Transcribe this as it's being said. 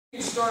We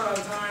start on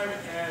time,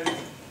 and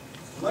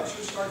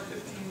lectures start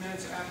 15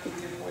 minutes after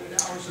the appointed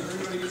hours, so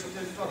everybody gets a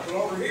chance to talk. But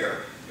over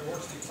here, it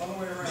works the other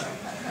way around.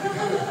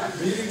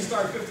 Meetings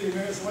start 15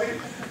 minutes late,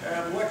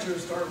 and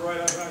lectures start right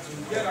on time, so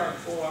we get our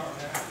full hour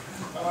and a half.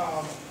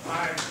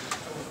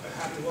 I'm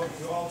happy to welcome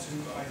you all to,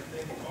 I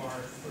think, our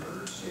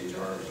third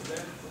CHR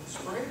event for the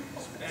spring,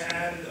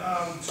 and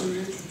to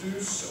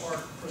introduce our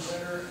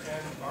presenter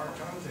and our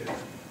commentator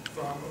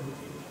from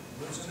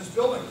who lives in this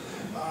building.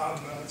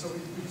 So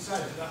we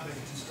decided to not make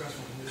it too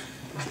stressful to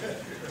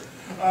get here.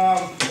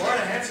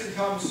 Marta Hanson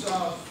comes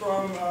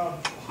from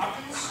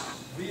Hopkins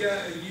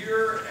via a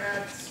year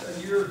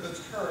that's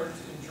current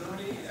in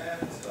Germany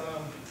at the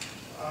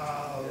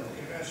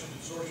International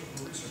Consortium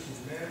for Research in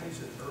Humanities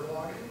at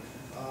Erlangen,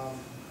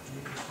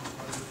 doing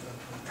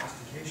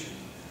investigation.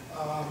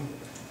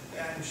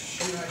 And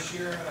she and I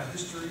share a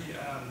history.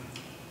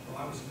 Well, I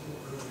was a little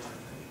earlier, I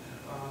think.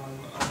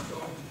 I'm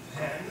going to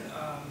Penn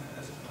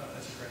as a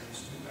graduate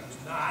student. I was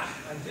not.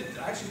 I did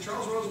actually.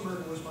 Charles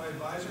Rosenberg was my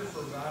advisor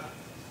for about.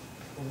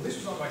 Well, at least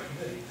was on my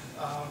committee,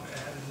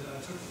 and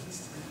took at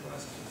least 3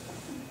 classes.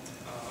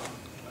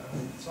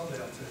 Someday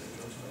I'll tell you the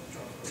jokes about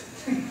Charles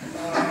Rosenberg.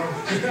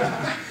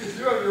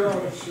 You have your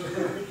own, I'm sure.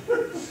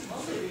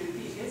 Mostly we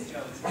repeat his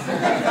jokes.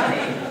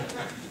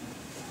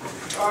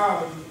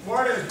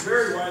 Marta is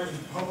very widely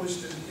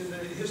published in the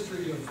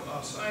history of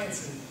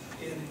science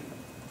in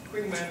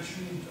Qing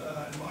Manchu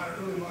and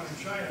early modern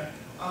China,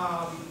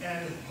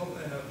 and an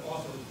author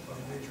of a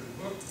major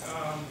book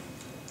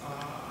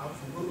out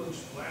from Routledge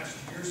last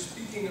year,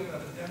 speaking of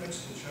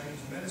epidemics in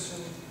Chinese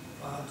medicine,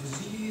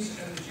 disease,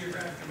 and the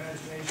geographic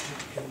imagination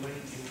in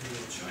late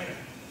imperial China.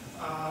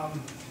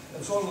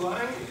 And so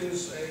online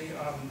is a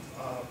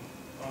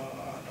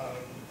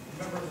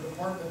member of the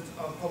Department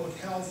of Public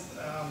Health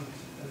and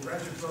the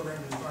Graduate Program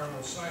in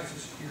Environmental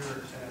Sciences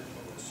here at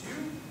OSU.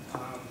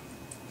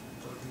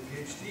 Berkeley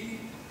PhD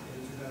in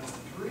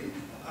 2003.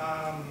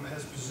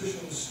 Has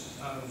positions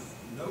of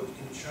note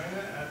in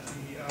China at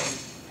the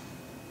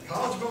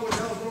College of Public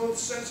Health, World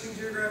Sensing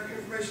Geographic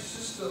Information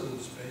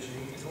Systems,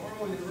 Beijing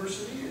Normal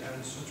University,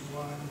 and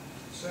Sichuan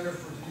Center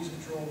for Disease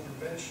Control and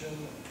Prevention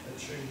at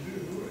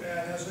Chengdu,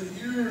 and has a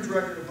huge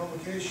record of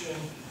publication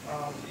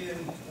in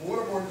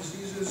waterborne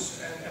diseases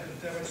and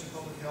epidemics in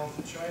public health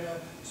in China,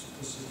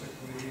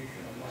 specifically,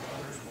 among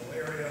others,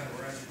 malaria,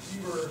 hemorrhagic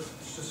fever,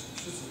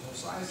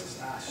 schistosomatitis.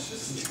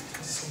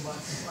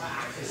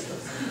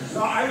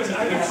 No, I've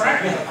been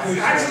practicing. I've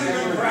actually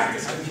been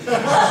practicing.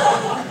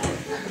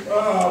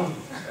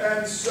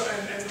 And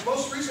the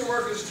most recent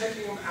work is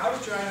taking them out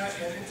of China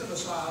and into the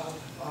Sahel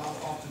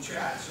off the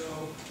Chad. So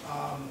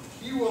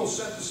he will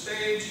set the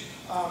stage.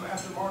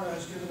 After Marta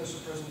has given us a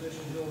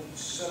presentation, he'll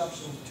set up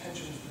some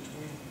tensions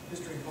between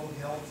history and public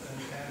health and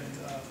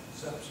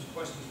set up some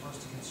questions for us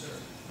to consider.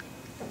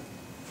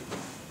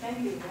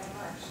 Thank you very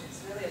much.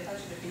 It's really a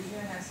pleasure to be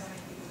here and have so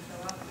many people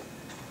show up.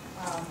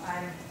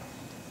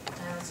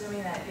 I'm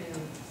assuming that you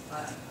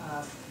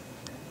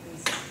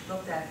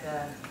looked at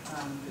the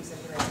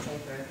pre-circulated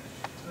paper.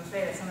 I'm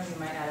afraid that some of you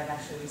might not have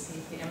actually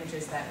received the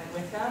images that went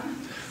with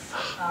them.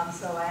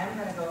 So I am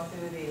going to go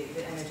through the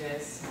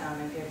images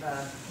and give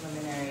a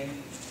preliminary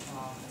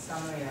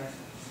summary of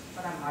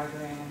what I'm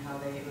arguing and how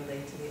they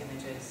relate to the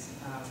images.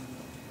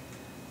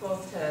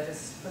 Both to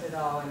just put it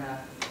all in a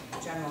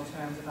general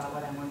terms about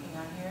what I'm working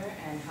on here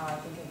and how I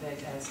think of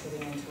it as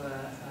fitting into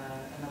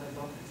another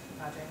book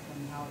project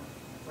and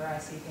where I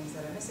see things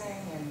that are missing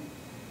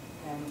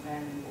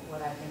and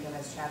what I think of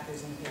as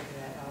chapters in the paper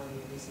that I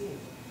already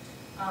received.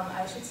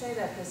 I should say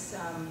that this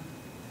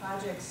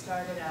project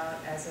started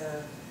out as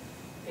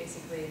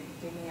basically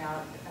digging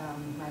out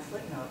my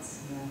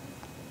footnotes in the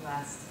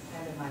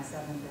end of my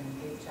 7th and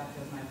 8th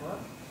chapter of my book.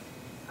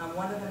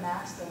 One of the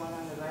maps, the one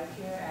on the right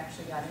here,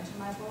 actually got into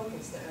my book.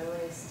 It's the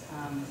earliest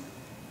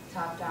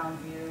top-down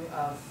view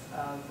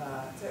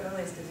it's the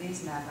earliest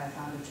disease map I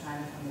found of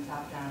China from the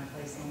top down,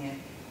 placing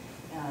it,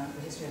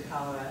 the history of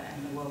cholera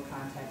and the world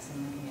context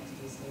and linking it to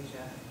East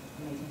Asia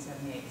in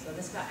 1878. So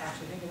this got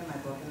actually bigger in my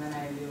book, and then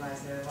I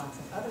realized there are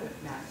lots of other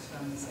maps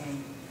from the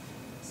same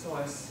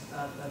source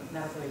of the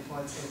medical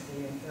reports of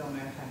the Imperial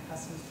Maritime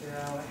Customs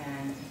Bureau,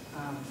 and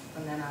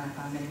from then on I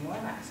found many more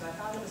maps. So I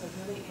found it was a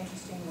really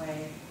interesting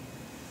way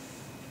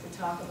to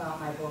talk about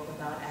my book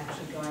without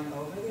actually going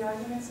over the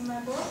arguments in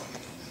my book.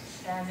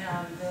 And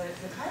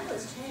the title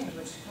has changed,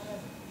 which kind of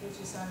gives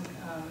you some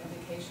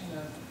indication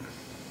of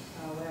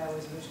where I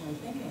was originally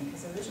thinking,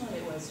 because originally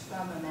it was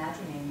from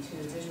imagining to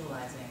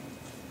visualizing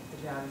the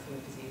geography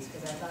of disease,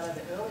 because I thought of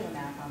the earlier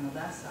map on the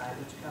left side,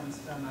 which comes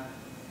from a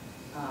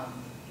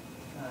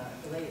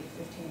late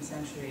 15th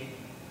century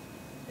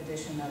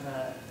edition of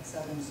a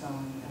Southern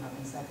Zone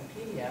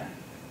encyclopedia,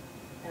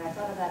 and I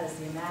thought of that as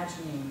the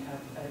imagining of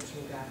a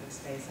geographic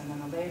space, and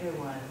then a later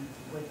one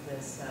with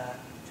this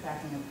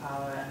tracking of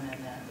cholera and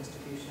then the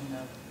distribution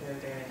of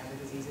beriberi and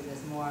other diseases as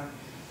more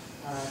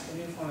a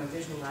new form of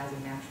visualizing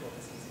natural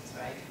diseases,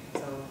 right?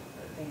 So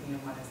thinking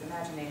of one as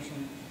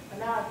imagination, but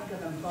now I think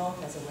of them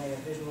both as a way of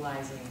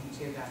visualizing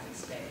geographic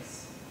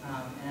space.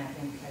 And I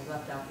think I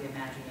left out the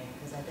imagining,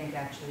 because I think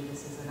actually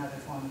this is another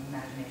form of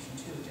imagination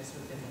too, just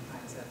with different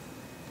kinds of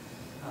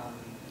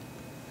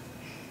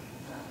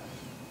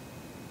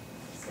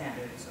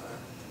standards or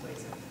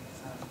ways of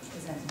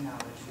presenting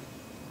knowledge,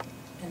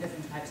 and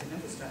different types of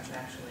infrastructure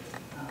actually.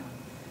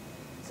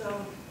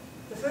 So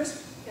the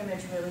first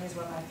image really is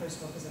what my first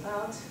book is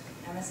about,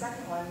 and the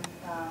second one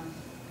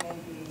may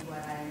be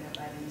what I end up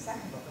writing the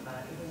second book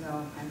about, even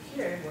though I'm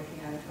here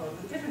working on a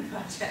totally different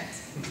project,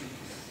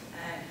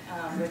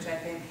 which I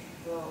think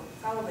will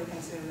probably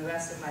consume the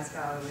rest of my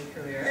scholarly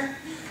career.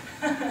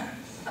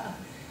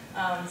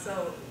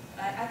 So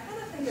I kind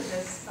of think of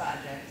this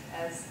project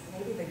as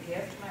maybe the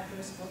gift my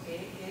first book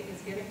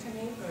is giving to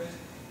me for,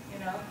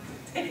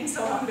 taking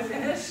so long to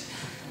finish.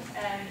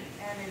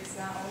 And it's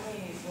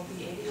only, will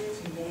be 80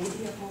 years,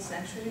 maybe a full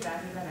century,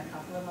 rather than a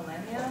couple of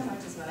millennia,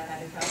 which is what I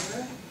had to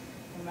cover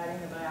in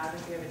writing the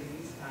biography of a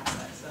disease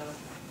concept. So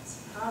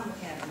it's how I'm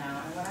looking at it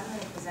now. And what I'm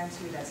going to present to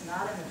you that's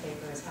not in the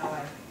paper is how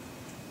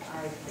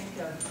I think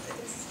of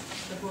it's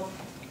the book,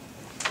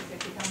 if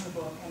it becomes a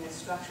book, and its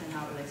structure and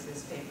how it relates to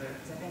this paper.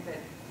 Because I think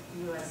that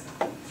you as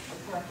the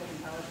collective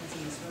intelligence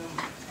in this room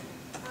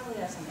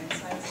probably have some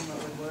insights on what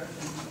would work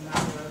and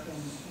not work,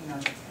 and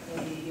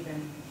maybe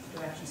even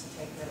directions to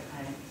take that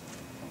I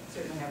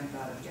certainly haven't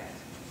thought of yet.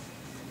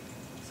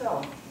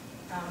 So,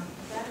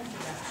 with that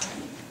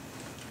introduction,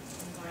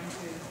 I'm going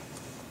to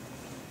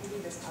give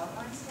you this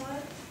outline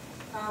slide.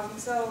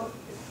 It's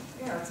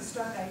a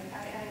structure.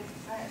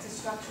 It's a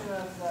structure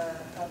of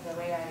the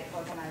way I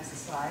organize the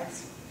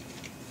slides.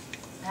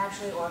 I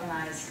actually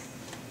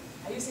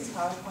I use these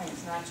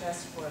PowerPoints not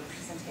just for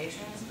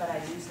presentations, but I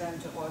use them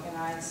to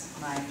organize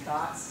my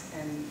thoughts,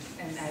 and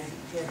I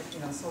give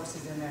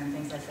sources in there and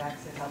things like that,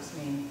 because it helps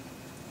me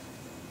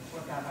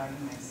work out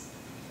arguments.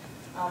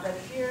 But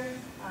here,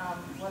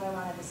 what I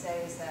wanted to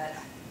say is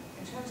that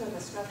in terms of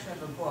the structure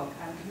of a book,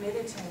 I'm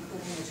committed to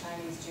including the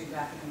Chinese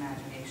geographic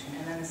imagination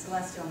and then the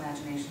celestial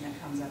imagination that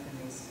comes up in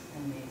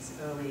these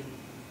early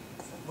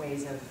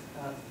ways of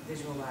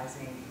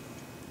visualizing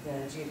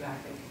the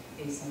geographic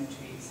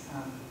asymmetries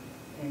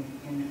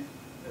in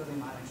early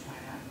modern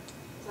China.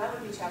 So that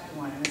would be chapter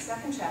 1. And the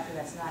second chapter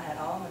that's not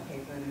at all in the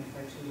paper and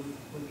referred to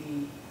would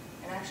be,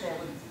 and actually I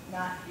would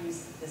not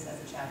use this as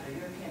a chapter,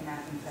 European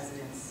mapping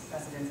precedents.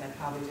 I'd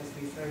probably just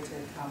refer to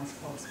Thomas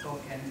Pope's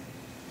book and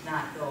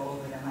not go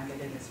over them like I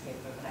did in this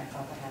paper, but I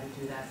felt I had to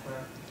do that for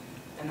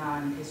a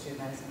non-history of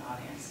medicine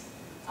audience.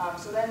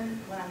 So then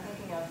what I'm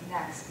thinking of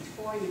next,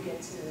 before you get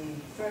to the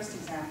first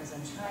examples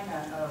in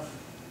China of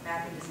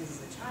mapping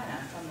diseases in China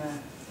from the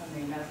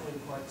medical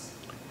reports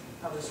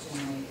published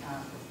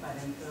by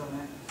the Imperial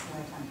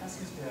Maritime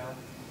Customs Bureau,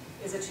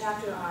 is a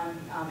chapter on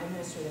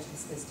administrative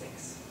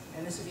statistics.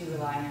 And this would be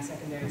relying on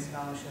secondary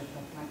scholarship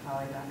of my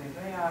colleague Andre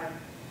Breard,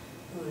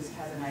 who has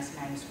a nice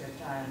manuscript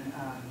on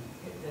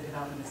the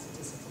development of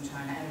statistics in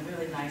China, and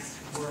really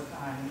nice work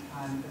on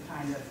the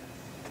kind of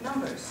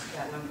numbers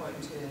that were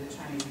important to the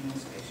Chinese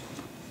administration.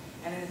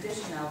 And in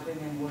addition, I'll bring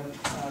in work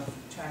of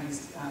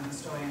Chinese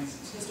historians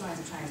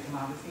of Chinese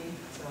demography.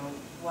 So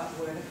what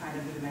were the kind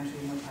of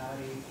rudimentary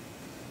mortality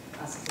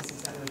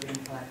statistics that were being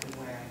collected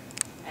where.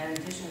 And in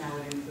addition, I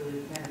would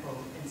include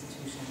medical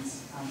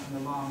institutions from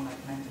the long,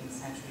 19th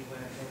century,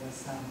 where there was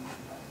some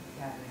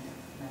gathering of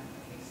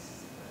medical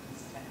cases for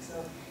incidence.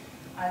 So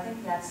I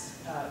think that's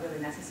a really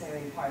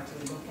necessary part to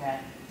look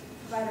at, to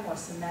provide a more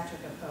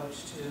symmetric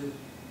approach to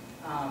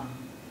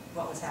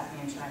what was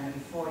happening in China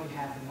before you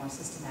have the more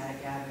systematic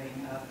gathering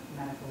of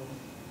medical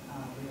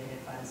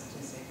related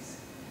biostatistics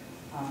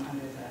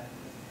under the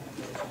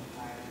British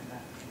Empire and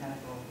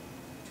the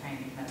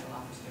trained medical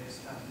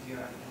officers from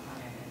Europe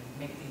and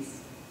make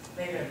these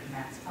later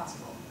maps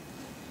possible.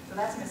 So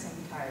that's missing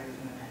entirely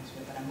from the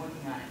manuscript, but I'm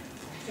working on it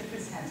to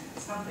present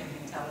something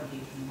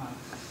intelligible in one.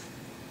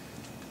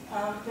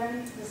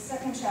 Then the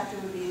second chapter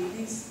would be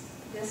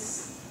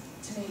this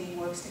to me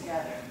works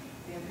together.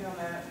 The Imperial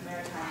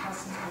Maritime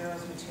Customs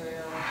Bureau's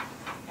material,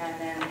 and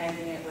then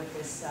ending it with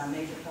this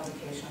major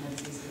publication on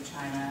the disease of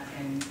China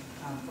in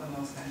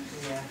Formosa and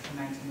Korea in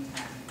 1910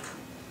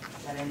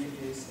 that I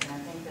introduced. And I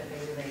think that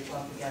they relate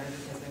well together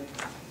because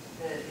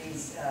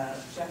these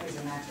Jeffries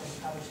and Maxwell who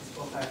published this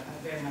book are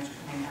very much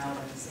coming out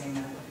of the same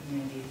medical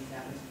community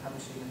that was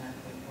publishing the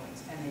medical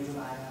reports, and they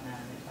rely on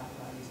them. They talk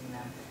about using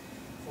them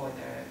for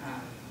their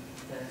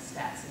the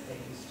stats that they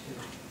use to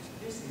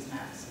produce these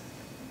maps.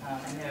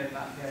 And there are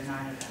 9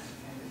 of them.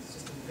 And it's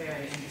just a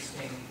very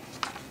interesting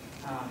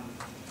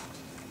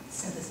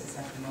synthesis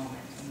at the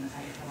moment. And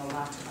I have a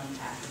lot to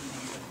unpack in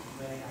terms of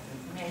where they got the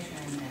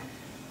information and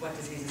what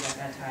diseases at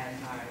that time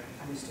are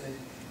understood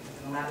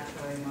within a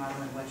laboratory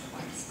model and which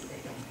ones they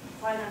don't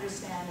quite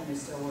understand, and they're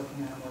still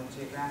working on a more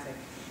geographic,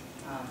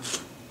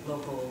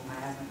 local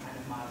miasma kind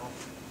of model,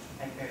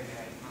 like very,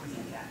 very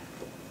like that.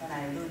 And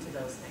I allude to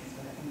those things,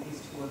 but I think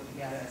these two work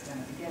together as kind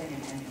of beginning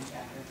and ending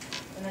chapter.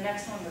 And the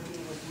next one would be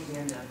with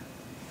Uganda.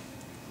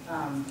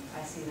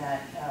 I see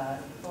that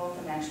both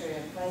the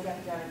Manchurian plague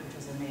epidemic, which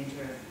was a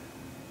major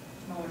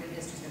moment in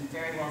history, has been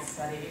very well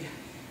studied.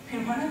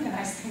 And one of the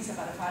nice things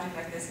about a project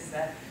like this is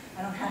that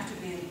I don't have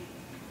to be,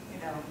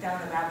 down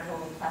the rabbit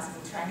hole of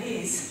classical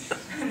Chinese.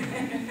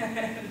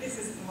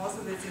 Most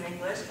of it's in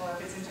English, or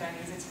if it's in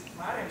Chinese, it's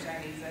modern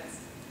Chinese. That's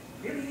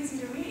really easy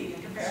to read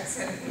in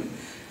comparison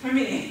for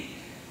me.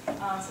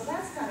 So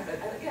that's kind of,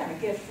 again, a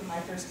gift from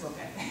my first book,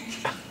 I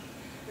think,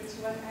 which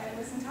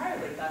was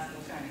entirely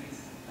classical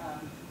Chinese,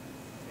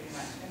 pretty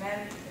much. And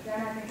then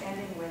I think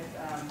ending with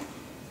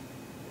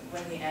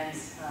when he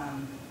ends,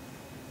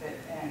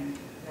 when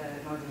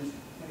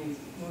he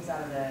moves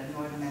out of the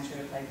Northern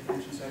Manchuria Plague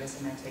Prevention Service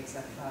and then takes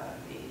up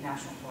the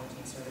National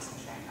Quarantine Service in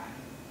Shanghai,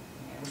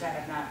 which I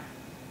have not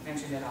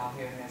mentioned at all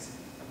here. There's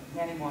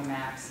many more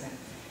maps, and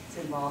it's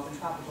involved in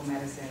tropical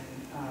medicine,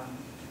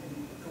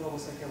 in global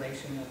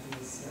circulation of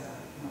these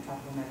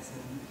tropical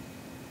medicine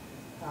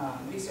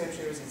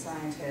researchers and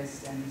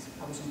scientists and these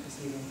publishing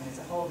proceedings, and it's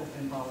a whole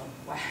different ball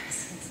of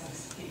wax, so to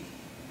speak.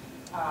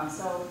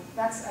 So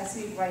I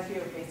see right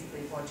here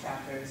basically 4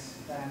 chapters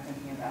that I'm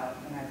thinking about,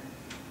 and I've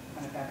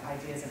kind of got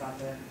ideas about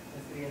the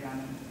 3 of them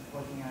and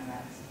working on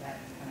that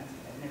kind of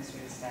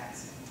administrative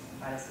stats,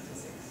 vital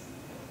statistics.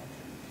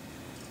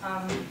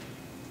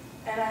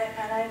 And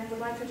I would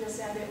like to just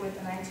end it with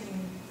the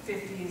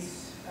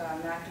 1950s,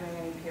 not doing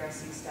any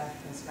PRC stuff,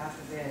 because God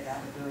forbid that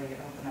would really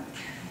open up a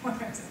can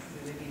of worms. It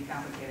would really be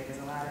complicated.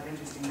 There's a lot of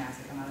interesting maps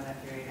that come out of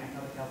that period, and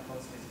public health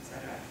posters,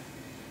 etc.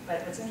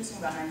 But what's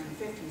interesting about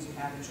 1950s, you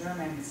have the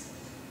Germans'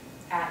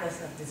 atlas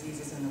of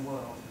diseases in the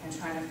world, and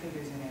China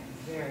figures in it in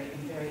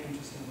very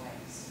interesting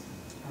ways.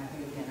 And I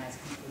think it would be a nice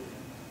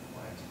conclusion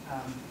for it.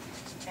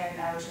 And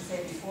I should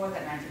say before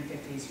that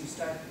 1950s, you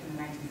start in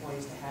the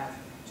 1940s to have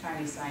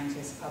Chinese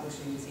scientists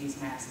publishing disease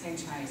maps in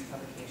Chinese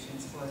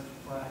publications for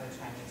other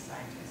Chinese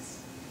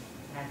scientists.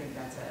 And I think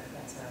that's a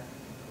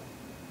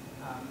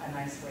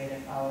nice way to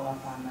follow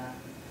up on the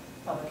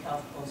public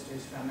health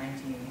posters from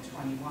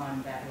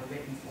 1921 that were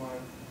written for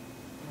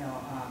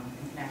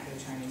vernacular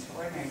Chinese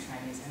for ordinary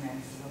Chinese, and then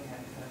to look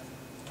at the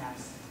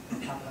maps,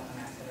 talk about the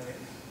maps that are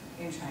written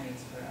in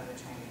Chinese for other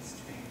Chinese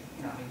trained,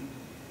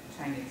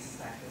 Chinese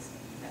scientists,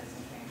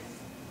 medicine trained in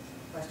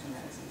Western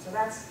medicine. So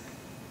that's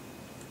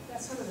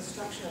sort of the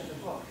structure of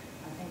the book.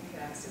 I think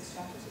 6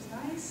 chapters is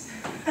nice.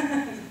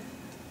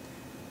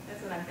 That's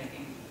what I'm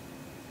thinking.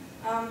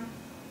 I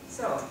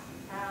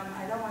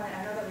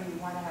know that we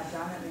want to have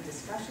dominantly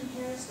discussion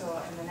here, so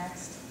in the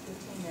next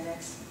 15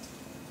 minutes,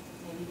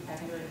 maybe I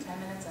can do it in 10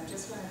 minutes, I'm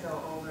just going to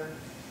go over,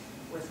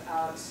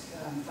 without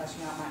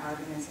fleshing out my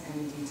arguments in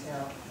any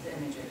detail, the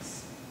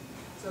images.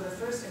 So the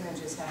first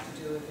images have to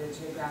do with the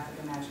geographic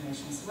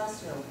imagination,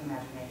 celestial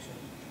imagination.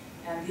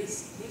 And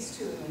these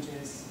 2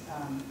 images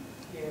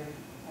here,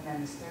 and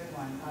then this 3rd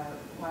one, are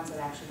ones that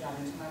actually got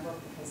into my book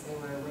because they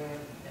were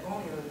the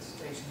only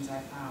illustrations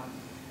I found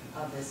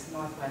of this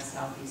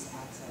northwest-southeast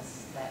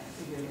axis that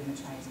figured in the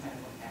Chinese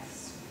medical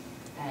texts,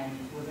 and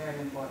were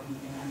very important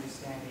in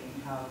understanding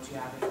how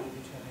geography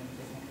determined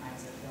different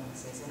kinds of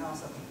illnesses, and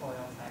also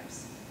corporeal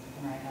types.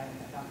 And I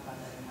talked about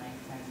that in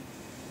length. And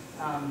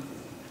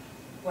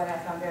what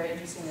I found very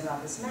interesting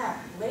about this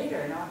map,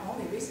 later, not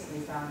only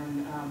recently found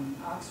in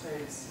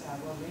Oxford's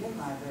World Reading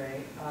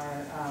Library,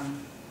 are, I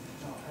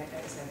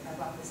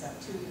brought this up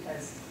too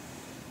because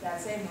that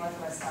same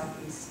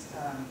northwest-southeast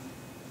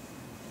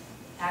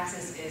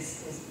axis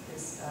is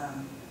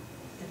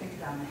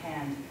depicted on the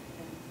hand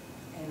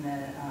in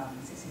the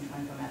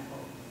 1624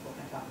 medical book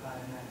I talked about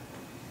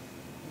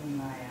in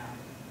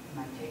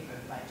my paper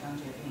by John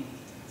J. Bean.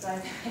 So I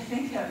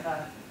think of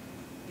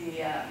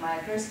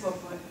my first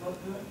book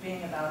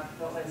being about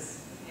what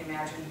was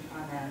imagined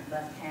on the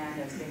left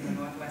hand as being the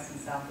northwest and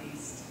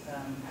southeast,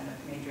 kind of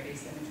major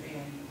asymmetry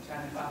in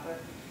China proper.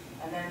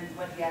 And then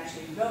what he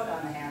actually wrote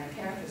on the hand, the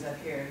characters up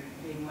here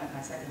being what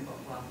my second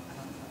book, well, I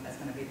don't know if that's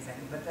going to be the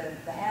second, but the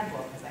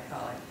handbook, as I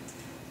call it,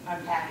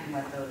 unpacking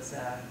what those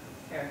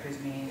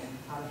characters mean and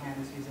how the hand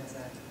was used as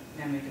a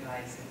memory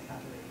device and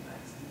calculating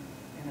device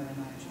in early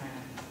modern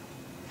China.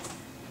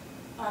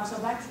 So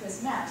back to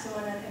this map. So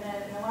in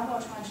the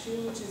Wanbao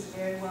Chuanshu, which is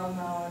very well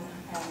known,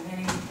 and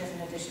many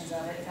different editions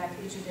of it. In fact,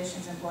 each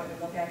edition is important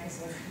to look at because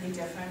they're really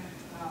different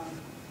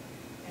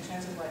in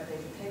terms of what they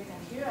depict.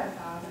 And here I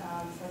found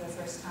for the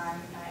first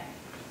time,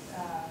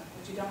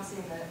 what you don't see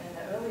in the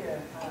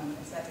earlier,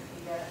 is that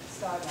you get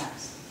star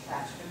maps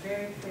attached. A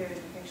very clear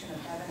depiction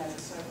of heaven as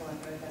a circle and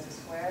earth as a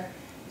square.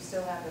 You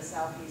still have the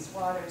southeast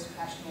waters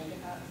crashing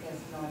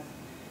against the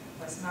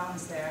northwest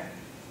mountains there.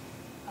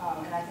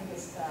 And I think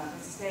it's the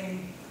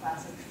same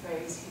classic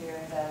phrase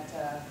here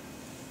that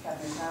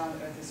heaven is round,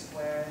 earth is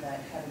square,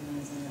 that heaven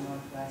is in the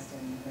northwest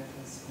and earth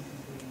is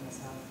incomplete in the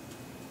south.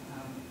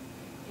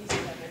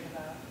 Easy to think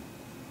about.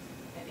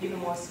 And even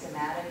more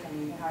schematic,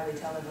 and you can hardly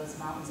tell that those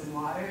mountains and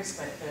waters,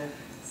 but the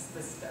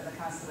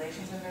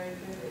constellations are very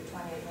clear, the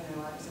 28 lunar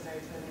waters are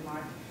very clearly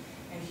marked.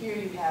 And here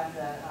you have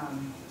the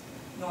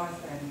north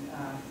and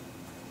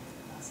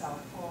south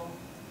pole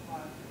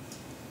marked.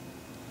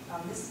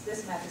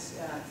 This map is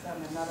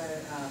from another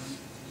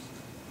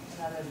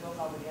book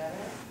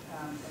altogether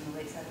from the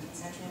late 17th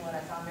century. And what I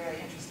found very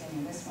interesting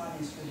in this one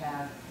is you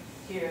have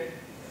here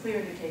clear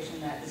indication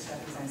that this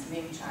represents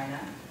Ming China,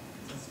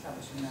 It's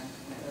published in the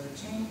early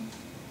chain.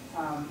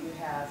 You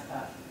have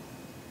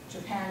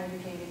Japan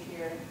indicated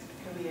here,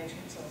 Korea,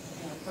 so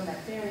from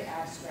that very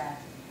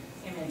abstract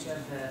image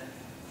of the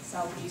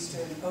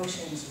southeastern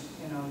oceans,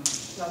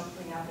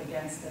 bumping up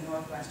against the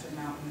northwestern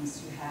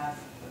mountains, you have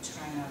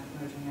China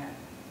emerging. That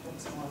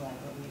looks more like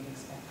what we'd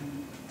expect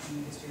in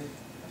the history of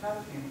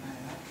photography in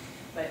China,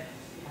 but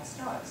you have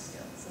stars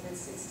still. So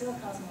it's still a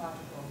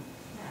cosmological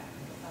map,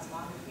 like a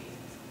cosmography,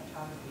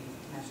 photography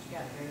matched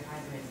together, very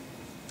hybrid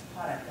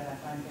product that I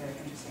find very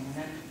interesting. And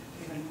then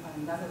even on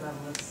another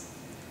level, it's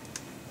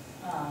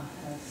kind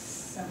of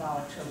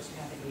symbolic tropes. You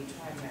have the 8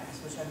 trigrams,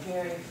 which are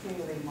very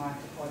clearly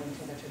marked according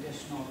to the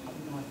traditional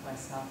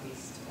northwest,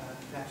 southeast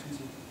directions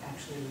you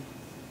actually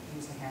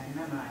use a hand and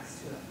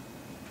memorize too.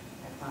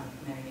 I found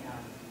many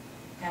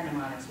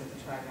mnemonics with the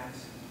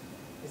trigrams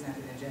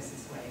presented in just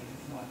this way,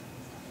 north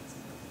and southeast.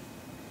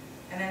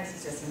 And then this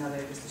is just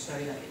another, just to show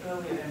you that the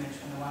earlier image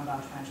from the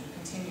one-bomb trench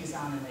continues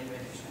on in later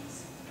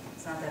editions.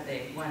 It's not that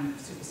one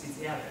supersedes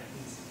the other.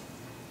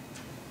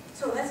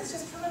 So this is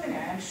just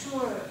preliminary. I'm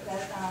sure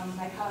that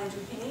my colleague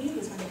Hopkins,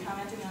 who's going to be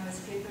commenting on this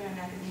paper in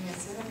Academia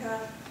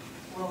Sinica,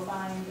 will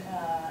find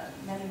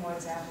many more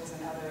examples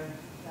in other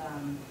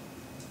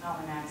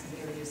almanacs and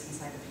daily use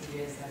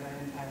encyclopedias that are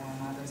in Taiwan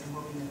libraries. I'm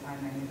hoping to find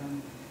many of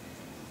them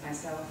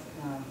myself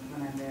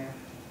when I'm there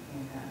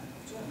in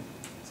June.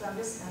 So I'm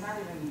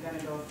not even going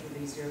to go through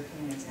these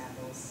European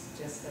examples,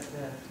 just that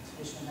the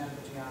tradition of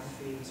medical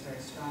geography was very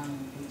strong in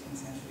the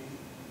 18th century.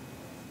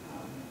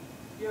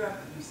 Europe,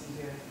 you see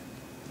here,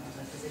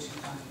 the physician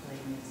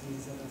contemplating the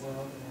diseases of the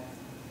world, and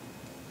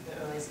the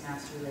earliest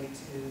maps relate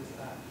to,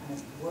 kind of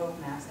world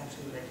maps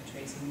actually relate to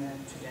tracing the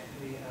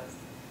trajectory of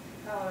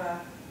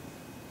cholera.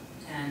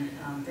 And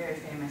very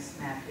famous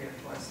map here, of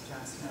course,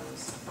 John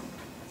Snow's.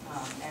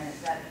 And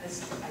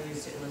this I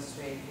used to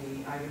illustrate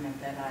the argument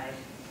that I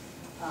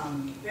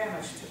very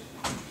much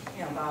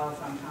borrow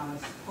from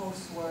Thomas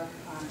Polk's work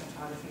on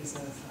cartographies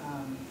of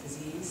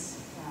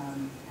disease.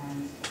 And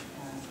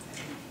I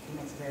think he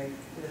makes a very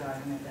good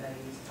argument that I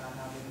used about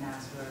how the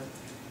maps were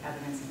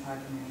evidence and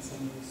arguments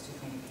and used to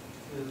think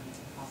through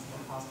possible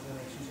causal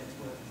relationships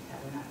that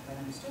were not quite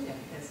understood yet,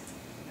 because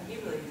he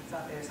really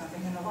thought there was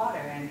something in the water,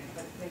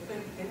 but they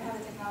didn't have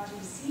the technology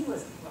to see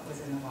what was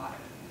in the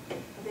water.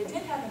 But they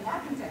did have the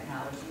mapping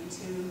technology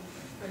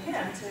for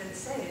him to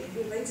say it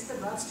relates to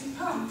the Broad Street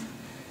pump,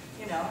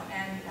 and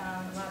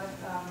a lot of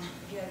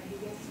he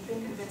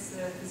didn't convince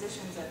the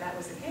physicians that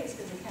was the case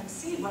because they can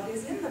see what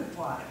is in the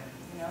water.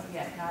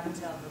 Yet not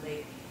until the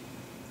late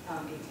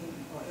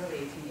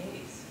early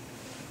 1880s.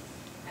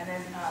 And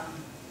then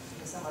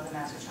some of the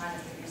maps of China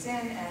figures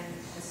in, and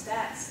the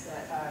stats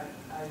that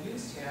are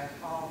used here are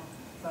all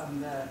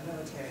from the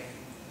military,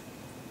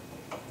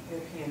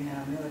 European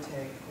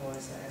military corps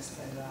that are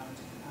spread around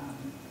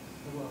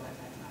the world at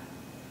that time.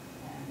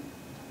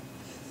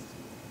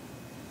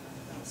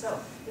 And so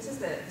this is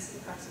the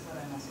crux of what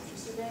I'm most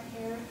interested in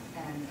here,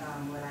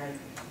 and what I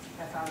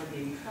have found to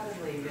be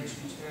incredibly rich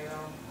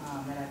material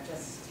that I've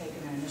just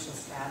taken an initial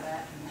stab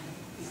at in my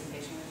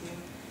presentation with you.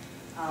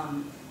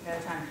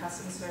 Maritime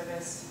Customs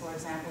Service, for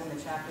example, in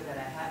the chapter that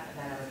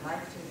I would like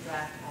to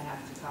draft, I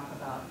have to talk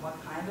about what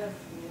kind of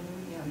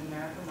new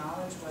numerical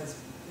knowledge was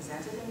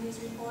presented in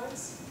these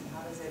reports.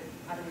 How did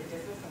it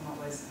differ from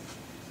what was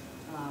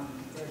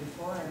there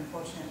before? And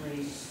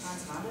fortunately,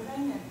 Hans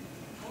Vanderveen at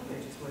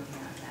Cambridge is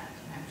working on that,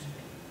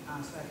 actually.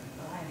 So I can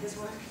rely on his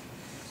work,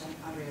 and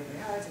Andre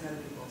Briard's and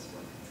other people's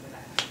work for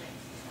that kind of thing.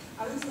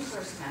 This is the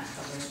first map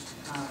published.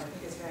 I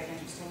think it's very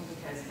interesting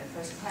because at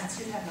first glance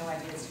you have no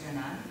idea it's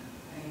Yunnan.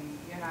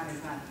 Yunnan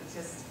is not, it's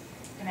just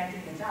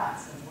connecting the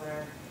dots of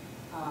where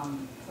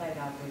plague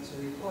outbreaks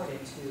were reported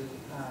to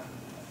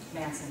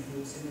Manson,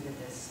 who submitted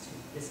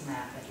this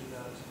map that he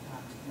wrote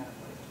to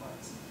medical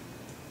reports.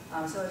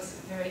 So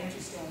it's very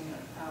interesting,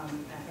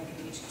 I think,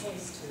 in each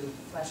case to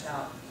flesh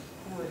out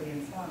who were the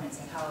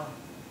informants and how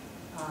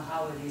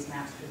were these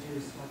maps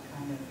produced, what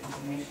kind of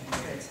information.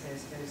 Here it's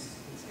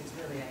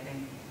really, I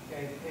think,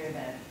 very clear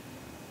that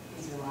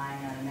he's relying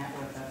on a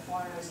network of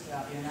foreigners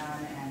throughout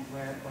Yunnan and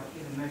or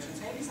even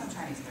merchants, maybe some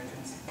Chinese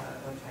merchants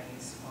or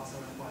Chinese also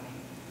reporting,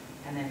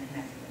 and then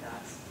connecting the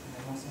dots. And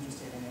they're most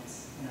interested in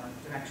its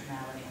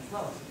directionality and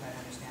flow to try to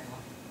understand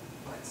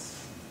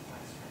what's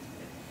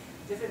transmitted.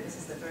 This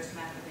is the first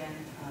map again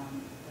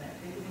that I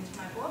fitted into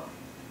my book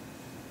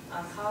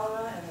on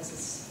cholera, and this is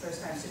the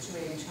first time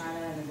situating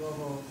China in the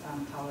global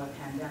cholera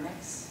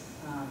pandemics.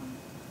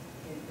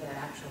 The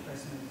actual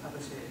person who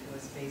published it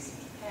was based in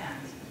Japan.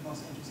 He was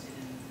most interested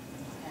in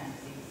Japan,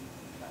 as he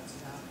talks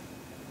about.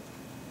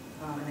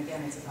 And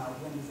again, it's about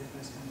when does it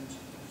first come to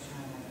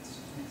China.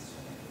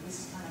 This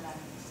is kind of that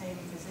same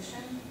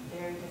position,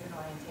 very different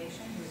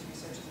orientation. He was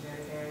researching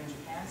very in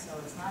Japan, so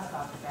it's not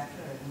about the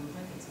vector or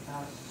movement, it's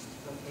about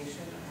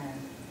location, and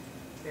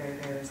very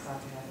is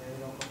thought to have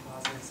very local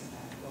causes and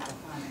local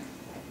climate,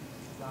 right?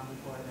 Long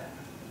before the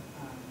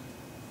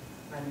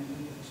vitamin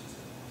D deficiency.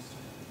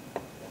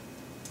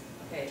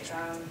 Okay,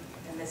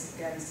 and this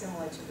again is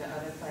similar to the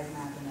other plague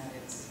map in that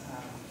it's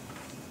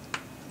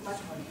much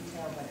more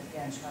detailed, but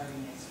again,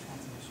 charting its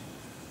transmission.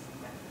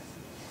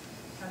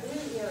 Now,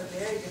 we have a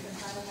very different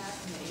kind of map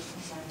from the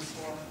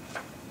 1894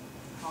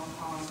 Hong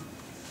Kong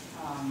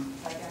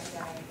plague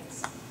epidemic.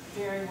 It's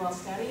very well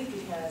studied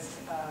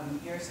because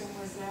Yersin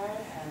was there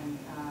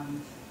and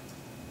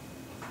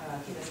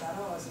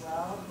Kitasato as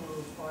well,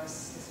 who of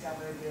course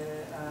discovered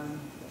the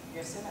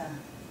Yersina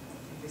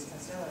Igris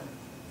Pastorella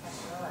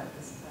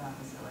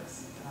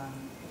bacillus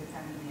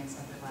independently in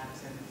separate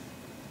labs. And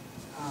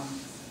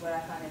what I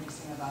find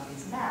interesting about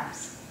these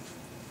maps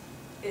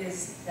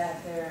is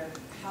that they're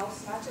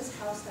not just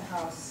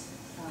house-to-house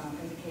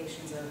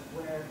indications of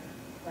where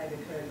plague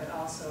occurred, but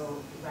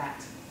also rat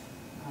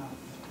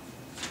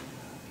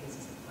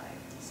cases of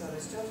plague. So they're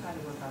still trying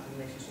to work out the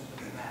relationship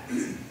with the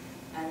rats.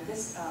 And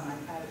this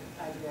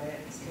idea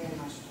is very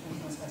much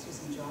influenced by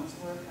Susan Jones'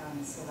 work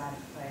on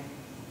Sylvatic plague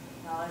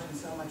knowledge, and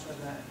so much of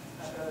the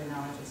early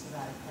knowledge of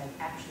Sylvatic plague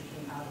actually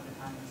came out of the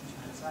context of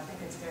China. So I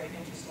think it's very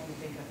interesting to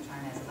think of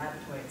China as a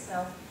laboratory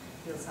itself,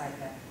 field site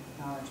that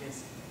knowledge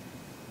is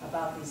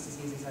about these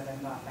diseases are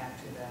then brought back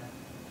to the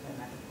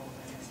medical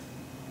awareness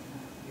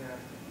in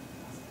Europe.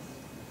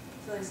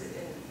 So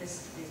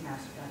these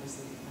maps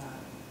obviously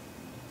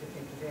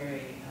depict a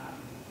very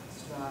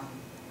strong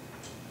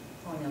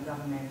colonial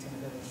government and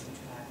ability to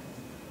track and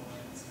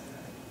record, etc.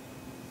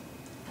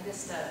 I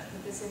just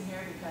put this in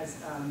here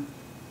because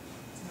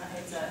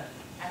it's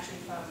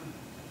actually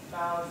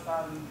borrowed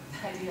from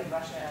the idea of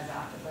Russia as an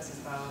octopus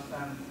is borrowed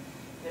from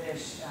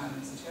British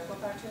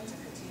satirical cartoons and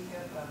critique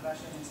of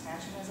Russian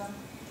expansionism.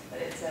 But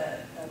it's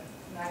a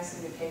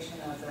nice indication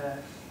of the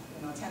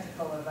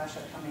tentacle of Russia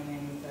coming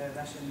in with the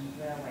Russian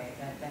railway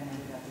that then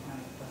ended up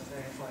becoming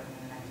very important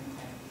in the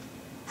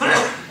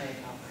 1910 plague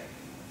outbreak.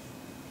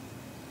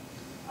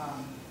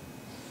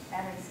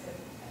 And it's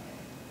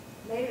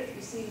later,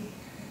 you see,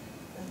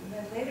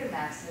 the later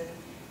maps,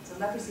 it's a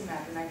leprosy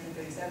map in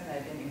 1937 that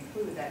I didn't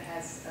include that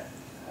has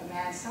a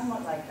man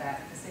somewhat like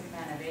that, the sick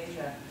man of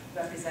Asia,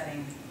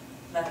 representing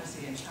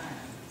leprosy in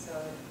China. So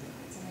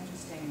it's an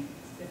interesting,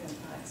 different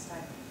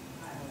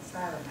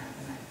style of map,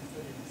 and I've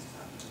included in this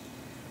talk.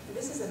 But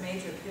this is a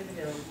major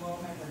pivotal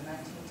moment in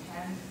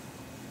 1910.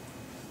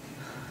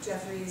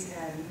 Jeffries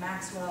and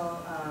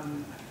Maxwell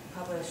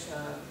published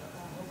a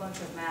whole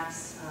bunch of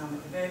maps at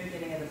the very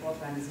beginning of the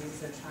fourth-line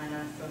diseases of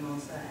China,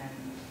 Formosa, and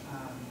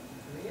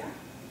Korea.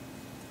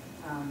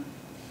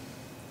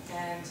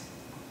 And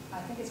I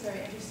think it's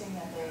very interesting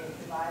that they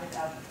divided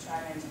up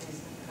China into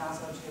these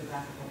causal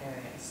geographical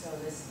areas. So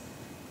this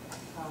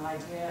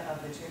idea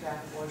of the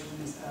geographic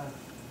origins of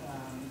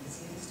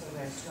disease is still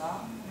very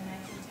strong in the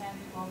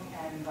 1910 book,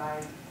 and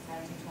by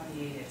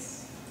 1928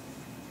 it's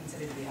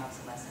considered to be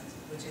obsolescent,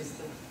 which is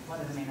one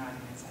of the main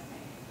arguments I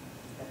make,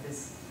 that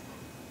this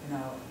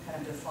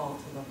kind of default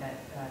to look at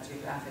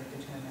geographic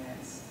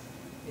determinants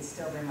is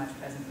still very much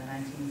present in the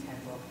 1910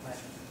 book, but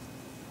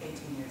 18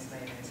 years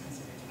later is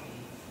considered to be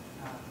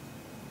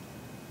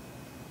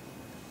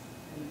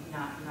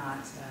not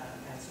as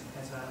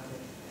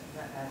relative,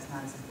 that's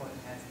not as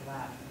important as the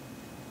lab.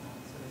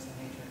 So there's a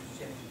major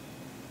shift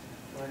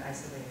toward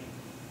isolating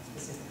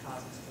specific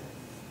causes for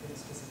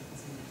specific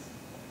diseases.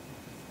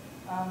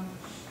 And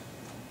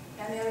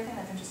the other thing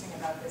that's interesting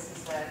about this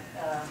is that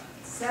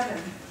 7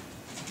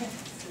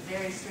 is a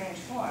very strange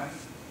form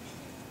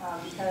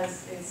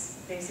because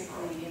it's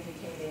basically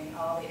indicating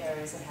all the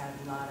areas that have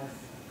a lot of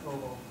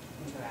global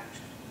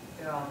interaction.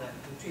 They're all the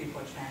Treaty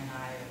Port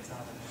Shanghai, it's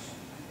all the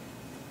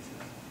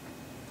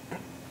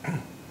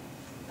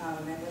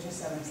and then there's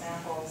just some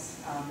examples.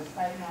 The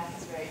plague map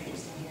is very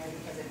interesting here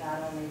because it not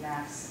only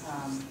maps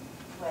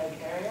plague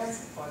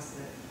areas, of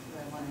course the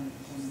one in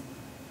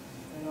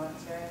the north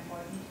is very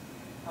important,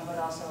 but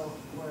also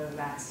where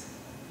rats,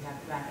 you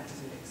have rat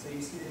epizootics. So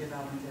you see the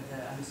development of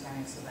the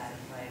understanding of Sylvatic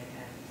plague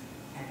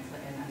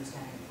and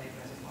understanding of plague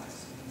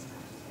reservoirs in these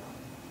maps as well.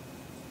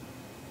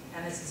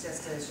 And this is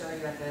just to show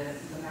you that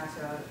the maps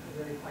are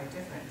really quite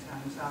different.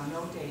 You saw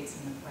no dates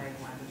in the plague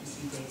one, but you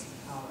see dates for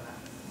cholera.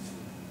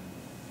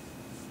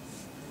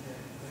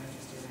 We're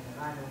interested in the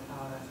arrival of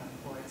cholera from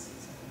ports,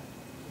 etc.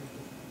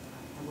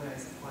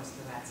 Whereas, of course,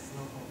 the rats is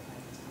local, right?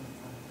 It's coming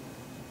from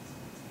local.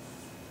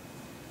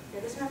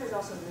 Yeah, this map is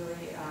also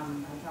really,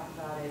 I talk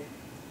about it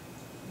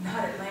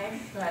not at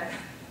length, but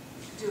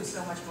do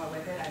so much more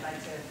with it. I'd like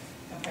to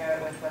compare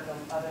it with what the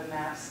other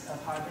maps of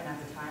Harbin at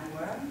the time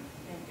were.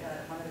 I think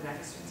one of the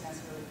graduate students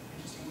asked a really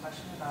interesting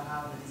question about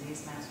how the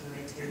disease maps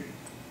relate to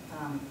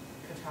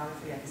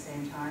cartography at the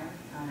same time.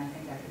 And I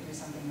think I could do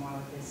something more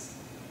with this.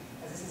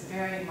 This is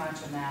very much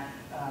a map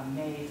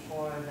made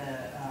for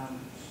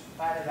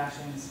by the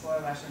Russians, for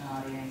a Russian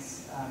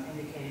audience,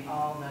 indicating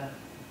all the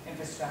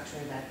infrastructure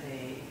that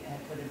they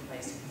had put in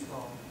place to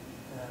control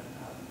the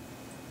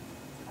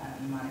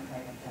pneumonic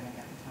plague epidemic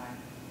at the time.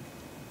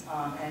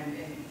 And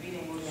in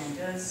reading Wu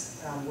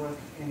Yande's work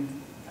in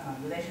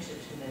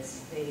relationship to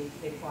this,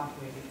 they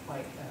cooperated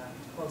quite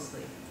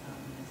closely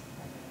in this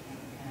plague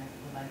epidemic. And I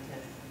would like to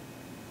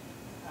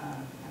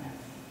kind of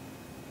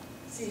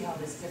see how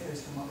this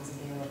differs from what was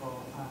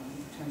available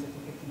in terms of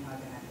depicting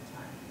Harbin at the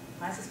time.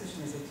 My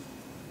suspicion is it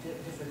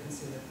differ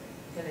considerably,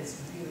 because it's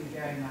really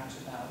very much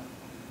about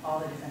all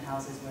the different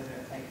houses where there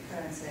are plague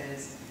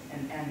occurrences,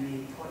 and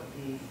the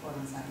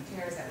Portland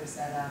sanitariums that were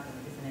set up, and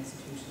the different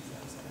institutions that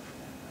were set up at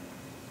that point.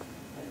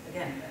 But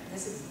again,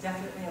 this is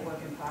definitely a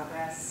work in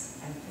progress.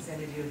 I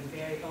presented you a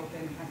very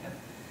open kind of,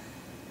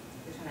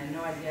 which I had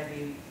no idea I'd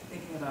be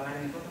thinking about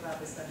writing a book about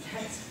this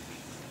subject.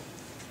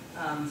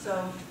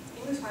 So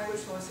English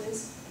language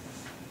sources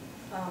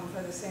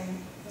for the same,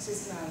 this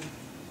is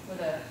for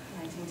the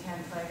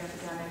 1910 plague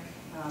epidemic.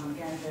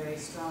 Again, very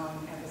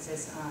strong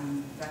emphasis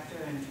on vector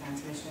and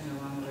transmission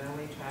along the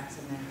railway tracks,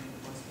 and then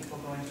of course people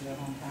going to their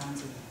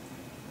hometowns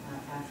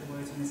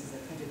afterwards, and this is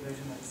a printed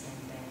version of the same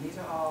thing. And these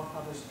are all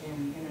published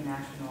in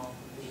internationally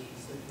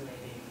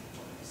circulating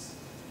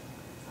works,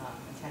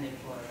 intended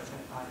for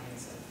an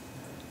audience of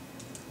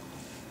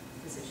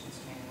physicians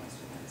trained in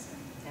Western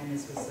medicine. And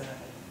this was a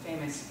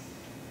famous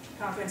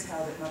conference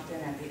held at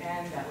Moncton at the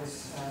end that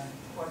was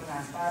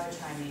organized by the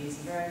Chinese,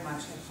 very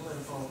much a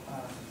political,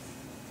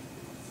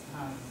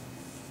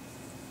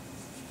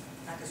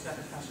 not just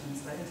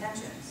repercussions, but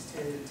intentions to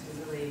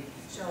really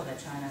show that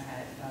China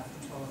had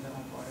control of their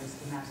own borders.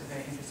 The maps are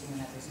very interesting in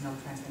that there's no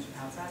transmission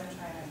outside of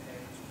China. They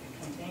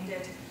contained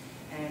it,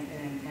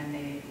 and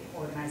they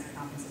organized the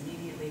conference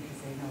immediately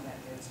because they know that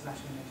there's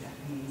Russian and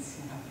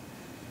Japanese,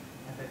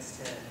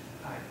 efforts to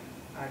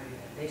argue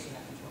that they should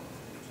have control of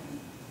the region,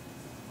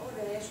 or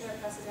that they should have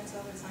precedence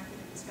over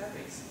scientific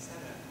discoveries,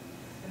 etc.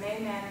 The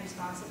main man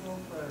responsible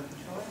for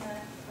controlling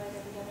the plague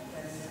epidemic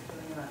that ended up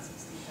killing about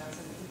 60,000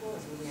 people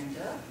is William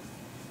De.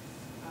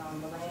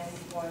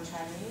 Malayan-born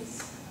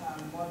Chinese,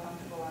 more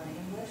comfortable in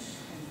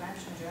English and French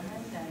and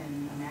German than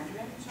in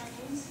Mandarin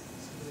Chinese,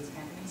 so he was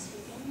Cantonese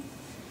speaking.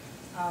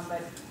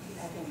 But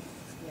I think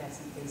he had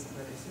some basic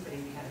literacy, but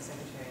he had a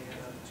secretary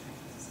that wrote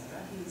Chinese,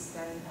 etc. He's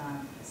then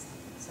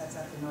sets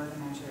up the Northern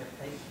Manchuria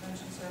Plague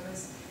Prevention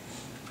Service.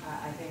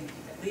 I think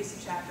at least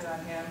a chapter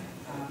on him,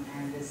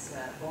 and this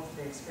both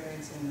the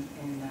experience in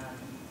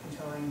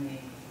controlling the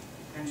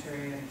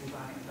Manchurian and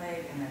bubonic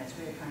plague, and then its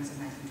reoccurrence in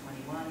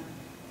 1921,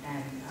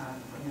 and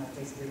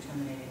basically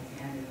terminating at the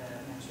end of the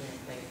Manchurian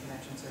Plague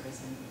Prevention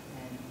Service in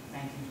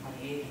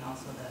 1928, and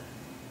also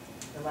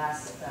the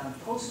last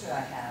poster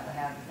I have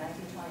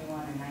 1921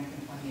 and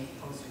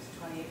 1928 posters.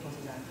 28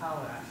 posters on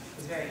cholera.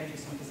 It's very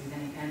interesting because he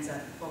then ends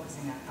up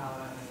focusing on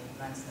cholera when he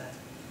runs the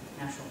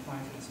National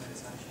Quarantine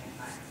Service on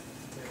Shanghai.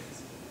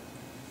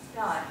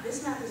 Now,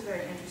 this map is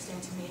very interesting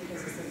to me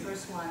because it's the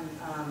first one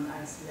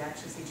we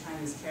actually see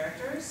Chinese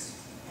characters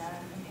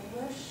in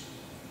English.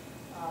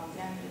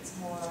 Again, it's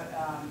more,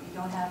 you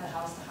don't have the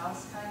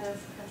house-to-house kind of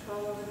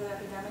control over the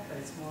epidemic, but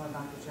it's more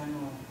about the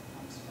general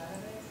spread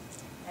of it.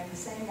 And the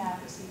same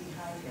map you see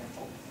behind him,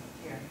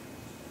 here.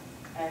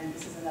 And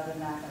this is another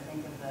map, I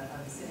think, of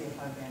the city of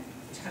Harbin,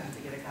 which I have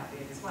to get a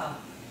copy of as well.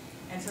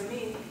 And for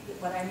me,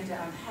 what I need to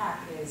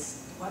unpack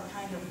is what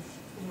kind of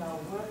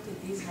work did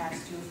these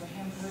maps do for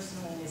him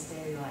personally in his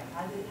daily life?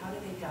 How did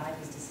they guide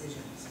his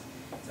decisions?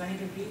 So I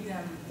need to read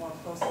them more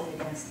closely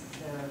against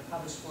the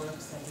published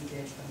works that he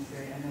did from the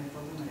period, and then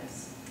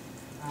voluminous.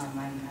 I'm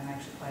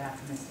actually quite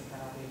optimistic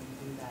that I'll be able to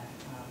do that.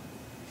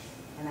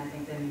 And I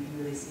think then you can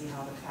really see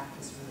how the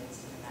practice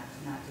relates to the maps,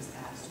 not just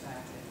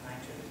abstract and my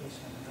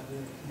interpretation of them, but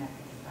really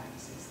connecting the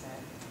practices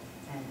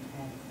and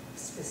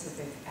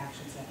specific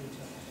actions that he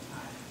took at the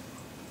time.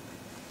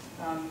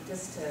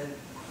 This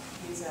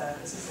is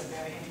a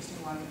very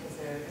interesting one because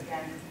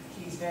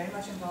he's very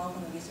much involved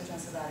in the research on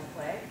Sylvatic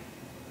plague.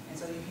 And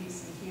so you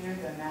see here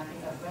the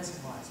mapping of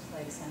reservoirs,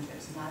 plague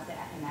centers, not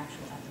an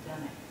actual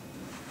epidemic.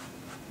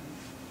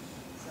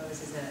 So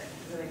this is a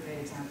really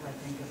great example, I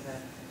think, of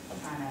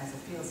China as a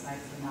field site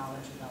for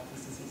knowledge about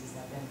these diseases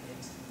that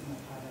benefit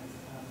part of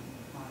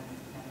modern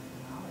medical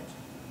knowledge.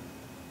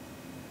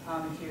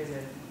 And here's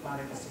a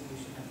broader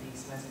distribution of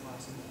these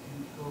reservoirs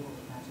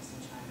globally, not just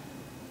in China.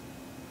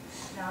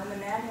 Now, in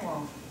the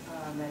manual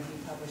that he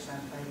published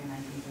on plague in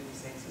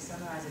 1936, he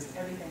summarizes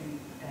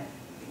everything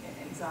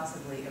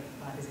exhaustively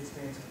about his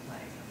experience with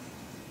plague.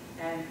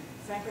 And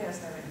frankly, I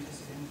was never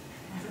interested in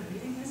ever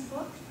reading this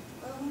book.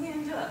 Well, we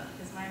ended up,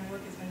 because my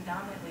work has been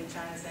dominantly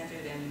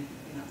China-centered and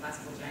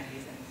classical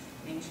Chinese and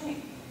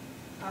Ming-Qing.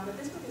 But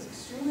this book is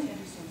extremely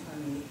interesting for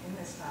me in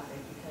this topic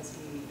because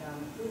he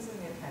includes in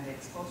the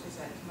appendix posters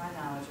that, to my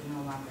knowledge, are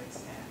no longer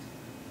extant.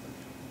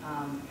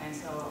 And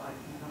so I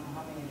don't know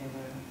how many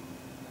were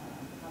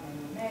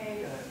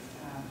made or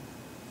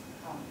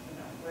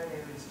where they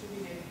were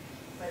distributed.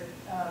 But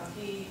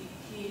he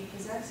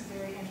presents a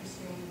very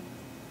interesting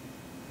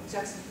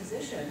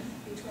juxtaposition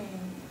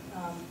between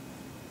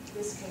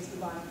this case,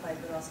 bubonic plague,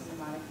 but also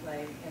pneumonic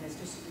plague, and its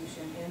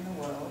distribution in the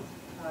world,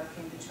 how it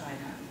came to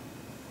China.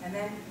 And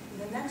then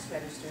the next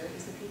register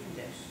is the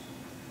Petri-dish.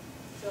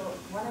 So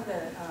one of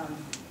the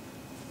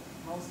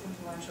most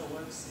influential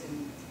works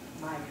in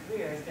my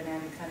career has been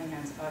Andrew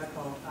Cunningham's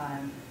article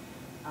on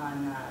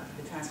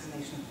the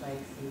transformation of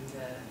plague through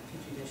the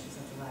Petri-dishes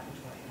of the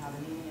laboratory, and how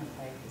the meaning of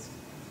plague is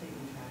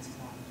completely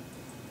transformed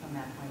from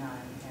that point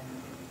on, and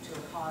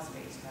to a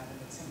cause-based rather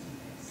than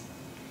symptom-based.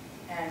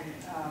 And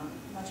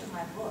much of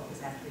my book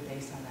is actually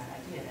based on that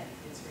idea that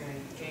it's very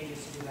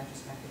dangerous to do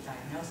retrospective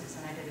diagnosis.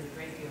 And I did a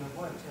great deal of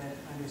work to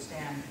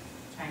understand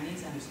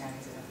Chinese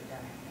understandings of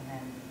epidemic. And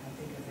then I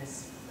think of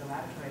this, the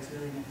laboratory is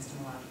really an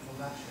epistemological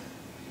rupture.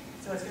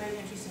 So it's very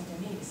interesting to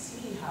me to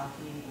see how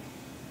he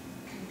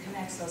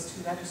connects those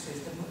two registers,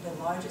 the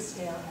largest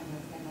scale and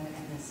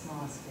the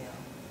smallest scale,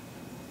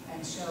 and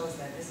shows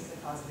that this is a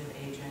causative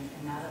agent.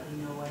 And now that we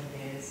know what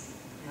it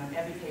is, in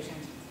every patient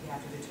you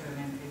have to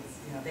determine it's,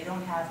 they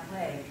don't have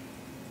plague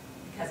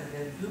because of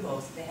the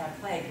buboes. They have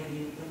plague when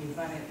you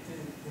run it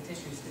through the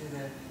tissues through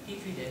the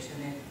Petri-dish,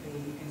 and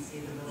you can see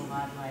the little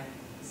rod-like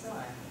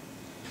bacilli.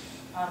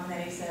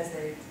 Then he says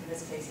that in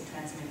this case it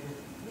transmitted with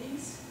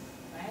fleas,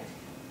 right?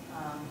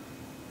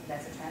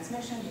 That's a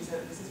transmission.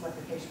 This is what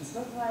the patients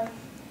look like.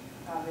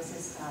 This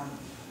is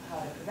how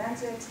to prevent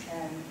it,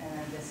 and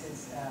this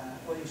is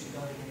where you should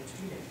go to get it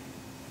treated.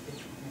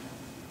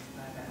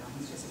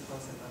 It's just a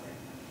close-up of it.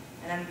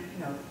 And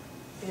then,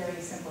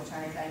 very simple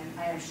Chinese.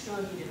 I am sure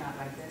he did not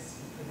write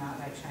this. He could not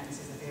write Chinese.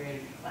 This is a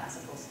very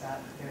classical stuff,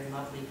 very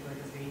lovely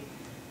calligraphy.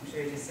 I'm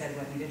sure he just said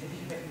what needed to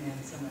be written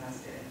and someone else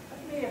did it. But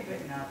he may have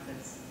written out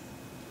this.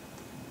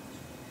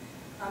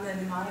 The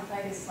pneumonic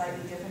plague is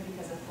slightly different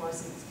because, of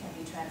course, it can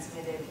be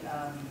transmitted,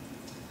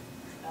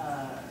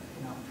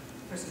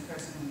 person to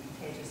person and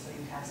contagious, so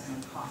you have someone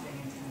coughing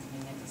and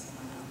transmitting it to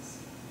someone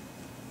else.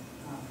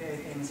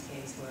 Very famous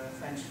case where a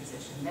French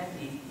physician,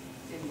 Petri,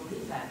 didn't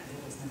believe that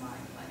it was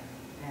pneumonic plague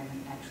and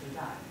actually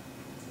died.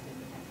 So he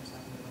didn't protect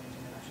himself and went into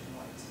the Russian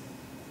wards.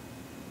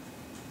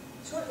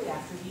 Shortly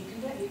after, he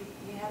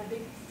had a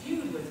big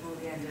feud with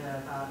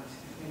Roulienda about,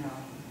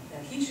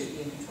 that he should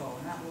be in control,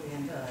 and not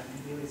Roulienda. And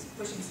he was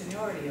pushing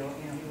seniority,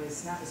 he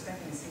was not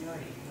respecting his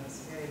seniority. It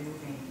was a very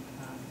moving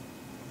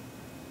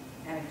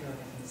anecdote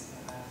in his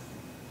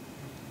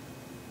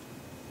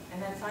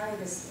and then finally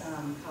this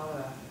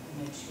cholera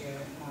image here,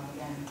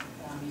 again,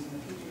 using the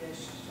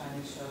Petri-dish, trying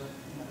to show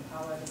the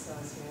cholera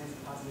bacillus here is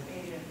a positive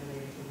agent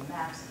related to the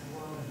maps of the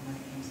world and when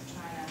it came to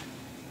China,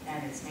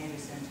 and its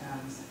major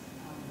symptoms,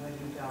 where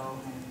you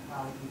go and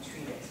how you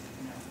treat it.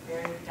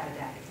 Very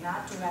didactic,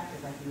 not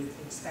directed like you would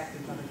expect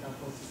in public health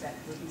books that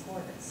would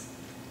before this,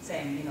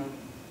 saying,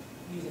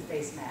 use a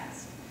face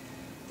mask,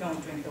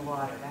 don't drink the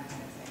water, that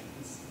kind of thing.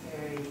 It's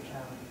very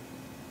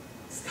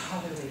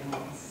scholarly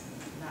almost,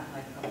 not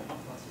like public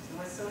health posters. And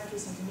what's so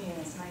interesting to me,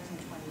 and it's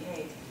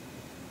 1928,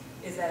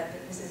 is that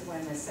this is when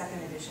the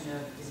second edition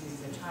of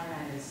Diseases of China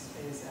is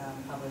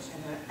published,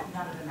 and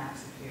none of the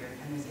maps appear,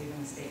 and there's even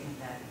a statement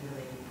that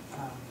really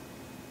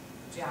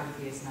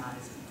geography is not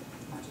as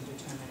much a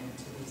determinant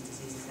to these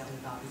diseases that we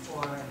thought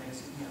before, and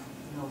there's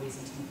no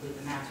reason to include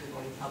the maps. We've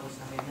already published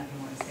them. We have nothing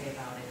more to say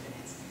about it, and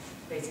it's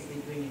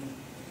basically bringing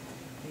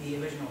the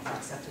original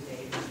books up to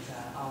date with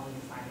all the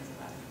new findings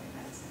of laboratory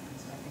medicine. And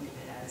so I think of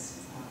it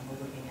as we're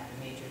looking at a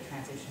major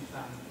transition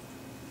from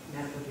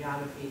medical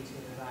geography to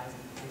the rise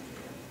of the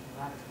future of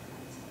laboratory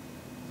medicine.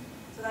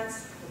 So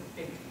that's the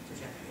big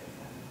trajectory of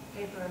the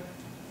paper,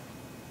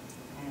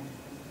 and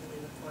I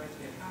really look forward to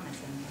your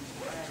comments and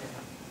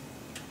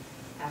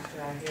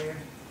after I hear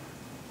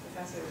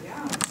Professor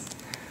Young's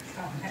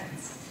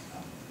comments.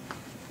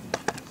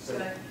 So, you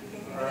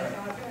think you're going to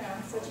come up here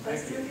and switch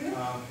places with you?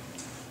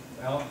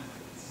 Well,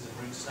 this is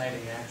very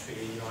exciting.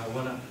 Actually, I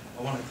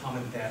want to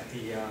comment that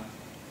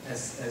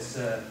as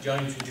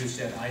John introduced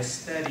that I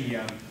study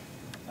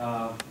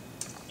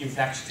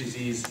infectious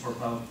disease for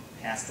about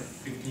past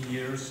 15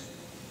 years,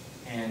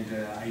 and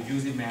I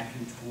use the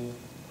mapping tool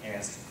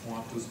as one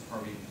of those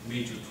probably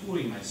major tool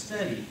in my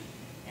study.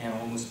 And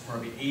almost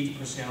probably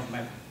 80% of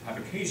my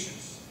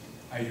publications,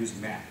 I use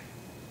map.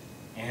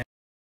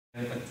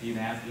 But in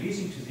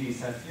affiliation to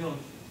these, I feel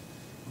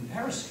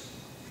embarrassing.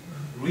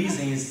 The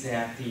reason is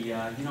that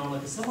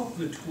like some of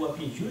the tools I've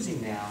been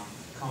using now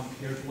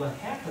compared to what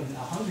happened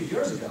 100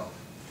 years ago,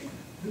 it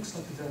looks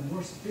like they're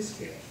more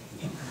sophisticated.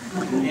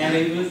 And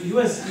it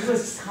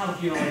was kind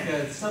of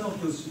like some of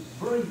those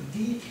very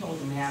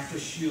detailed maps to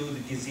show the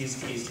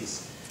disease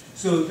cases.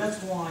 So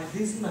that's why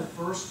this is my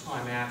first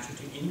time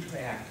actually to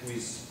interact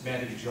with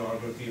medical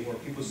geography, where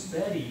people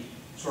study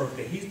sort of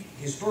the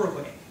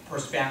historical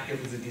perspective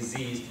of the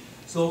disease.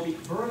 So it'll be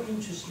very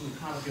interesting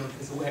kind of,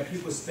 because we have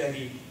people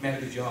study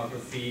medical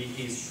geography,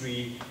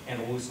 history,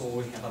 and also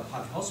we have a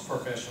public health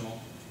professional.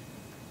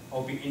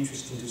 It'll be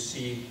interesting to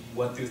see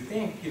what they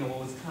think, what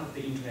was kind of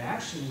the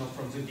interaction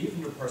from the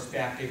different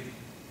perspective,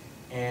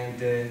 and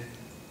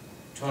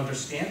to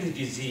understand the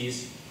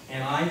disease.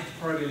 And I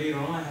probably later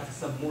on I have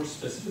some more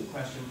specific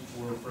question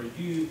for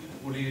you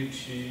related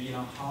to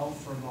how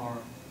from our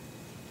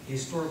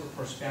historical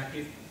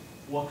perspective,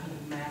 what kind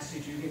of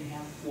message you can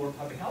have for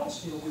public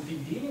health. We've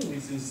been dealing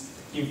with this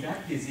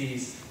infectious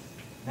disease,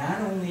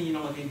 not only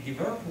like in the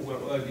developing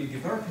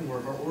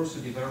world, but also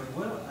developed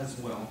world as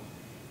well.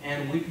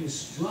 And we've been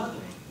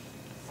struggling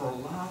for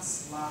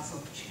lots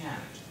of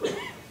challenge.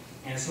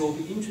 And so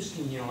it'll be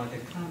interesting, like to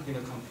kind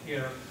of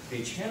compare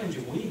the challenge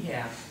we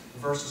have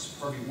versus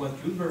probably what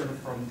you learned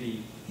from the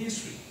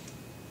history.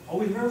 Or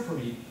we learned from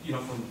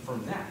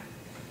from that.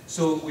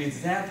 So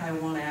with that, I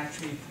want to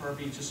actually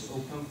probably just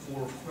open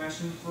for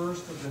question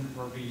first, and then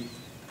probably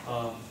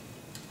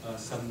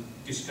some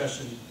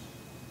discussion.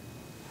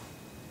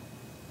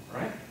 All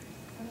right?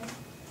 Okay.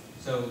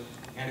 So,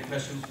 any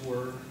question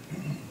for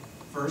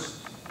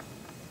first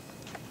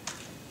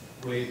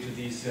related to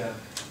these?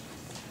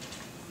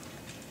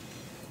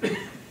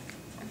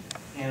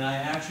 And I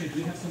actually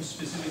do have some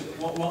specific.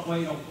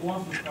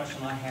 One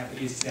question I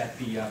have is that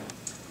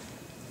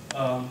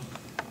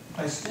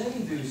by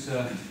studying this,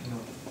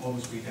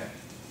 almost way back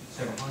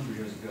several hundred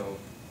years ago,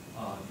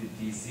 the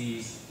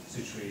disease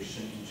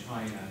situation in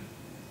China,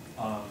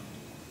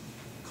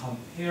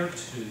 compared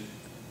to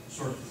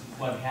sort of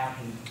what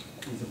happened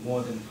in the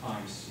modern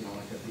times,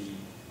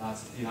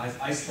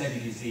 I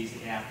studied disease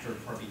after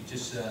probably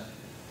just the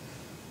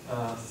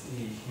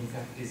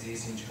infectious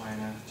disease in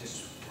China,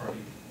 just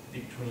probably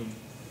between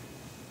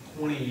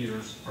 20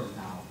 years from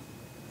now.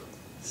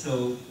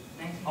 So,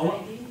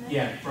 1990?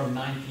 yeah, from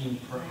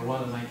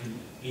around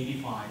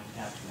 1985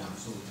 after now,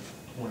 so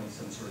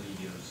 20-some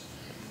 30 years.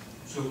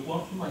 So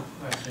one of my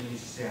question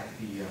is that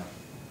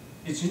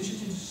it's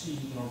interesting to see,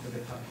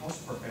 the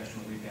health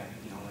professional way back,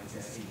 like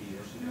 80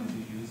 years ago, to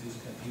use this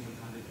particular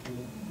kind of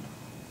tool.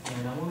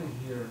 And I want to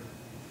hear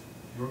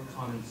your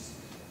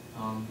comments.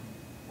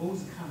 What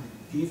was the kind of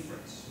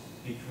difference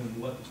between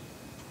what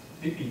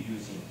they've been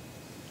using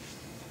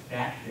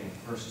back then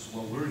versus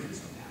what we're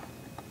using now?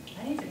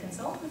 I need to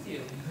consult with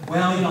you.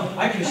 Well,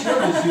 I can share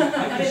with you. I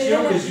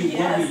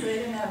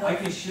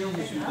can share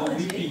with you what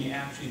we've technology. been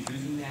actually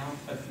using now.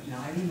 But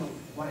I didn't know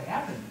what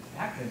happened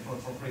back then. For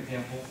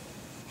example,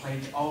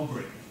 plague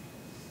outbreak.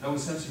 That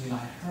was something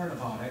I heard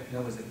about it.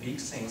 That was a big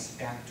thing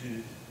back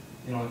to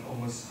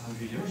almost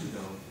 100 years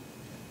ago.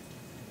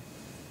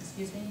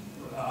 Excuse me?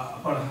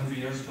 About 100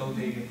 years ago,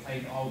 they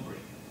plague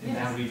outbreak in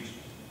that region.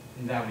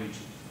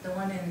 The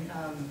one in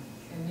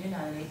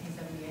Yunnan in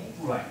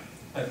 1878? Right.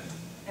 But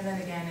And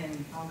then again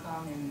in Hong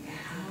Kong in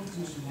how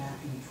does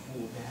mapping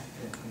tool back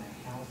then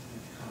help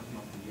with kind of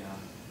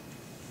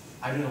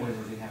I don't know whether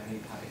they have any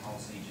kind of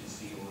health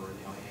agency or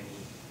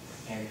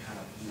any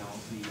kind of the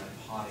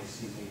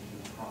policy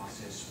making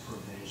process,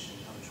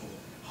 prevention, control.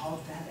 How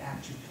did that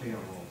actually play a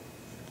role?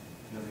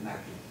 The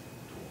mapping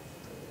tool.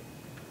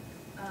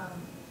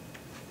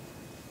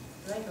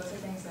 Right, those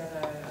are things that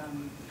are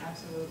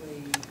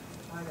absolutely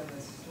part of the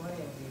story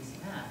of these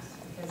maps.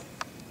 Because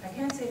I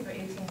can't say for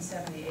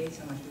 1878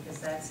 so much because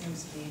that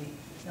seems to be,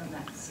 no,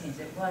 not seems,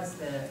 it was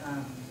the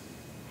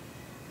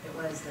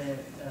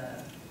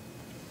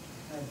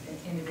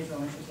individual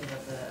initiative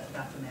of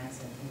Dr.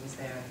 Hanson, who was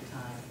there at the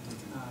time,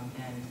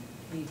 and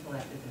he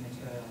collected the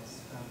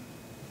materials from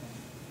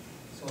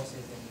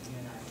sources in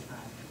Yunnan at the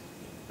time.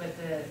 But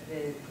the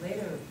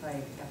later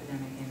plague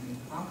epidemic in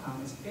Hong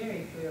Kong was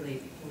very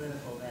clearly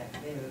political, that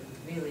they were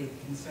really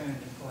concerned,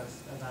 of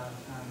course, about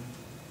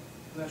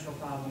commercial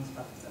problems,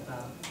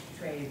 about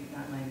trade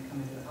not letting them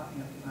come into the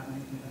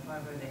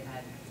harbor. They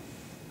had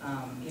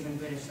even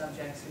British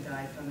subjects who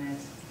died from it.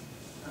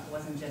 It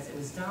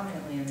was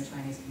dominantly in the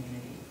Chinese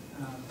community,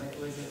 but it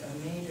was a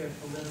major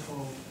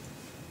political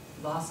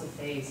loss of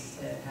face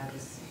to have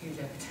this huge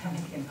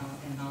epidemic in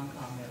Hong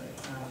Kong, really.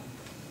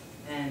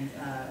 And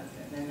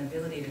an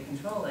ability to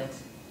control it,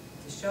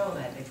 to show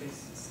that it could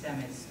stem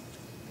its,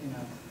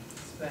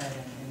 spread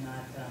and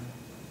not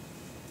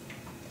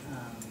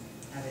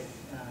have it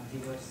be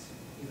worse,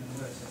 even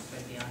worse, or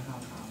spread beyond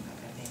Hong Kong.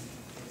 I think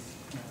is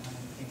one of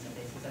the things that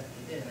they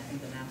successfully did. And I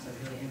think the maps are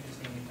really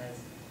interesting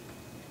because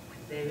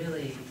they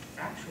really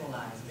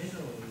actualize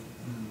visually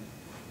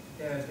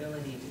their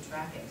ability to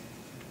track it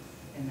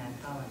in that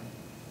colony.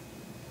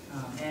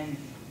 And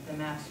the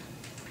maps,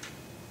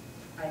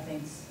 I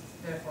think,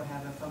 therefore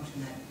have a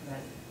function that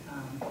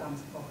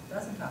Thomas Polk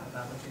doesn't talk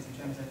about, which is in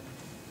terms of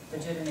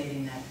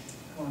legitimating that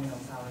colonial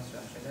power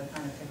structure, that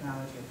kind of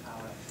technology of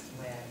power, is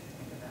the way I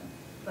think of them.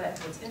 But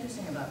what's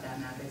interesting about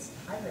that map, it's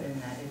hybrid in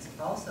that it's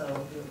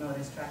also, you'll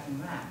notice, tracking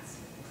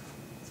rats.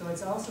 So it's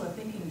also a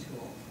thinking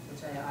tool,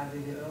 which I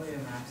argue the earlier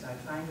maps are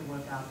trying to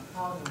work out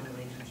causal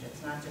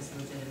relationships, not just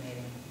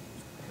legitimating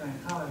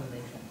current power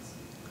relations.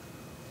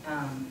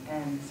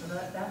 And so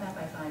that map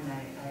I find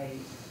I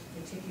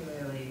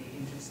particularly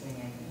interesting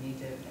and need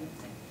to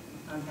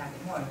unpack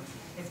it more.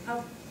 It's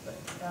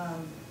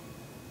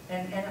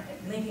and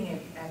linking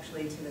it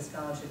actually to the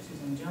scholarship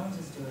Susan Jones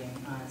is doing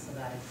on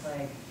Sylvatic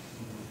plague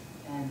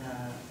and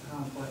how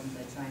important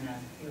the China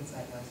field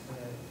site was for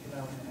the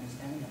development and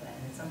understanding of that.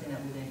 And it's something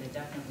that Lulinda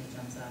definitely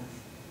jumps on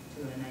to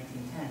in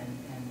 1910,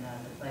 and the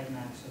plague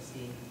maps you'll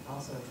see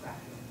also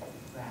tracking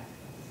rat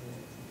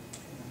diseases.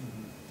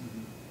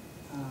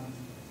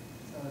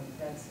 So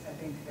that's, I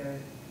think there,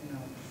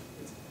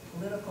 it's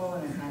political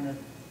in a kind of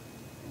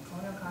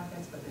colonial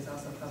context, but there's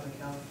also public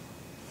health,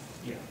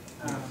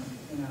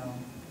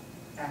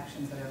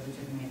 actions that are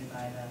legitimated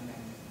by them,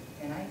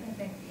 and I can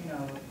think,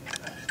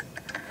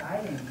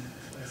 guiding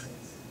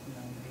choices.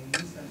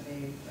 They use them. I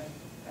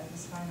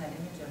just find that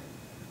image of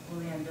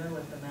Julian Bill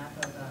with the map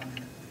of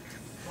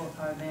Fort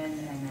Harbin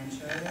and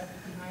Manchuria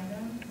behind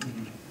them.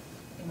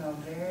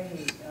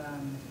 Very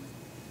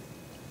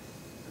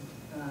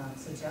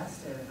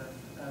suggestive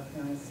of,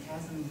 you know, he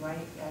has them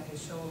right at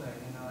his shoulder,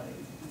 you know,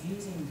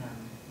 using them,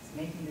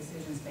 making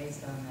decisions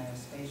based on their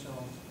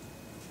spatial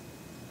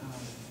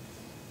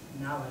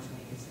knowledge that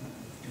he gives him.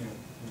 Yeah.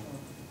 So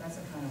that's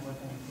the kind of work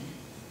I'm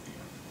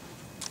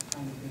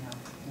trying to bring out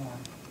more.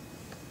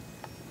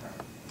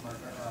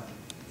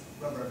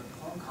 Well, the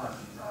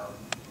Consortium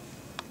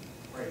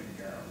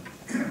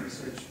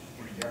research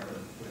endeavor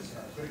was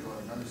critical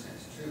in another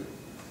sense too.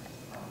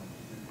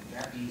 The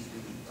Japanese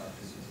really thought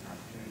this was an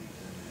opportunity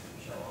for them to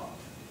show off.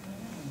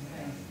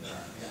 And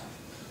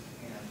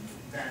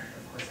that,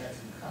 of course, that's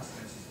in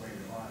consequences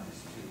later on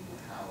as to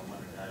how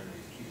one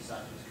evaluates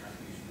Kiyosato's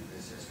contribution to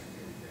this as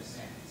compared to their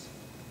sense.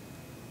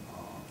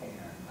 And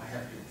I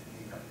have to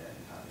pick up that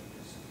topic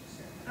just to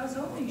say. I was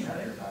hoping you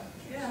would.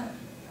 Yeah.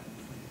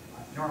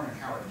 Norman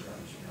Howard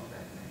judge, you know,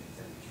 back in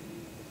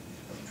 1973,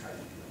 he tried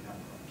to do a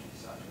number on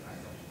Kiyosato, and I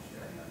thought it was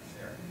very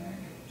unfair and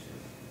inaccurate too.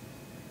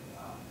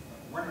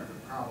 One of the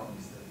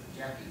problems that the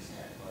Japanese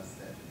had was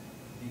that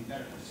the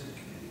medical research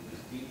community was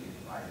deeply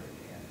divided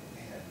and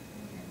had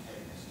many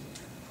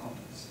antagonistic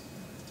components.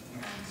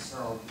 And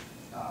so,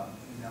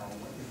 you know,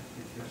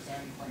 if your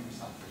stand claims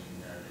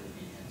something, there would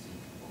be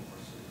anti-people for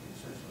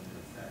research on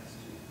their effects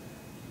to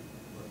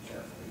look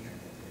carefully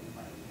and get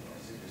everybody, you know,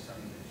 so there's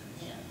something that you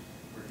can.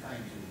 We're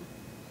trying to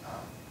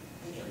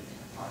take everything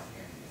apart,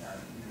 and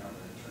you know,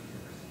 the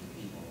University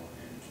people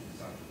and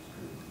Kiyosato's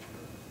group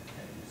were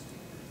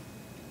antagonistic,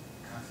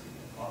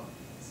 constantly involved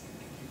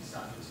in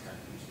Kiyosato's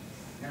contribution,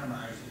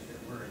 minimized if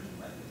there were any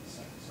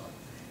weapons. So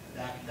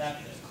that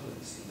is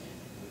clearly seen in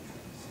the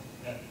trends.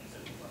 That is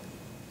a point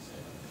to say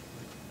about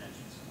the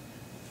dimensions.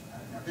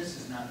 Now,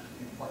 this is not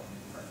important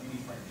from any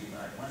point of view,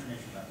 but I want to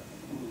mention about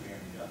Wu,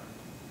 and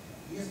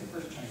he is the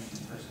first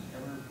Chinese person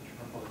ever to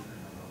propose for a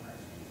Nobel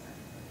Prize in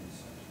anything.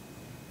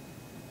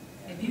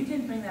 If you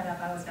didn't bring that up,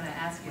 I was going to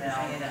ask you to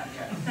bring it up.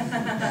 Yeah.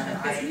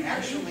 I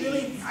actually,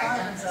 really I thought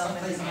have himself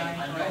someplace in I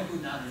his know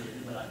who nominated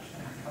it, but I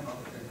can't come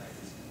up with it like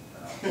this.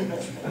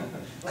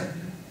 But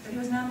he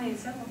was nominated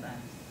several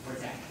times.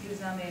 What's that? He was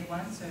nominated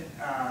once, or?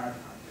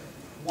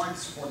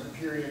 Once for the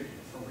period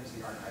for which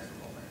the archives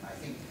were open. I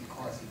think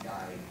because he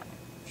died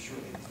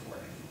shortly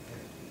before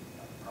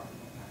 1950,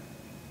 probably not.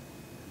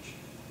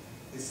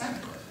 His son,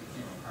 of course,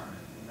 became a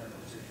prominent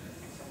medical researcher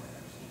somewhere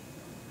else.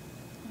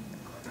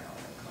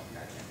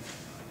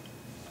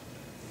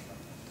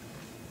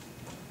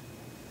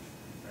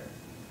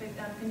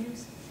 But can you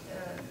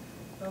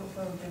vote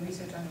for the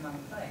research on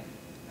pneumonic plague,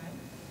 right?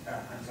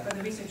 For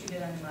the research you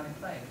did on pneumonic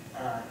plague?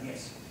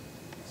 Yes.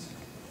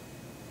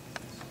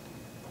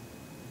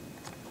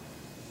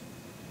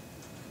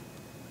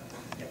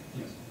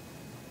 Yes.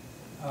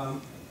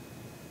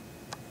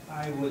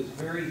 I was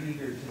very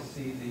eager to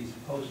see these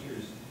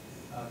posters,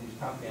 these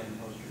propaganda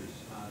posters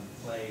on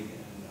plague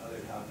and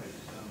other topics,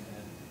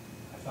 and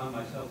I found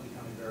myself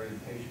becoming very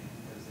impatient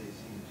because they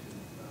seem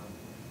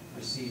to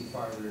recede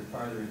farther and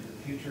farther into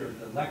the future of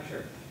the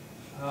lecture.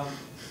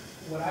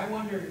 What I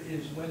wonder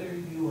is whether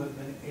you have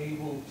been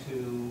able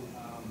to,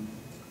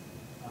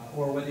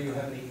 or whether you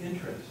have any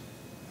interest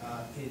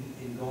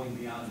in going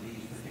beyond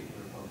these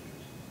particular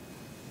posters.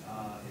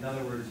 In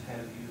other words,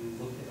 have you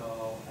looked at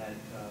all at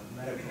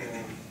medical,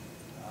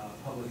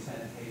 public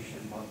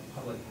sanitation,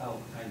 public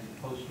health kinds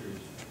of posters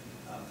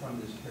from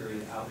this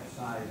period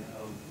outside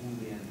of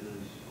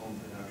Wulian's own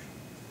production?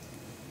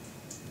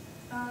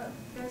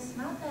 There's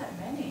not that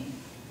many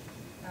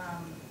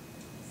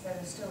that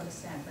are still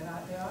extant, but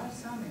there are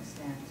some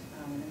extant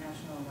in the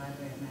National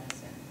Library of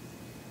Medicine.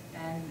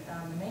 And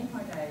the main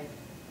point I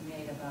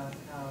made about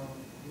how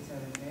these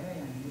are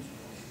very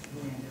unusual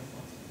Wulian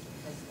books,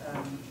 because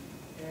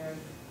they're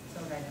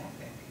so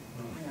didactic.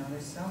 You know,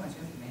 there's so much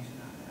information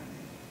on them.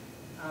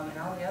 And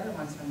all the other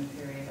ones from the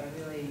period are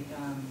really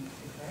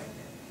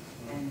declarative.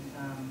 And,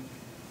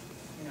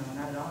 you know,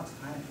 not at all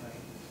explanatory.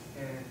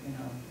 They're, you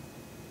know,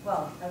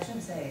 well, I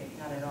shouldn't say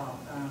not at all.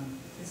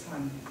 This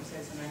one, you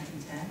said it's from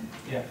 1910?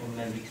 Yeah, from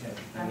 1910.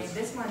 I mean,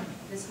 this one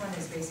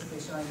is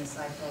basically showing the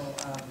cycle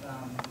of,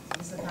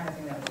 this is the kind of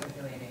thing that was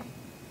circulating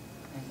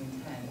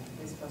 1910.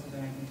 This is supposed to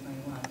be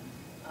 1921.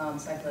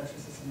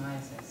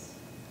 Cycloschistosomiosis.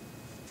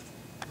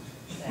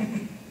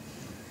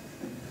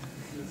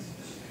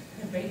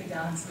 Break it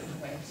down in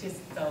a way,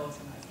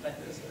 schistosomiosis. But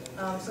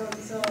so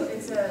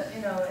it's a,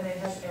 you know, and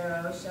it has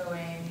arrows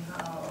showing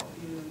how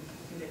you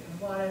get it from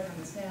water, from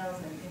the snails,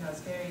 and you know,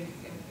 it's very,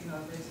 you know,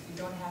 you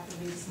don't have to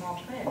read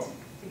small print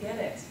to get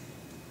it,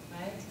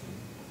 right?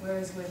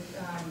 Whereas with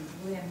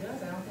William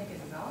Does, I don't think it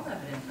is all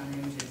evident on the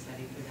images that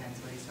he presents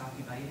what he's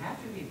talking about. You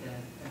have to read the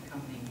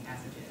accompanying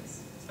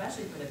passages,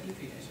 especially for the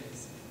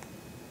Petri-dishes.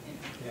 You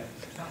know. Yeah.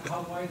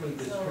 How widely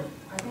does So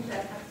I think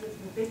that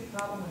the big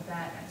problem with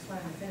that, I just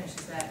wanted to finish,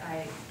 is that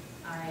I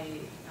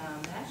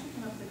actually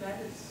came up with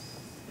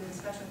the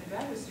discussion with the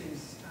graduate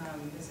students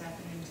this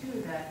afternoon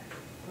too, that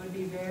it would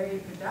be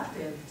very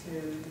productive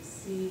to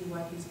see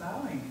what he's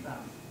borrowing from.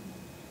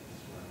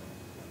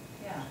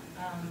 Yeah,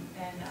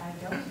 and I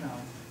don't know.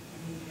 I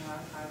need more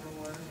archival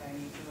work. I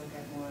need to look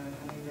at more.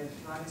 I mean, the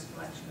largest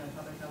collection of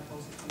public health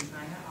posters from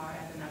China are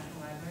at the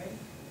National Library.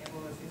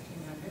 for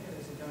 1,500. It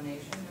was a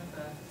donation of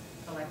a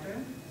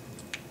collector.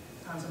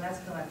 So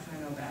that's a collector I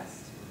know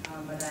best.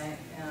 But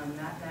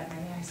not that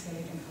many I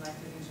saved and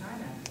collected in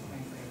China,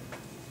 frankly.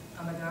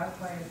 But there are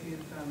quite a few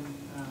from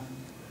the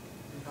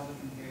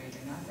Republican period,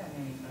 and not that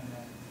many from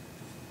the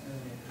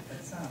earlier,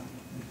 but some.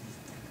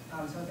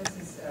 So this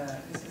is,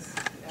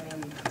 I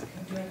mean,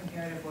 doing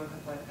comparative work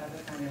of what other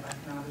kind of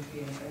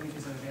iconography and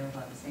images are available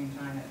at the same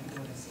time that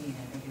people would have seen,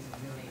 I think is a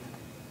really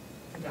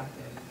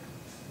productive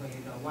way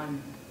to go.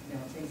 One,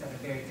 things that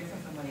are very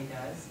different from what he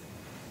does,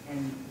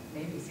 and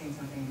maybe seeing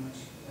something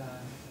which,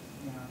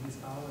 he's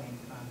following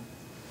from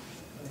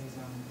his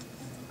own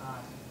kind of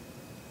odd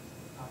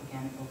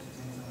propaganda focus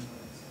in his own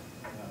words.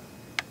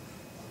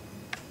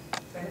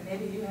 But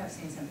maybe you have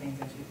seen some things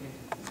that you could.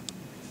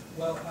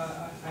 Well,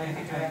 I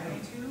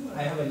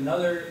have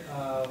another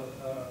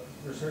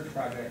research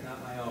project,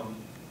 not my own,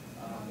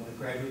 with a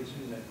graduate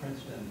student at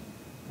Princeton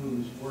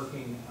who's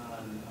working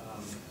on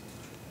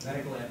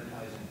medical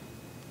advertising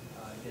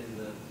in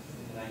the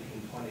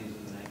 1920s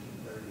and the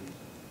 1930s.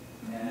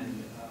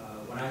 And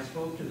when I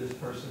spoke to this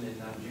person in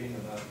Nanjing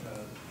about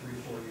 3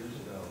 or 4 years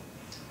ago,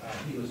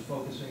 he was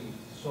focusing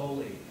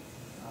solely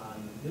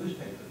on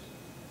newspapers.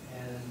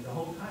 And the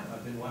whole time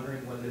I've been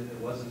wondering whether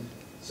there wasn't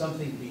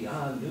something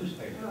beyond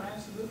newspapers. No,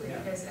 absolutely,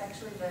 Yeah. because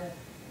actually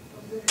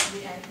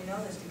we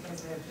know this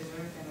because they're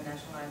preserved in the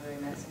National Library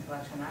of Medicine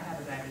collection. I have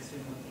a graduate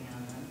student working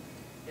on them.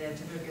 The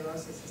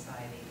Tuberculosis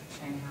Society,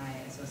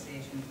 Shanghai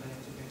Association for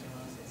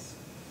Tuberculosis,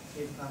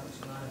 did publish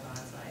a lot of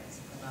onsets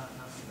about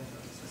how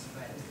tuberculosis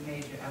spread. It's the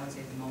major, I would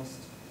say the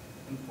most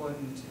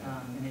important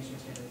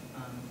initiative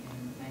in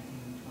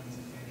 1920s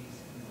and 30s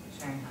in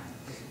Shanghai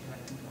to try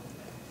to control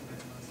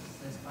tuberculosis.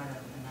 So there's quite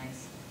a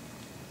nice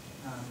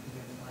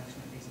preserved collection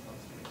of these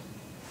posters.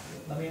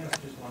 Let me ask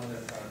just one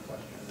other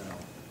question, and then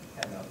I'll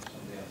hand it out to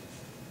somebody else.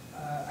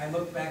 I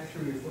looked back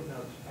through your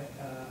footnotes.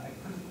 I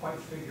couldn't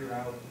quite figure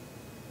out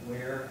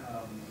where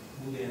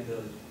Wu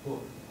Liande's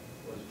book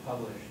was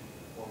published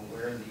or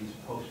where these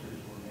posters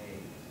were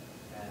made,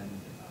 and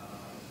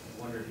I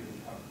wonder if you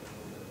could talk a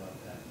little bit about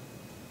that.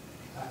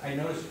 I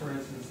noticed, for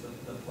instance,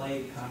 the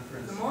plague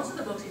conference. For most of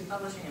the books he's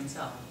publishing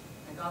himself,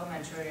 like all the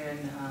Manchurian,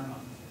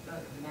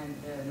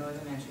 the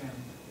Northern Manchurian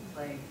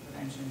plague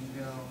prevention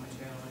bureau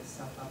material is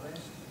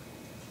self-published.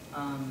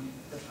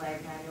 The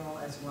plague manual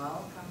as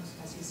well comes,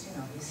 as he's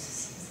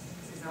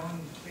his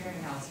own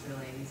clearinghouse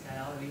really. He's got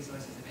all the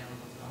resources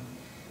available to him.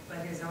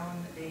 But his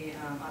own, the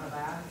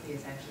autobiography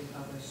is actually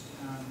published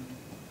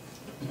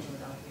in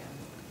Philadelphia.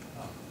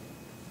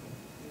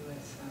 He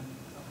was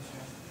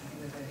publisher. I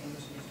think with the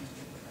English edition,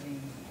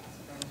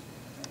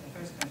 the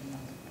first printing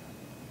house.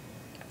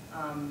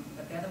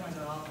 But the other ones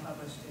are all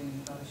published in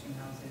publishing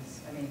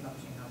houses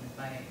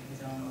by his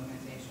own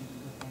organization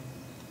within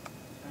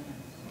China.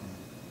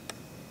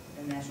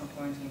 The National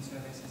Quarantine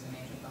Service is a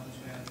major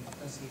publisher of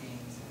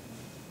proceedings.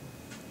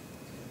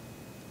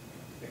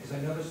 Because I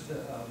noticed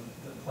the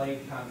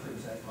plague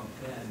conference at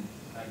Hopkins,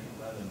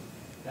 1911,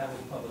 that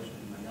was published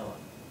in Manila.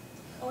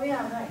 Oh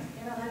yeah, right.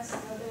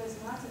 There's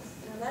lots of,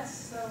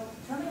 so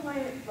tell me why,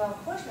 well,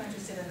 of course you're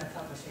interested in the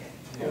publishing.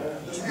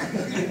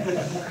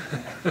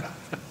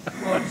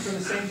 Well, for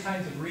the same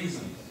kinds of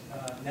reasons,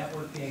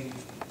 networking,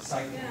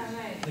 site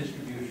right.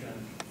 distribution,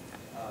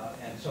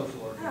 and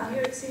social Ah, organization.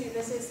 here, see,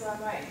 this is,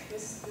 right,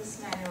 this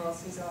manual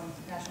is his own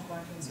National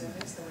Quarantine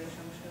Service, the Wei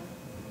Sheng Shu.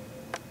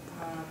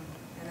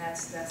 And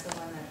that's the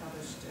one that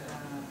published,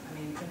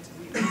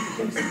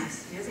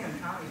 he doesn't even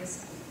count, he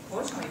just,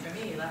 fortunately for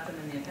me, he left them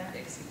in the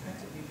appendix, he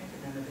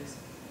reprinted them with this.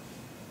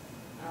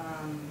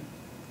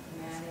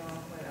 Manual,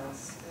 what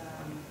else?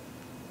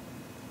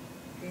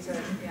 These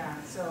are,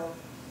 so,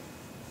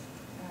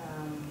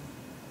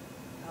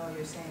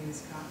 you're saying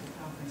this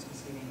conference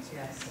proceedings,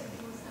 yes.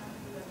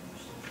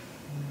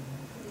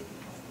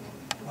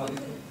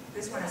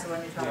 This one is the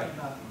one you're talking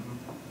about.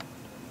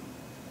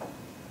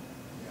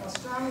 Well,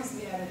 Strong is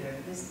the editor.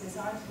 These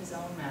aren't his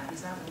own map.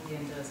 He's not Wu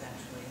Liande's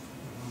actually.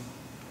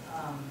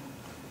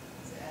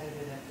 He's the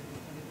editor that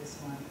did this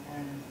one.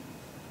 And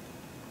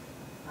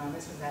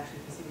this was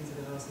actually Proceedings of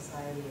the Royal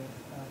Society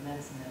of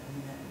Medicine. The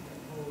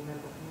whole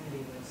medical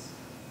community was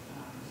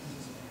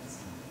interested in this.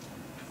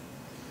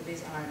 But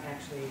these aren't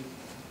actually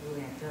Wu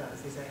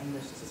Liande's. These are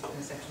English. This is in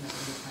a section of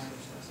English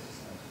language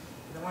sources.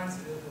 The ones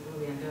that Wu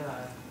Liande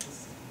are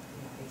just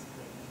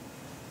basically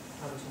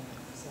publishing it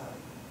themselves.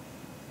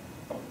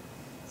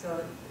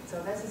 So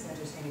this is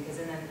interesting because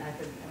then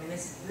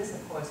this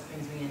of course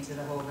brings me into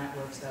the whole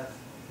networks of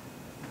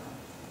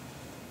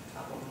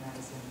tropical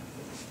medicine.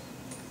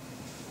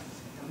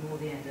 Wu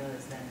Liande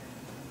is then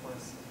of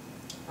course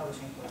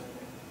publishing for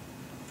later.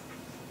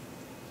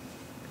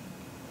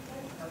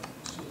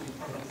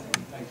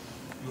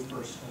 You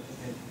first.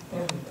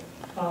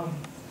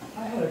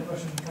 I had a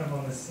question kind of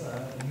on this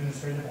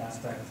administrative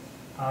aspect,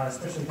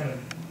 especially kind of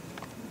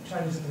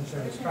Chinese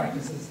administrative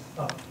practices.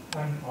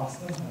 I'm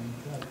Austin,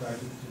 I'm a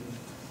graduate student.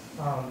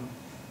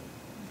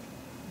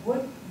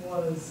 What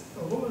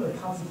were the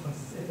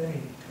consequences, if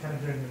any, kind of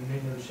during the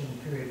Ming or Qing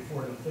period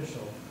for an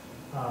official,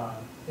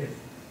 if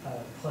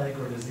plague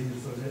or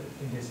disease was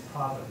in his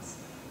province.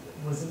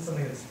 Was it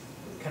something that's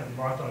kind of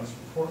marked on his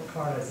report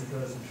card as he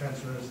goes and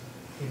transfers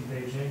in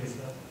Beijing? Is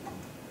that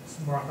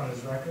marked on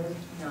his record?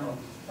 No.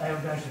 I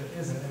would imagine it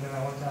isn't, and then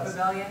I want to ask.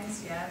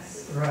 Rebellions,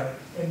 yes. Right,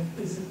 and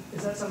is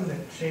that something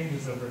that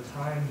changes over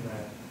time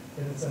then,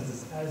 in the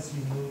sense as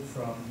you move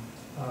from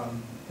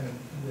kind of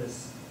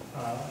this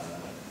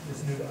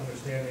new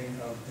understanding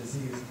of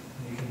disease,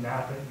 and you can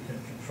map it, you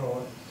can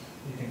control it,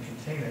 you can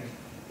contain it,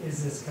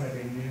 is this kind of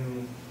a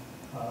new,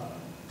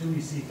 do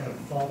we see kind of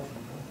fall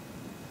people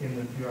in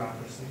the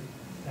bureaucracy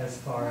as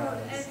far Well,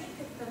 as? I think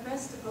that the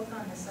best book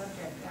on the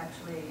subject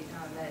actually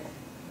that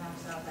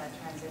maps out that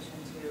transition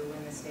to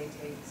when the state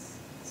takes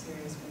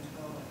serious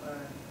control or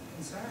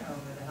concern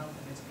over the health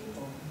of its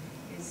people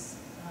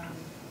is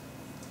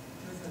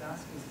Ruth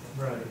book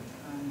Right.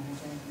 on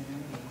hygienic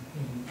modernity.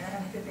 Mhm. And I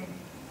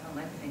don't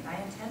like to think,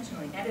 I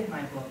intentionally ended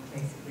my book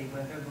basically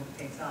where her book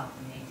takes off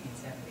in the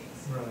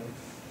 1870s. Right.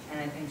 And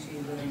I think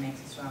she really makes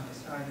the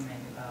strongest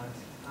argument about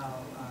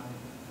how,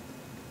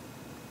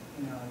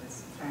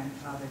 this trend,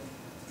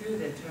 through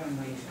the term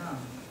Wei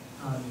Sheng,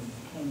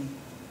 came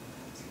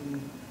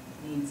to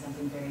mean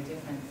something very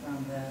different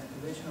from the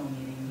original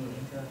meaning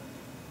of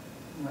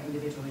more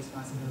individual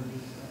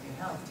responsibility of your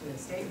health to a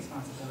state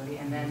responsibility,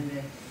 and then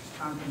the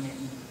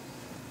concomitant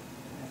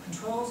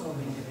controls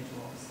over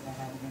individuals that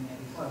hadn't been there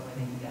before, where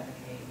they can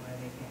defecate, where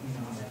they can,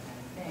 all that kind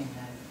of thing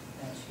that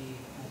she,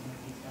 I think,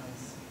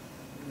 details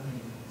really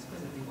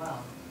exquisitely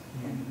well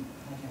in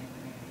hygienic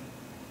modernity.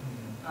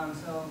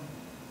 So,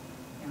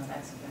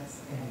 that's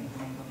the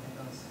main book that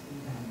goes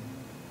through that.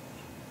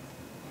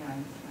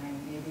 And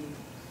maybe,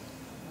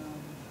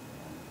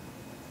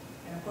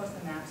 and of course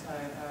the maps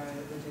are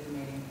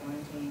legitimating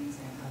quarantines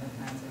and other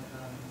kinds of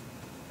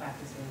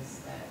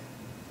practices that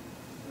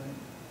were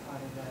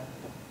part of the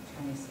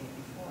Chinese state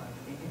before.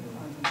 They did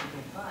quarantine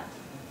people, but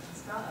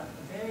it's got a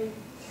very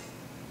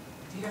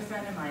dear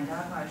friend of mine,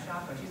 Dagmar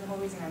Schaffer. She's the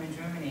whole reason I'm in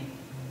Germany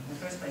in the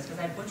first place,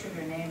 because I butchered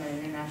her name at an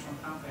international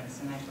conference,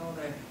 and I told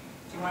her if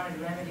she wanted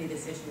to remedy the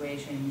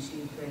situation,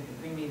 she could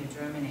bring me to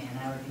Germany, and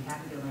I would be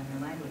happy to learn her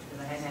language,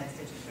 because I hadn't had a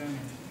stitch of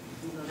German.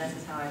 So that's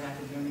just how I got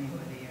to Germany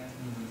for the year.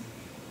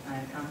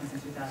 At a conference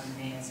in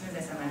 2008. As soon as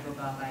I sent my book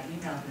off, I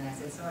emailed her and I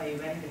said, so are you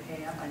ready to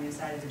pay up on your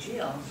side of the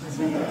deal?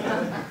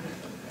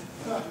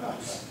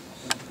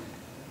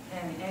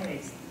 And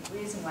anyways, the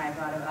reason why I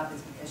brought her up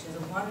is because she has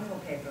a wonderful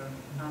paper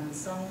on the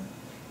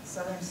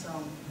Southern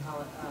Song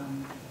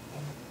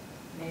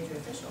major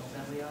officials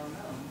that we all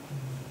know,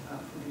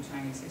 who do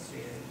Chinese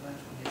history or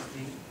intellectual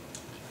history,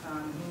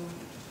 who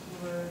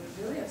were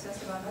really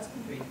obsessed about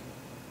husbandry.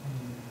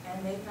 And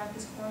they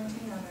practiced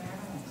quarantine on their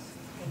animals.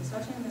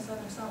 Especially in the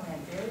Southern Song, they had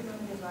very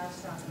limited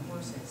livestock and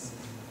horses.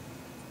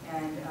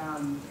 And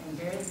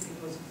it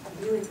was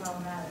really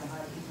problematic on how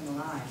to keep them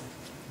alive.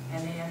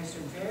 And they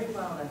understood very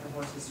well that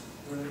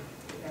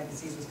that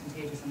disease was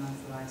contagious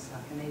amongst the livestock.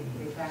 And they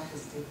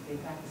practiced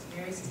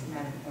very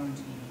systematic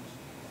quarantine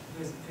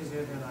to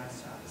preserve their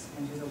livestock.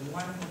 And there's a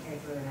wonderful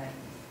paper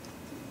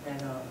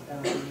that'll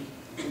be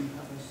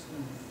published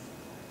soon.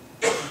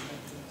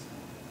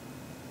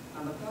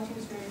 But quarantine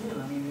is very new.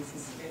 I mean, this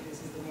is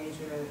the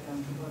major,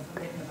 people have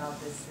written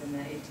about this in the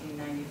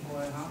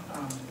 1894 Hong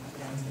Kong.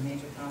 That was the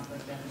major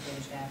conflict that the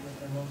British had with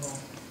the local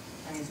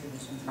Chinese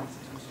traditions and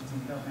institutions.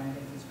 And Carol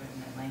Benedict has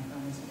written at length on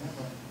this in her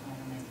book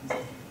in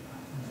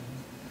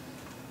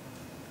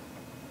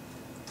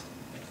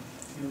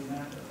 1965. You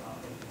matter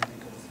about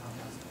epidemics, how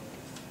that's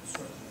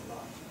structured a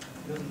lot.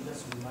 It doesn't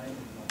just remind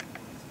me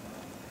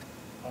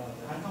of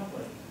the Han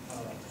conflict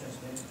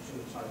transmitted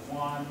to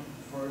Taiwan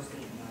first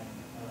in 1896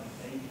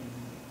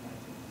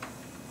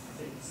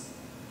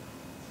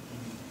 in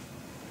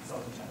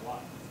southern Taiwan.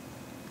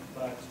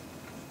 But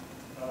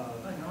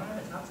no one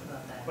ever talks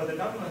about that. But the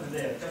government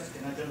there just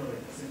cannot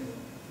generate a single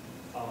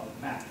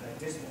map like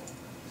this one.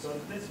 So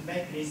this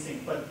makes me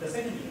think. But the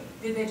second year.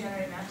 Did they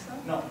generate maps though?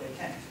 No, they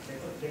can't. They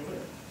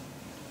couldn't.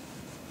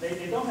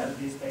 They don't have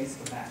this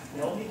basic map.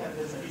 They only have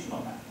the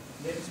traditional map.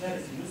 That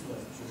is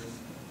useless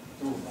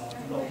to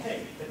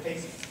locate the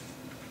cases.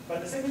 But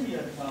the second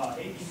year,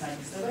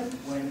 1897,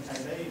 when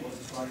Taipei was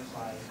struck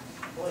by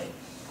plague,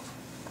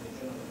 the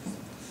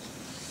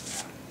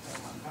journalists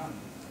Hong Kong,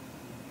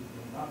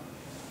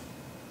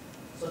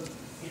 so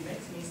it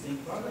makes me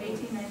think probably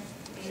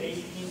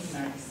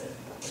 1897,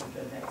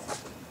 the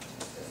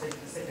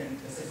second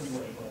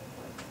wave of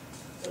plague.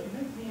 So it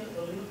makes me a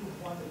little bit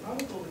wonder,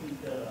 probably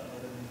the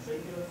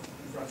administrative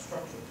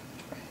infrastructure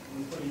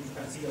we put into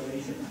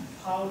consideration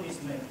how this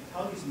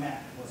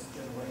map was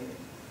generated.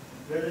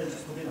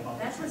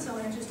 That's what's so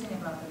interesting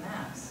about the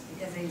maps,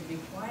 because they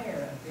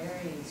require a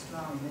very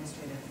strong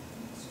administrative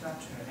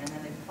structure, and then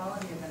the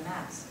quality of the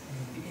maps,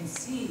 you can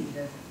see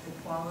the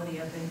quality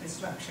of the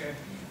infrastructure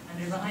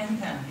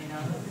underlying them,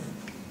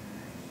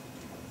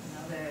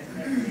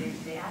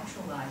 they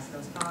actualize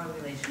those power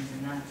relations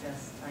and not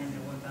just trying to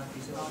work out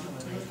these causal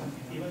relations.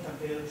 Even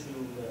compared to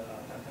the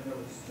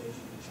contemporary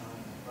situation in China,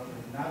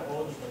 probably not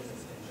all the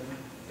places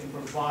can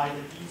provide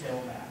a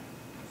detailed map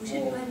We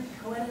should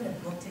co-edit a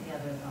book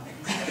together, though.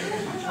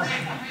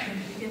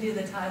 You can do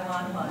the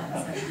Taiwan ones,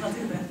 and I'll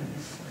do that.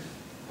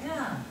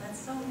 Yeah, that's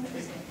so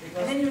interesting.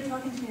 And then you were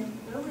talking to me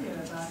earlier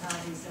about how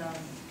these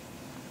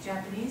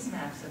Japanese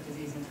maps of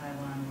disease in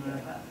Taiwan were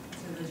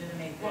to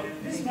legitimate Well, their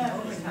this taking map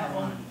over is not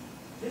Taiwan.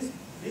 only,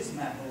 this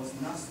map was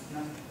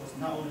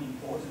not only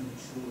important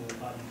to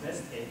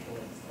investigate or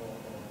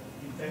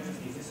infectious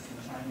diseases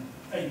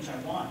in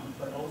Taiwan,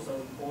 but also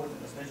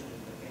important, especially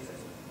in the cases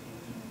of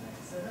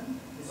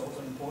 1897. It's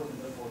also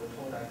important for the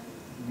tour guide to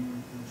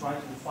try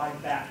to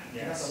fight back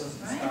against those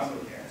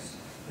discoveries. Yes.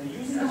 They're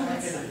using the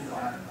method to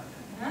fight.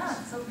 Yeah,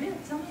 so really,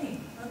 tell me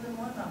a little bit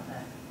more about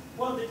that.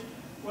 Well,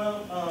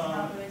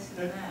 How it relates to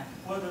the map.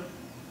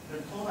 the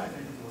tour guide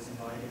was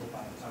invited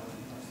by the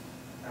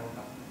Taiwan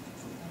government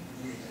to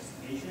do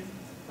investigation,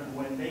 but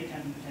when they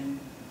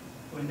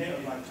when they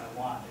arrive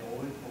Taiwan, they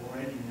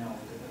already know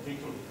the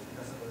particular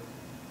because of the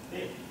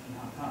bid in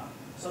Hong Kong.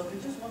 So they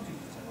just want to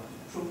use Taiwan to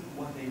prove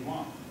what they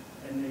want,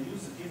 and they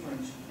use a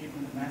different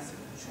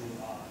method to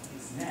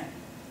examine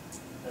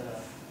the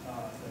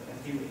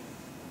bacteria,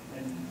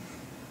 and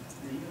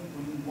they even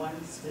bring one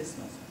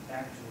specimen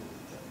back to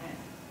Japan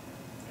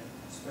and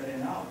spread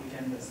it out,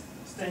 became the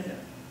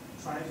standard.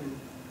 Try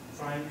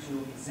to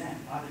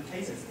examine other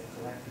cases they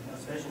collected,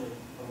 especially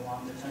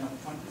around the turn of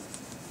the 20th.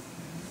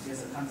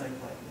 There's a contact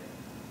plague there.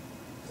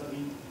 So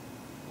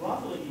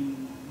roughly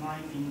in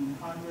 1900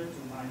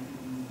 to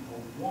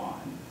 1901,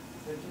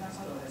 the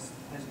Kinasato has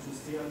to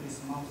steal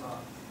his mouse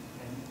out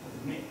and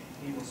admit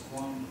he was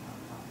born in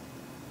Hong Kong.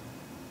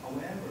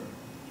 However,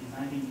 in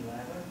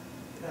 1911,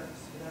 that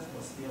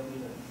was still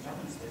with the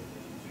Japanese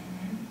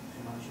delegation to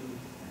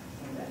Manchuria.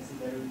 So that's a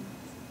very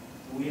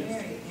weird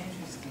Very story.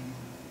 interesting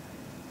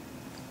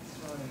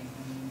story.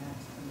 I mean,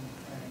 that's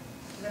right.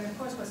 But then, of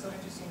course, what's so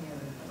interesting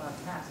about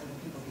maps are the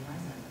people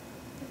behind them.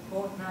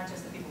 Both not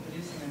just the people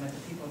producing them, but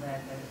the people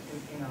that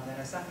that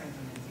are suffering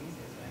from the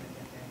diseases, right?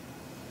 Thank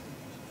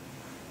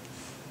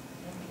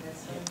you.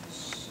 That's so.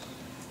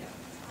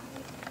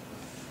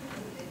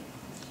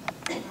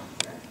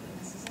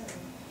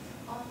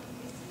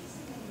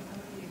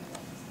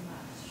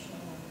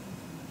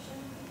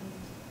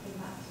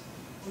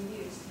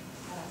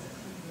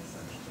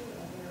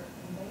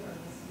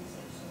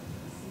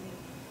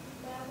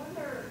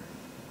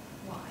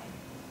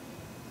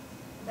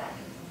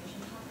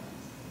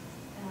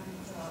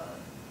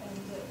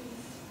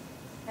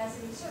 As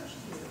a research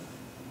tool,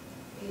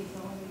 is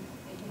only,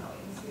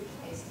 is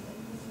replaced, and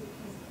it was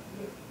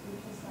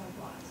replaced by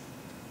what?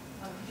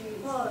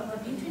 Well, a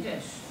petri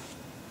dish.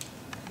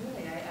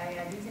 Really,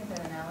 I do think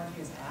that analogy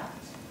is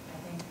apt. I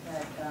think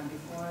that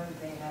before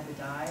they had the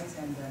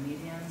dyes and the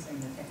mediums and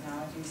the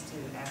technologies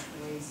to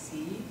actually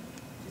see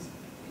just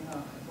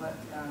what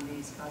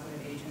these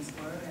causative agents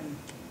were in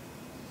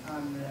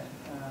the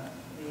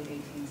late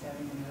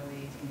 1870s and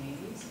early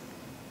 1880s,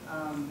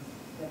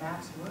 the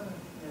maps were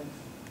the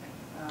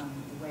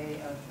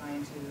way of trying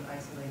to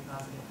isolate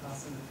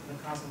the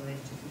causal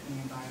relationship between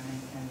the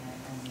environment and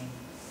the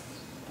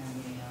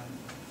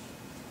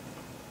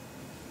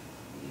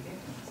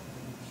victims of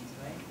the disease,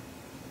 right?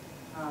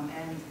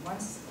 And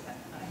once,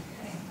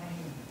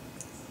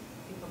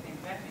 people can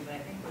correct me, but I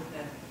think with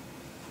the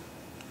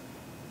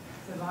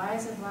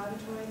rise of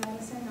laboratory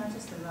medicine, not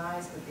just the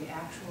rise, but the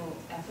actual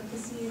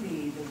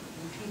efficacy, the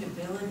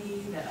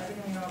repeatability, that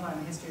everything we know about in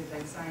the history of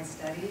science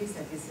studies,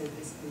 that this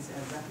is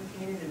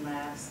replicated in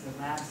labs. The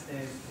labs,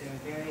 they're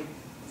very,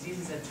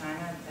 Diseases of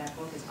China, that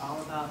book is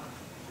all about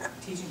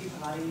teaching people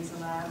how to use the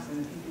labs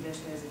and the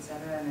Petri-dishes, et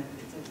cetera, and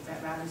it's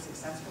a rather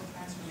successful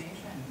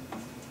transformation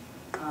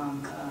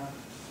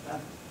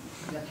of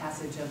the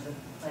passage of the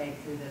plague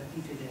through the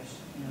Petri-dish,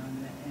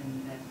 and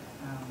that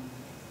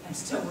I'm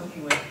still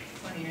working with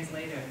 20 years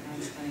later, and I'm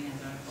just finding an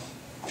article.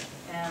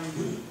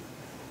 And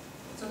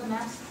so the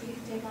maps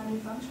take on new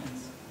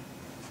functions.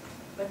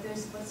 But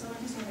there's what's so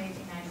interesting in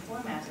the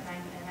 1894 maps, and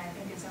I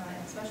think it's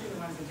especially the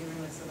ones that are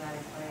dealing with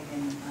syllabic plague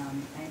in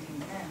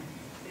 1910,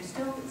 there's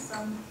still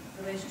some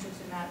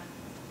relationships are not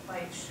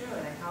quite sure,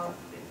 like how,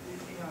 in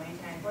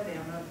 1894 they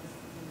don't know if the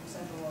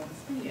Central World is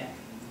free yet.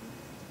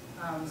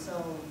 So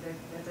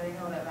they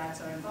know that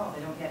rats are involved.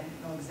 They don't yet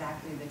know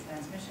exactly the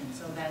transmission.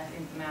 So that the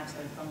maps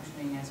are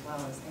functioning as well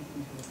as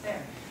thinking tools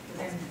there.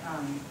 But then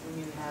when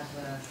you have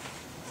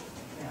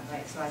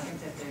right. So I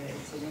think that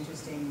it's an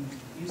interesting,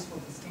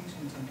 useful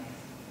distinction to make.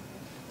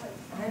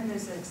 And then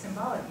there's the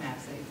symbolic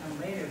maps that come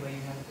later, where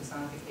you have a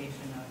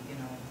personification of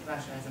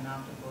Russia as an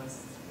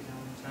octopus,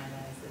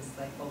 China as this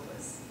like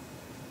hopeless,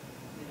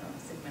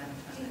 sick man of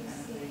China kind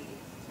of thing.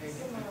 Very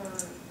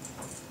different.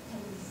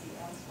 Tendency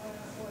elsewhere,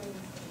 or is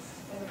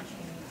this very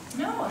changed?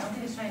 No, I don't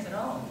think it's Chinese at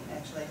all,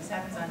 actually. It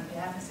happens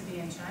to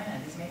be in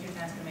China. These major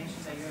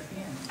transformations are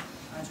European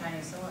on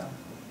Chinese soil.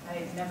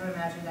 I never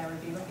imagined I would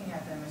be looking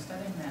at them or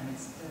studying them.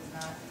 It's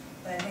not,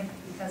 but I think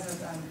because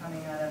of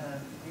coming out of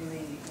a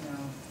really,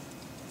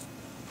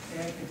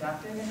 very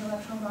productive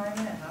intellectual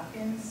environment at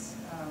Hopkins,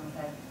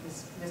 that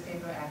this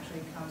paper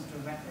actually comes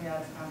directly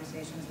out of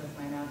conversations with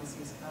my now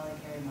deceased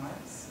colleague, Marta.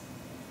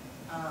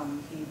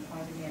 He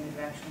pointed me in the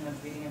direction of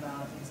reading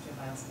about the history of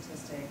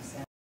biostatistics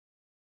and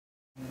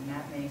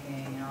map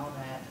making and all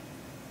that,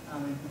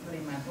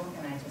 including my book,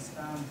 and I just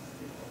found,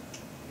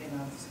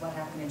 what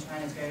happened in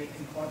China is very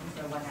important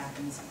for what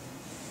happens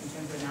in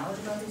terms of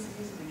knowledge about these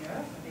diseases in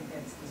Europe. I think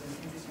there's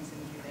an interesting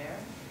synergy there.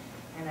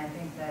 And I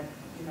think that,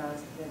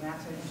 the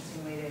maps are an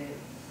interesting way to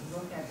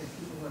look at the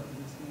people who are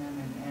producing them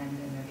and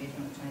their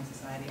engagement with Chinese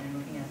society, and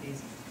looking at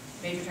these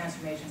major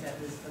transformations that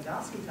Liz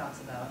Podolsky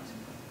talks about,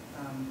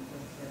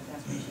 with the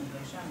transformation of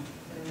Weisheng,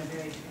 but in a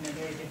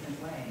very different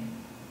way.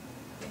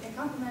 They're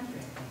complementary,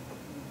 I think.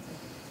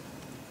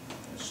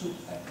 So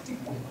I think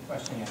one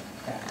question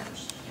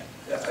factors.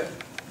 Yeah,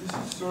 this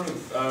is sort of,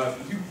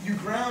 you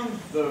ground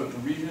the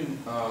reason,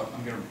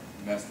 I'm going to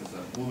mess this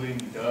up, bullying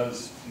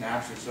does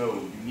maps are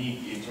so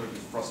unique in sort of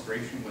his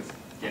frustration with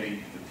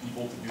getting the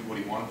people to do what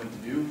he wanted them to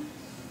do.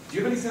 Do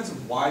you have any sense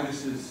of why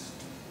this is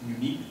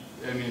unique?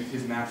 I mean, if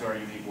his maps are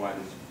unique, why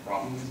this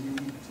problem is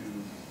unique to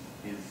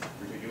his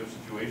particular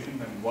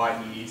situation, and why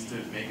he needs to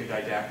make a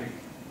didactic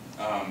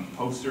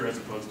poster as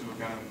opposed to a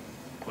kind of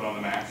put on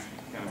the map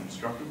kind of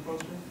instructive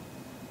poster?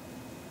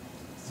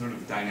 Sort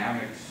of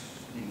dynamics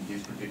in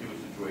his particular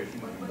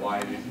situation, like why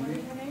it is unique. What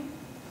is your name?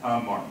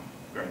 Marta,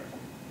 great.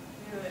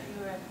 You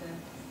were at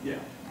the... Yeah.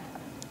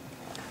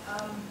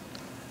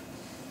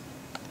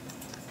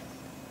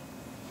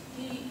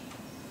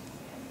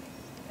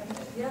 And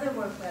the other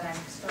work that I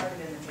started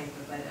in the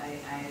paper, but I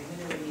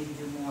really need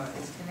to do more,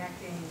 is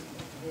connecting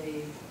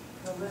the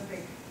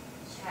prolific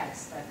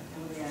text that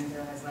Emily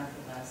Andel has left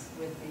with us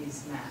with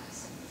these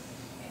maps.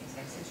 Okay, it's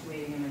like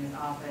situating him in his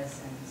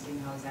office and seeing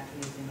how he's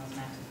actually using those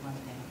maps is one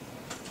thing.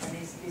 And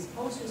these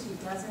posters he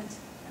doesn't,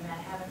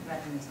 I haven't read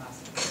in his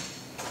hospital.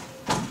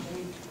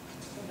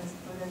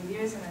 For the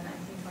years in the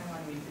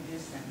 1921 we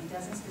produced them, he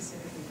doesn't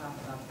specifically talk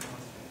about the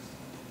posters.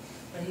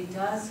 But he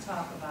does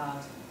talk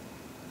about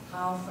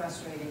how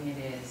frustrating it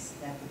is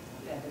that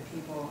the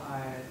people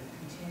are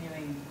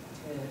continuing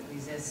to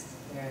resist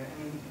their,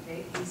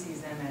 he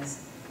sees them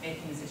as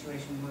making the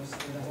situation worse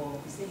for the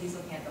whole, he's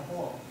looking at the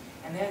whole.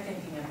 And they're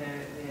thinking of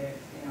their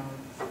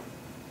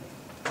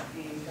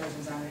the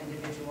incursions on their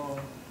individual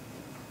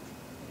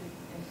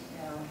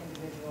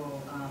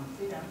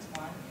freedoms,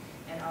 one,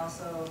 and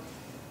also,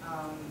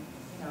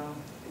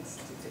 it's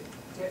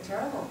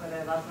terrible for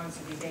their loved ones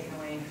to be taken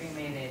away and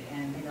cremated,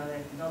 and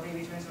that nobody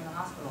returns from the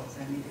hospitals,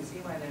 and you can see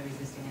why they're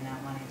resisting and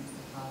not wanting to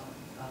follow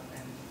up.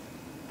 And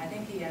I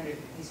think he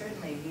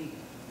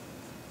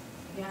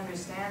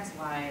understands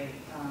why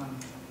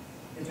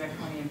the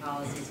draconian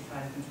policies to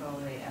try to control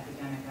the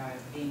epidemic are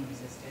being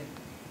resisted.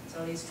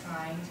 So he's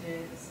trying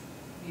to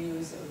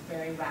use a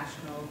very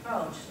rational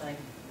approach, like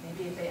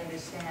maybe if they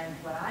understand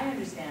what I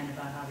understand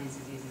about how these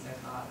diseases are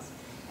caused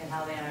and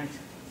how they aren't,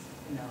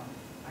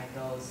 by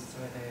ghosts,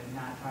 or they're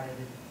not part of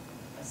the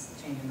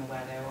change in the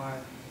weather, or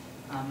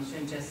you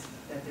shouldn't just,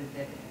 that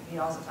he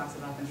also talks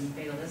about them being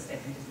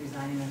fatalistic and just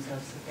resigning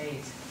themselves to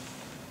fate.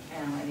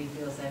 And he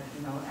feels that,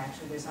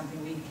 actually there's something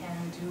we can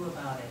do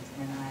about it.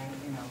 And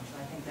so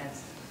I think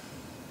that's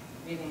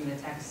reading the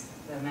text,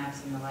 the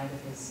maps in the light of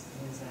his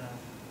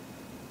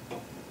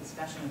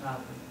discussion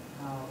about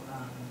how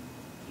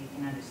he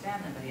can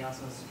understand them, but he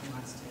also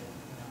wants to,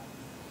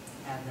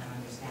 have them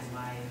understand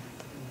why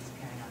he's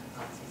carrying out the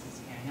policies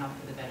he's carrying out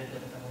for the better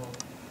good of the whole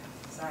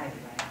society,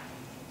 right?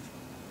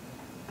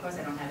 Of course,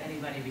 I don't have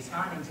anybody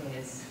responding to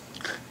his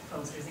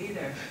posters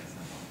either.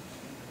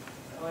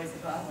 It's always a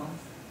problem.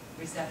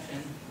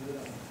 Reception.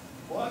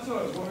 Well, that's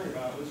what I was wondering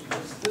about, was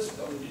this,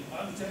 on the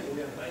table,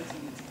 we have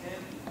 1910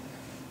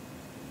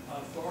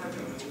 Florida,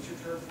 what's your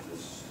term for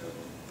this?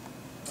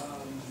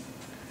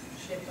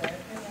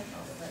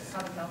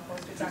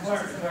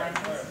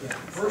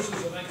 Versus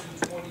the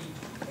 1920.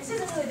 This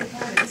isn't really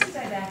declarative, this is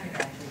didactic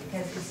actually,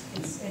 because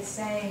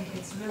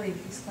it's really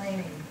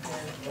explaining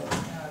you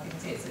can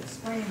see it's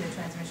explaining the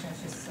transmission of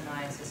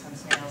schistosomiosis from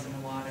snails in the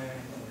water, and,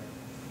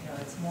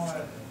 it's more,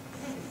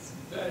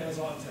 That has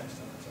a lot of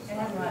text on it. So it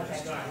has a lot of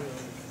text It's not on it.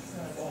 really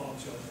fall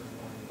children.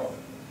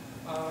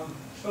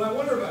 But I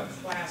wonder about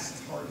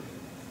class targeting.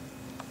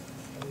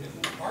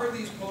 Are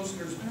these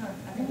posters,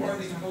 who are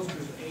these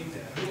posters aimed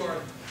at? Who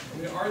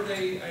are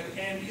they,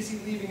 and is he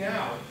leaving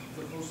out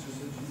the posters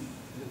that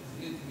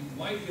you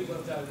might get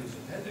left out of these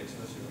appendix,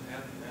 unless you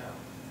have them now,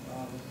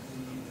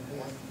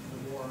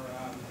 the more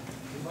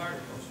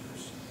desired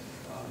posters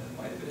that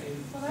might have been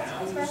aimed Well, that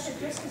down goes back to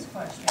Chris's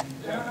question.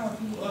 I don't know if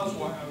he... Well, that's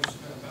why I was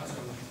kind of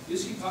asking, is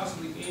he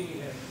possibly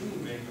aiming at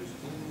opinion makers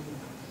in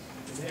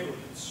the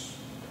neighborhoods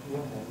who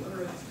are more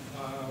literate,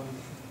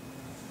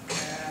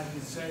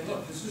 and saying,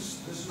 look, this is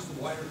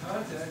the wider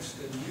context,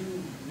 and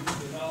you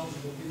the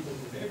knowledgeable people in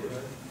the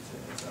neighborhood,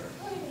 et cetera.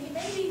 Well, he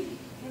may be,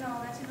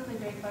 that's a really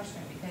great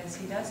question, because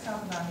he does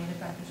talk about native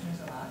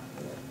practitioners a lot.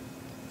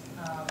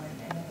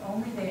 And if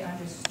only they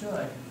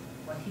understood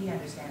what he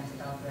understands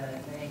about the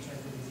nature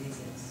of the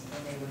diseases,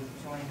 then they would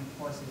join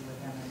forces with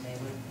him, and they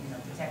would,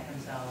 protect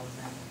themselves.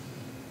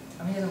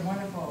 And he has a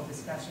wonderful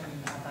discussion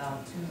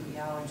about two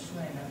Yao and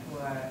Shun who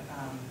are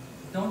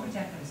don't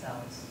protect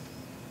themselves,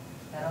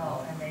 at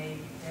all, and they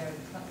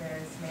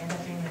end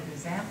up being an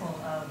example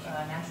of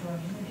natural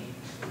immunity.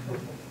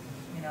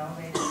 You know,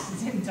 they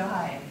just didn't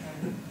die,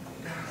 and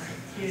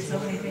treated so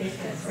many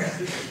patients,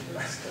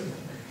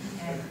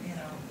 and you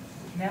know,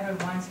 never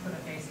once put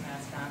a face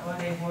mask on, or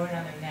they wore it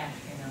on their neck,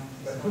 you know.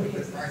 But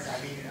Marta, I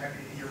mean,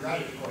 you're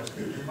right, of course,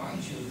 but it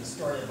reminds you of the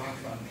story of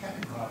Von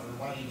Pettenkofer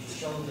wanting to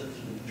show that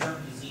the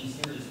germ disease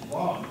theory is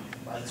wrong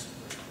by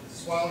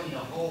swallowing a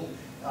whole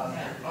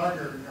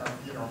other,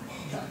 you know,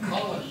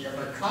 colony of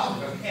a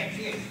column, and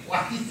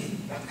why do you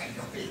think that I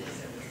know it is?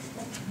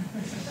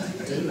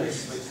 Didn't they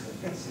switch to the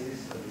feces?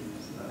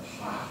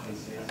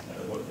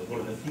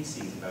 One of the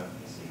theses about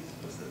feces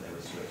was that they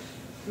were switched.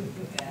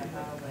 Yeah,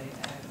 probably.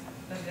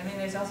 But I mean,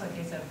 there's also a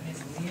case of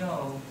Ms.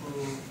 Leo who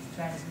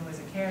was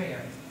a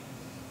carrier.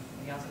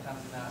 And he also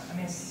talks about, I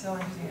mean, it's so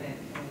interesting that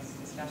in his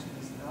discussion,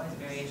 there's all these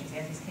variations. He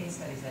has these case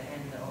studies that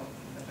end the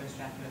first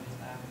chapter of his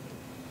biography.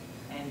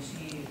 And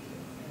she,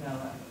 you know,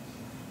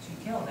 she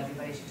killed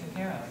everybody she took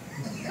care of.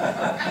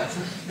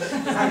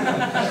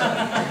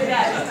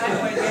 Yeah, it's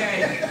typhoid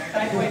Mary,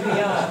 typhoid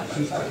Leo.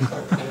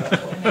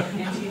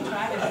 And she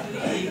tried to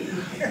flee,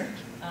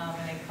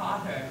 and they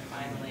caught her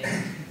finally,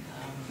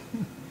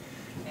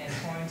 and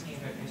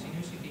quarantined her because she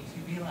knew she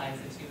realized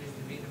that she was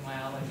the reason why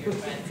all of your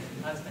friends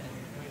and husband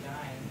were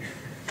dying.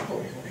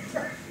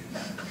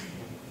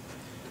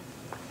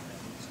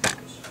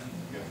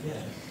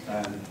 Yeah.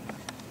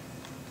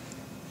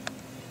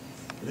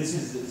 This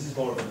is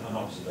more of an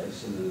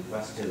observation than a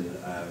question.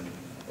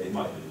 It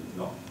might be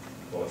not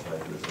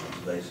qualified as an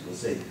observation. We'll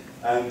see.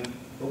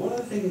 But one of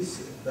the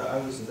things that I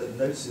was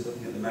noticing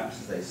looking at the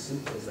maps as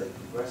simple as they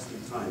progress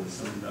through time is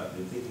something that I've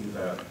been thinking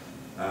about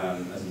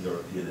as a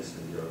Europeanist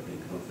in the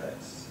European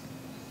context,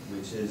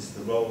 which is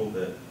the role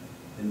that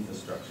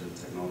infrastructure and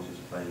technology is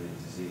playing in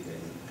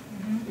diseasing,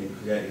 in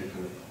creating a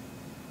kind of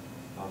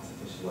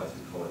artificialized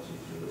ecology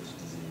through which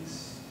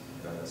disease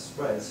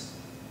spreads,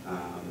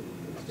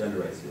 is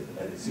generated.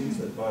 And it seems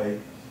that by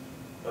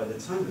the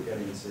time we're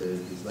getting to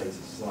these later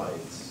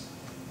slides,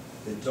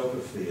 the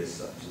geography as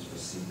such is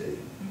receding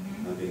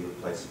and being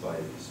replaced by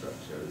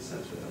infrastructure in the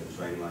sense of having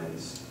train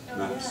lines,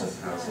 maps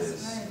of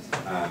houses.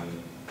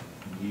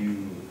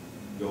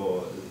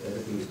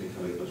 Everything is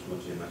becoming much more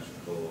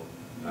geometrical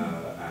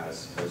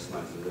as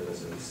coastlines and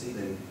rivers are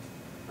receding,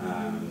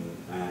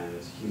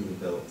 and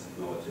human-built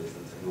technologies,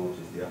 the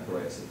technologies, the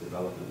apparatus of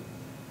development,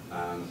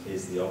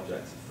 is the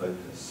object of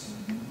focus.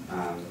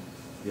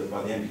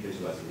 By the end,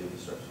 visualizing the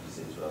infrastructure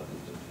disease rather than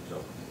just the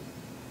geography.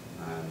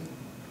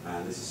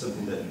 And this is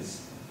something that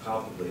is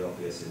palpably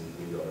obvious in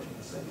Europe at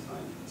the same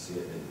time. You can see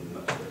it in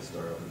much of the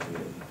historiography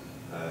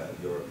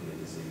of European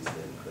disease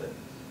that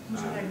Who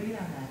should I read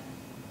on that?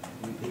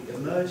 it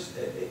emerged.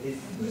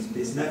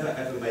 It's never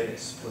ever made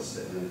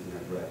explicit in anything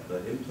I've read,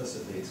 but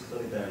implicitly it's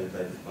clearly there in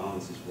David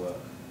Barnes' work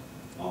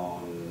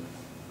on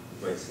the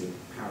Great Scene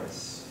of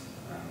Paris,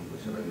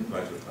 which I read in the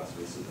graduate class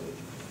recently.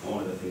 And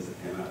one of the things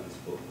that came out of this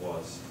book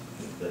was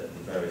that the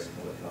various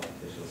public health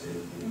officials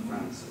in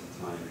France at the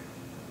time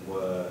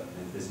were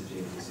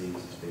envisaging disease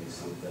as being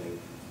something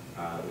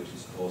which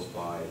was caused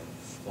by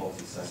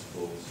faulty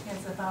cesspools.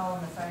 It's the foul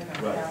and the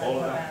fragrance. Right, all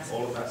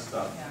of that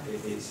stuff.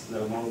 Yeah. It's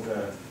no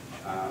longer,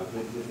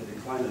 with the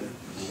decline of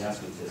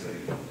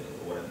miasmatism, or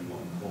whatever you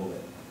want to call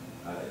it,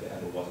 if it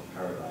ever was a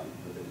paradigm,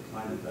 with the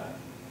decline of that,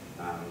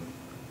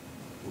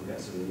 we'll get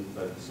some new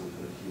focus on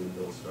kind of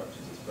human-built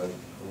structures as both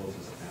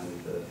causes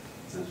and the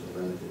potential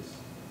remedies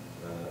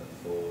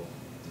for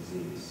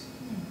disease.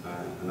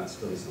 And that's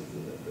clearly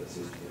something that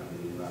seems to be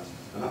happening in that.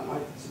 And that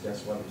might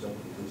suggest why the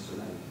geography comes to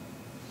an end.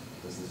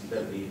 Because you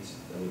don't need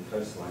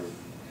coastline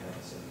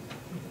chaos.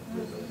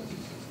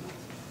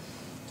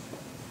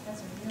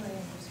 That's a really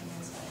interesting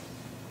insight.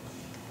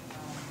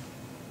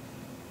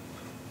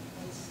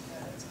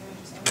 It's very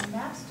interesting. I mean,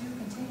 maps do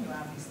continue,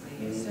 obviously.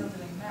 You're still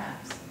doing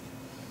maps.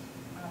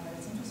 But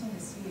it's interesting to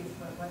see if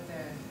what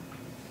they're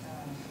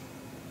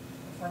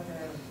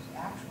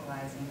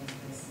actualizing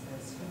is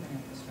this human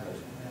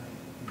infrastructure,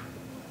 really.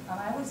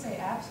 I would say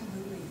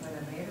absolutely for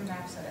the later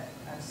maps that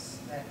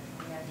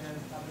we had to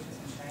publish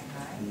in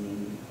Shanghai.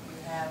 You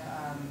have,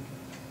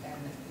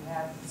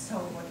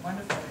 so what's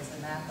wonderful is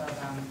the map of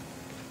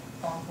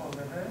Fengpo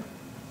River,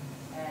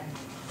 and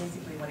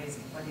basically what he's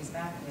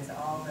mapping is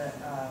all the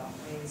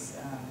ways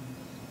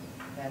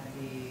that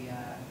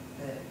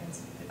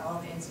all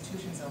the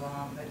institutions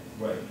along the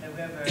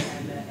river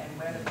and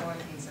where the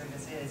quarantine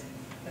service is,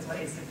 because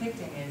what he's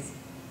depicting is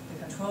the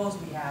controls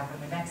we have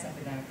when the next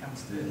epidemic comes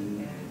through.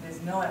 And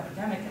there's no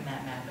epidemic in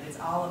that map, but it's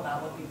all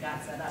about what we've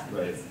got set up in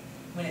case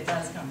when it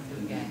does come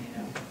through again, you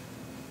know.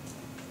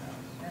 So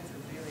that's a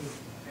really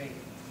great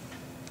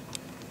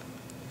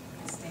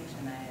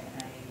distinction.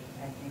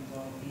 I think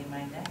will be in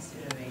my next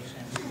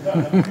iteration.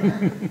 Thank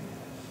you.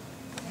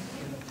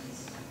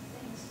 Thanks.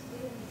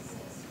 Where it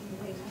exists in the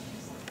way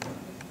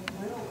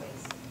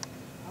railways.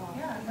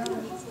 Yeah, no,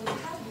 we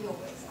have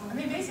railways. I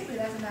mean, basically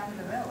that's a map of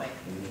the railway.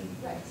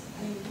 Right.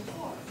 I mean,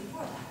 before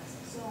that.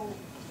 So.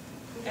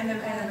 And the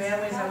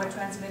railways are what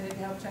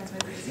help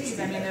transmit the disease.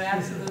 I mean, they're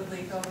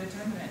absolutely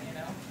co-determinant, you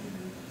know.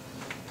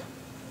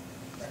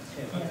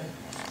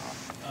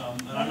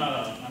 And I'm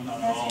not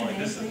at all,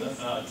 this is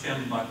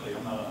Tim Buckley,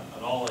 I'm not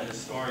at all a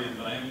historian,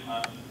 but I'm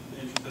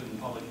interested in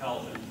public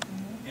health.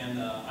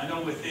 And I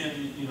know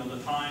within,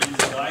 the times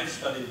that I've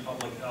studied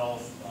public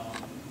health,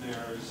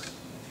 there's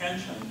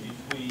tension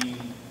between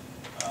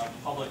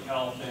public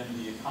health and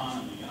the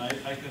economy. And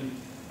I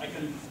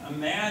can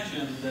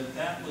imagine that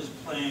that was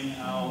playing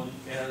out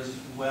as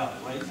well,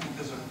 right?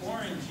 Because a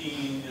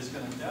quarantine is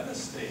going to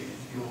devastate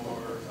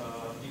your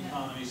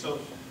economy. So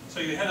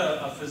you had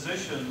a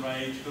physician,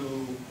 right,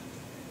 who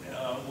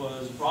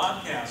was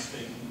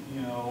broadcasting,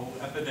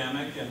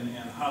 epidemic and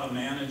how to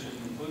manage it,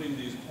 including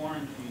these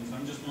quarantines.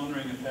 I'm just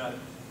wondering if that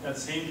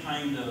same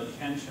kind of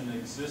tension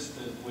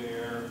existed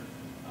where,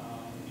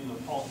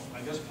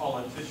 I guess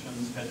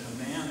politicians had to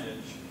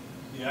manage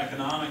the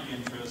economic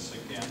interests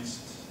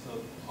against the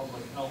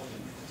public health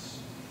interests.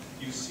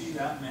 Do you see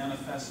that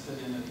manifested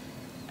in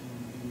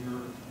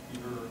your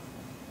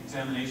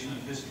examination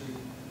of history?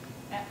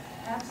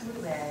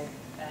 Absolutely. I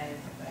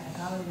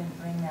probably didn't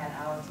bring that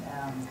out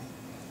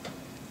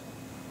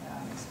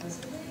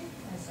explicitly,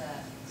 as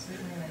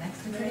certainly in the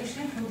next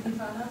iteration will be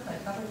brought up,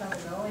 but public health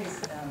is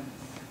always a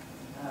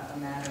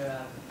matter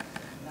of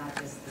not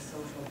just the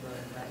social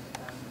good, but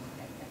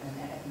an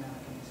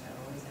economic interest. I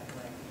always have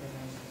like,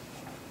 because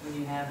when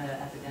you have an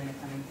epidemic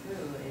coming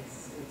through,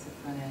 it's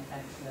going to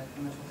affect the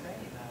commercial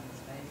trade, right?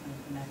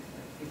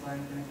 People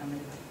aren't going to come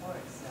into the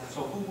ports.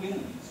 So who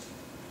wins?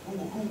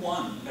 Who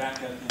won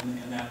back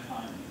in that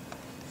time?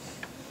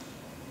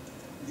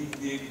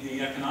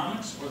 The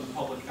economics or the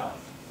public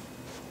health?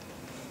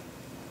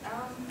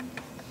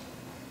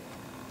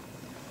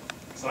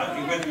 So I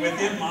think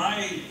within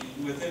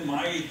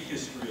my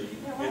history,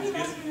 yeah, why are you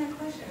asking that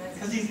question?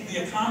 Because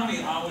the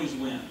economy always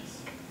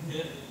wins.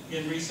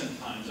 In recent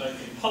times, I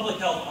think public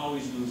health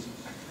always loses.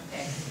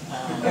 Okay.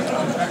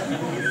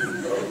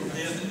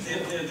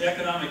 The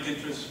economic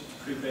interests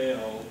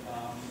prevail,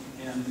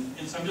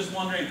 and so I'm just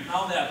wondering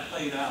how that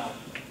played out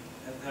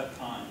at that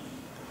time.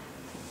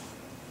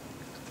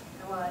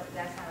 Well,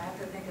 that's how I have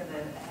to think of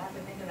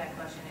that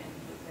question in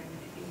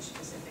each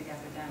specific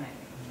epidemic,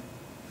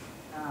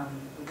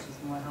 which is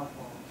more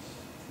helpful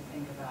to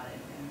think about it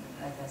and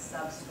like a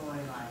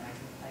sub-storyline.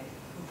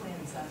 Who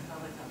wins on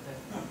public health or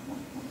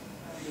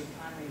the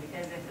economy?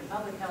 Because if the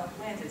public health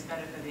wins, it's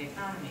better for the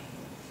economy.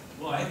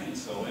 Well, I think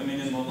so. I mean,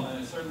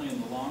 certainly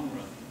in the long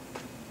run.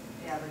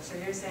 Yeah, but so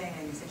you're saying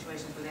in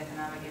situations where the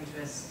economic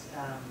interests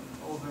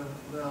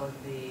overrode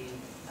the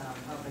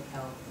public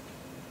health,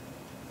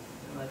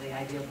 or the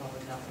ideal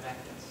public health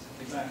objectives.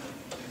 Exactly.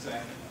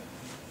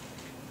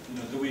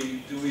 Do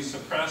we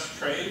suppress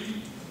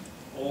trade,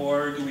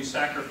 or do we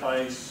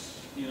sacrifice,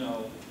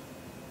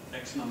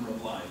 X number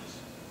of lives?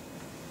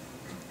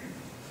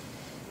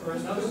 Or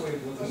another way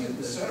of looking at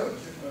this.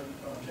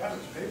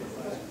 Gavin's paper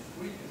last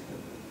week.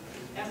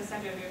 That was the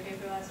subject of your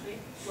paper last week?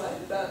 What,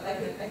 about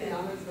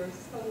economics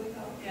versus public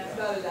health? Yeah. It's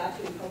about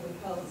adapting public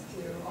health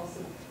to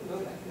also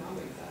promote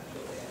economics,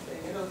 actually, I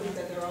think. I don't think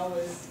that they're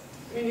always,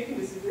 you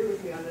can disagree with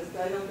me on this,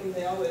 but I don't think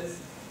they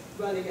always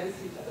run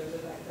against each other,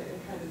 the fact that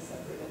they're kind of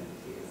separate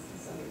entities to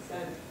some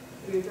extent.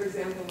 For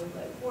example, with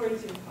like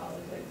quarantine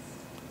politics,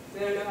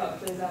 I don't know how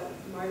it plays out with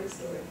Marta's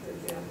story, for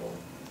example,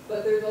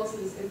 but there's also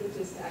this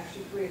impetus to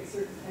actually create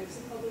certain types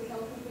of public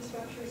health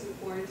infrastructures and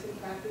quarantine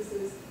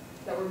practices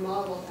that were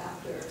modeled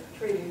after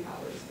trading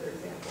powers, for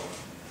example,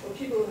 or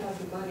people who have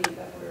the money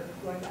that were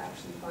going to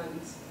actually fund,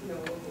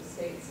 local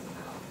states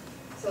somehow.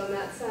 So in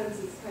that sense,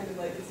 it's kind of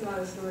like, it's not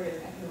a story of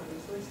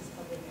economics versus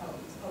public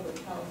health, it's public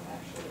health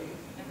actually.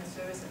 In the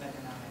service of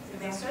economics. I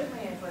mean,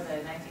 certainly for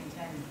the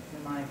 1910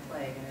 pneumonic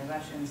plague, and the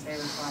Russians, they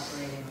were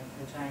cooperating with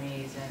the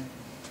Chinese and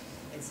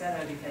et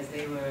cetera, because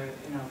they were,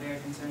 very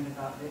concerned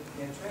about their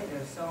trade. It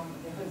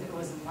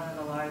was one of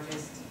the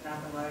largest,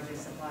 not the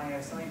largest supplier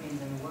of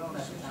soybeans in the world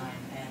at the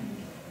time, and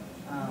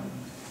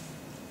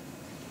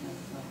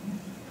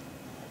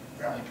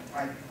Well,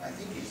 I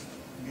think it's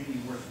maybe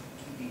worth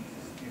keeping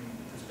in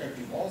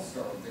perspective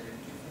also that it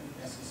isn't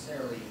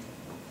necessarily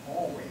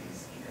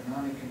always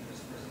economic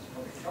interest versus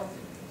public health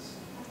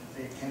interest.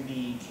 It can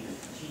be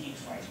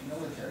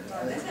strategic/military.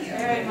 Well, this is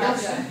very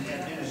much the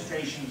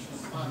administration's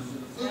response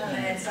to the food.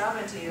 and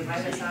sovereignty, the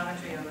right of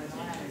sovereignty over the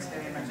land is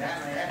very much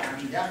that way.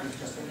 That was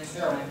just a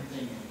terrible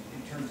thing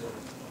in terms of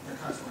the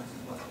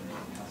consequences of what's been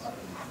making how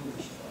utterly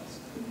foolish it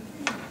was.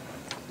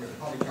 Where the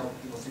public health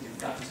people said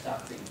you've got to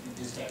stop the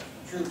dispatch of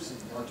troops,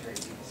 and the military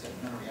people said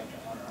no, we have to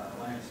honor our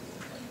alliances.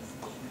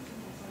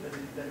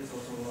 That is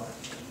also right.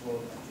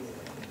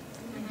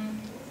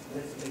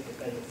 Let's make it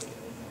better for the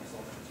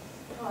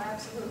Oh,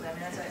 absolutely. I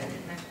mean, that's why I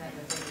didn't mention that in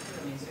the paper too.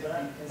 I mean,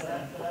 certainly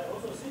because but I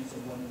also think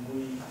that when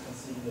we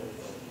consider the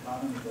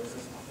economy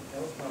versus public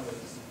health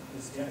problems, you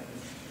can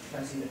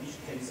see that each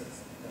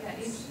cases.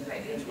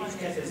 each one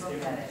case is is look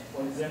different. at it.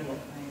 For example,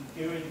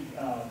 during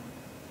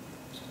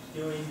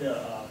the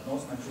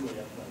North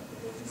Manchuria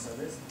building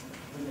service,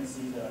 we can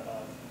see the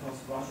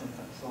Russian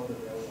control the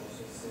railroad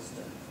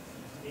system.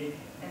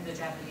 And the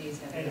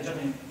Japanese have.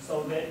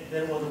 So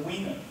there was a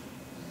winner.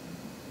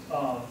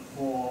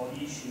 for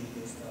issue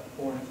with the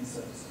foreign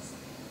services.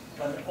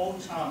 But the old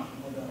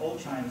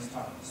Chinese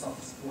term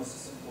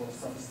was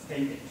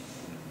sophisticated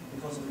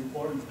because of the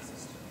reporting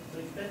system. So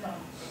it depends on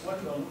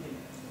what you are looking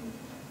at.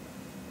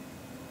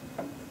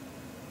 You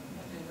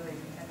have to really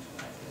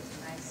contextualize it. It's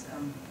a nice,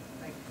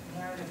 like,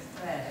 narrative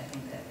thread, I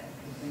think, that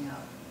could bring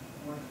out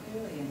more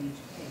clearly in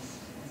each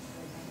case. That's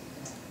really, thank you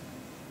for that.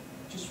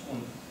 Just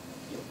one,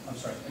 I'm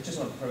sorry, I just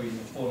want to probably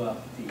follow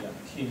up the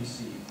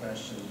Kinsey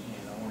question,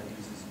 and I want to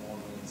use this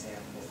one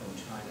example from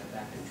China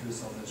back in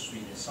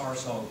 2003, the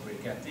SARS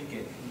outbreak. I think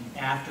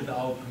after the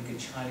outbreak,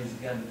 the Chinese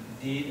government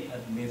did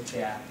admit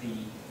that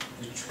the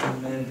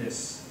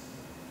tremendous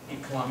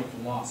economic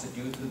loss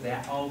due to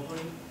that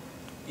outbreak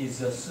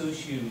is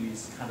associated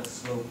with kind of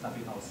slow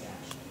public health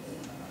action.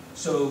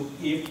 So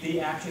if they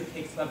actually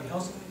take public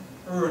health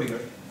earlier,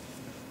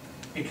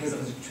 because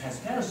of the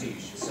transparency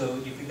issue,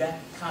 so if that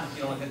kind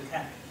of,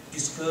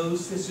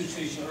 disclose the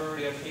situation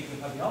earlier, take the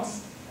public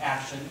health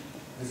action,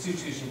 the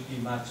situation would be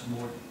much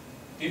more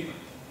different.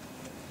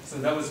 So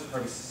that was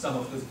probably some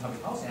of those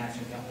public health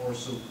action can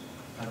also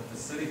kind of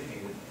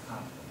facilitated,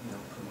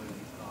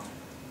 community economy.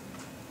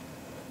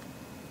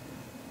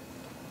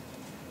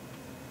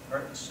 All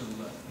right, so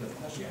you have a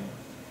question?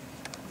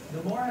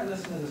 The more I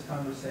listen to this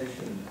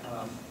conversation,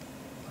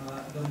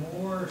 the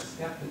more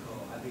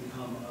skeptical I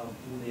become of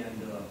Julian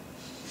de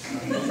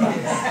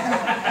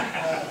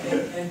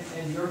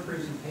and your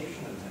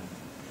presentation of him.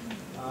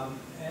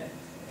 And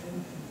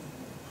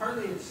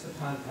partly it's the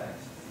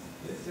context.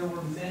 There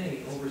were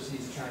many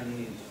overseas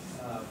Chinese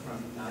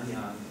from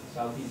Nanyang,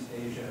 Southeast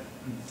Asia,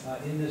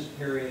 in this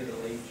period, the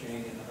late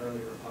Qing and the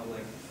early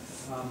Republic,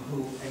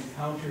 who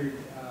encountered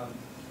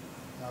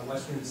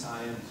Western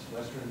science,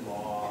 Western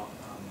law,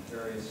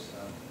 various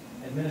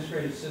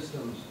administrative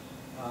systems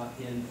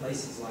in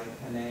places like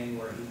Penang,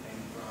 where he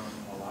came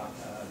from,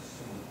 Malacca,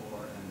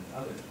 Singapore, and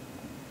others.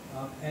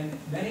 And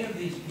many of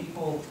these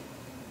people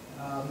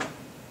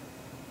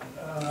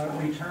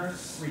returned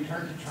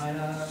to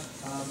China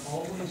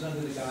always under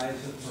the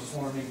guise of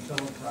performing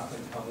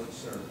philanthropic public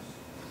service.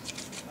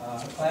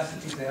 A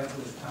classic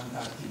example is Tang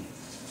Kaki,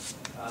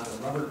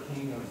 the rubber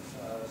king of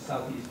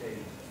Southeast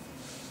Asia,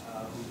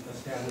 who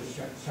established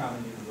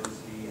Xiamen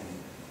University and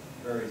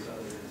various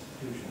other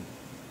institutions.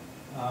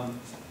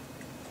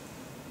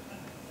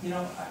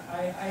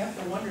 I have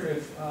to wonder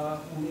if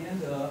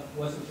Ulienda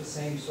wasn't the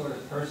same sort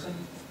of person,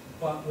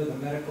 but with a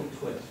medical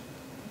twist.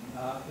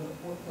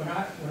 When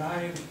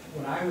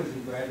I was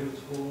in graduate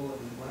school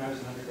and when I was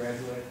an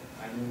undergraduate,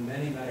 I knew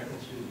many medical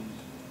students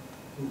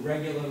who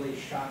regularly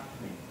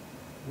shocked me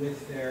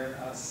with their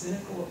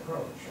cynical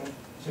approach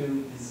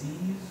to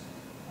disease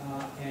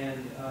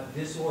and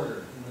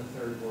disorder in the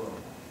third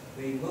world.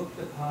 They looked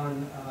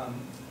upon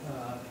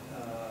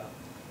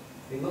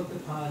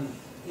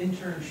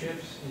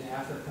internships in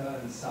Africa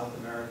and South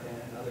America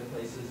and other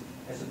places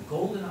as a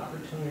golden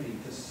opportunity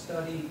to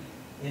study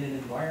in an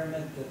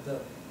environment that the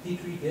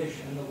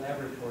Petri-dish and the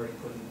laboratory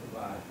couldn't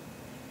provide.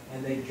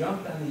 And they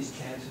jumped on these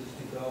chances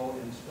to go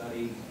and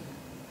study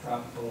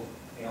tropical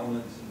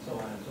ailments and so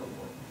on and so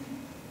forth.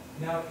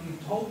 Now, you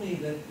told me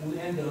that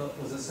Ulienda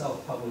was a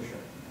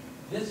self-publisher.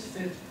 This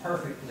fits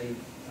perfectly.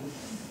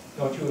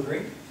 Don't you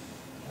agree?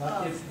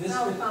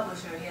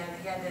 Self-publisher, he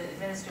had the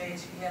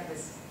administration, he had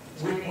this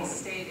Chinese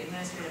state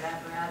administrative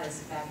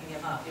apparatus backing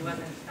him up. He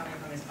wasn't coming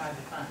from his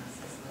private funds.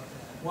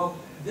 Well,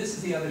 this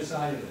is the other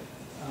side of it.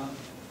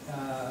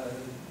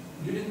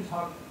 You didn't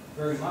talk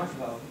very much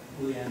about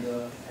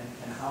Ulienda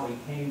and how he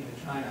came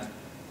to China,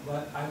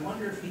 but I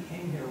wonder if he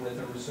came here with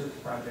a research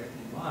project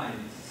in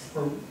mind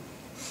to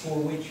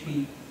which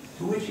he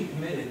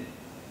committed,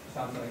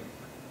 sounds like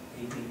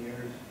 18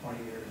 years,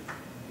 20 years,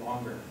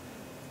 longer.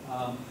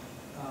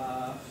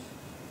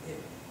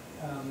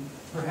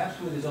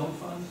 Perhaps with his own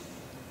funds,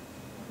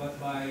 but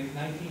by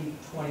 1920...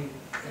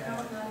 No,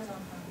 not his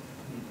own funds.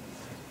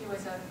 He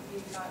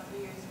taught 3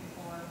 years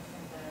before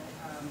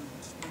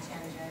in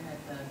Tianjin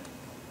at the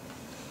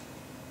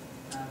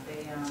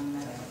Beiyang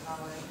Medical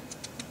College.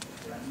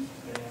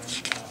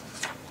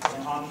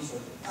 Army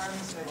surgeon.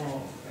 Army surgeon.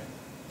 Oh, okay.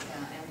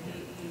 Yeah, and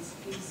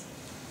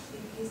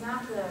he's not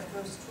the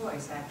first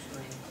choice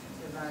actually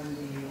to run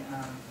the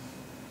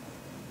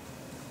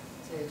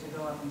to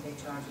go up and take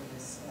charge of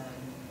this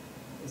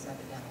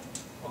epidemic.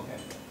 Okay.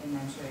 In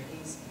Manchuria.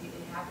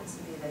 It happens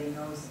to be that he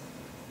knows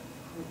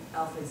who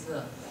Alfred Zi,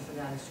 I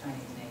forgot his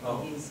Chinese name.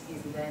 Oh. He's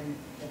then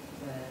the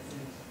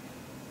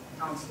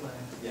counselor,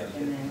 Yeah,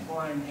 and then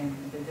foreign and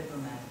the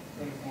diplomat,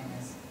 very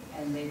famous,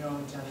 and they know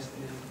each other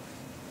through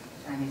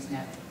Chinese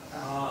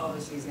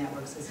overseas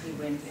networks. Because he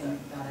went and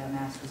got a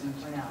master's in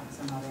Cornell.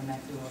 Somehow they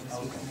met through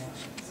overseas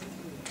connections.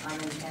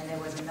 And there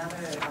was another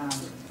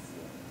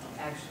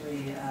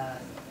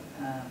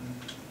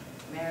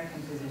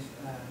American physician,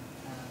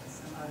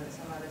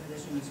 some other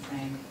physician was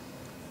trained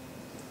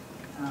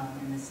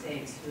in the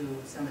States who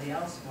somebody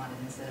else wanted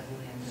instead of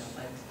Ulienda,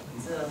 but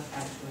Zi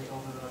actually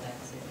overrode that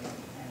decision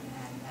and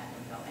had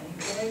him go. And he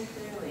very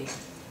clearly,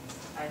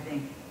 I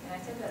think, and I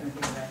said that in the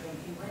paper, I think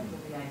he went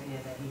with the idea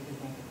that he could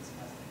make a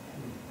discovery.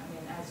 I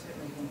mean, I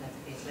certainly think that's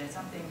the case, but it's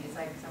something, it's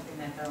like something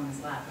that fell in his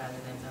lap rather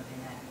than something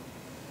that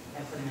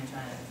put him in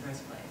China in the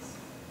first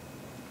place.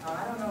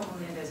 I don't know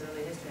Belinda's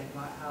early history,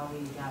 how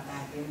he got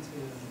back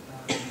into,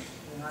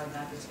 how he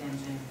got to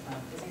Tianjin,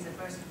 because he's the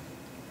first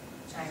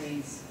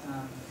Chinese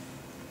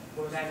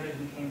graduate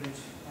from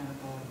Cambridge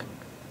Medical.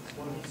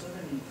 Well, he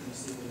certainly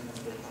received an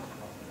invitation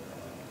from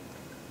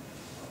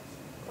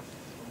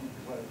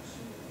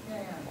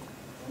Yeah,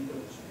 he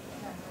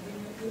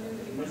knew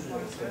that he was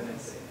foreign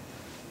service.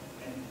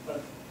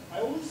 But I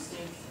always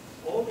think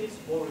all these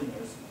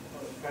foreigners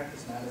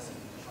practice medicine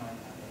in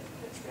China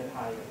and get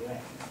higher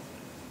rank.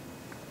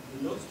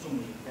 It looks to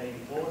me they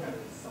all have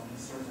some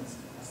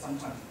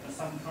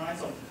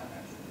kinds of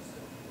connections.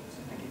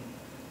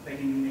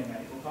 Taking Indian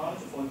Medical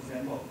College, for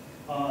example,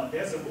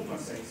 there's a woman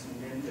says who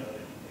in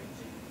Beijing.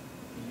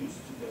 He used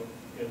to go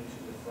to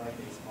the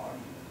Friday's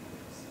party.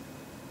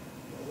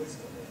 He always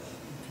go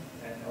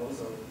there. And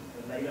also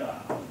later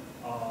on.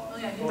 Oh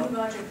yeah, you knew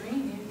Roger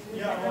Green.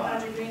 You Yeah, right.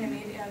 Roger Green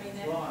immediately. I mean,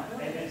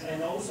 Right.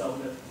 And also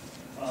the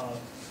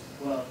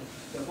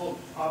book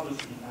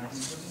published in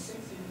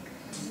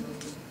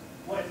 1926.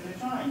 Well, at the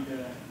time,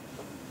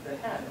 the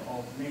head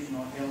of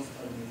National Health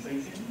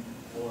Administration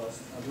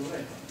was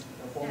Erlangen,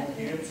 the former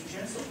University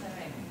Chancellor.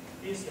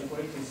 He's the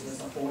greatest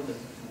supporter to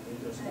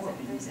the sport.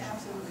 He's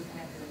absolutely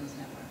connected in those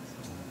networks.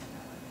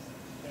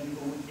 And if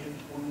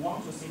we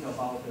want to think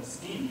about the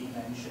skin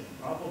invention,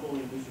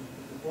 probably we should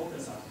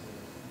focus on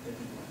the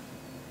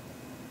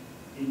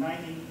in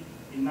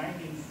 1917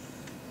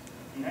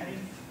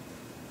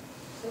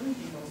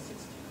 or 16,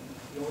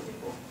 the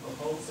article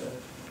proposed a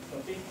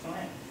big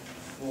plan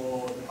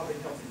for the public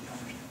health in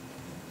China.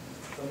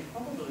 So it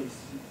probably is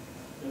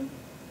the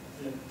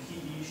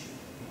key issue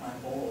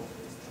behind all of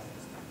this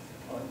Chinese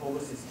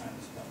overseas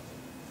Chinese stuff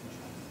in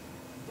China.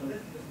 So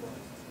that's what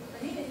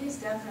He's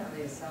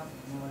definitely a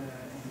self-promoter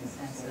in the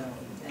sense of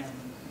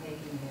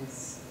making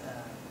his,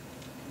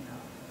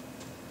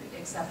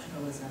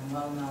 exceptionalism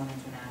well-known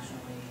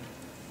internationally.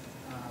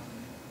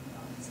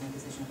 His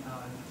imposition of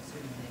power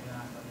certainly later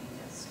on, but he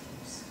just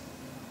keeps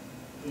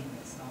being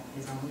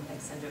his own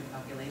eccentric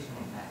population,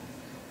 in fact.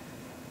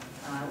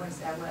 I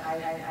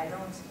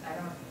don't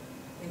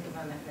think of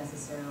him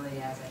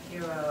necessarily as a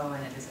hero,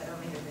 and I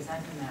don't mean to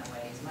present him that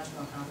way. He's a much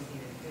more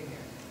complicated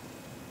figure.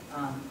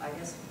 I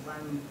guess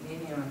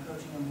maybe I'm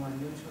approaching him more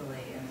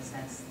neutrally in the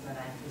sense that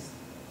I'm just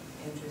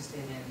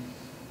interested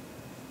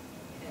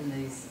in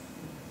these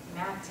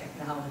map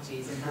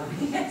technologies and how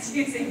he is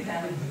using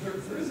them.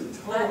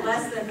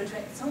 Less than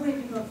portray. So many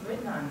people have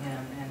written on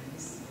him, and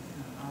he's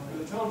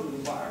The tones of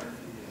the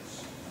biography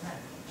is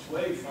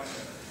slave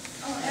fighter.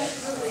 Oh,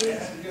 absolutely.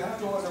 And you have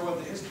to wonder what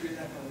the history and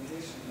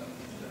application of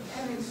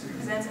it And he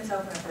presents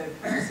himself in a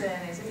third person.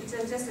 It's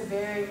just a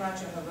very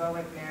much a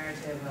heroic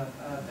narrative of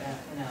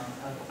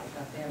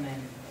him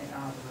and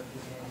all the work he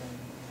did.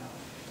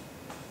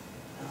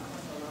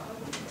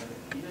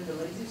 And even the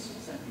lazy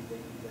Susan did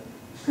that.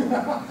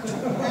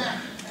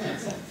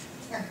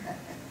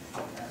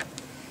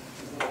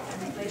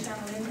 And they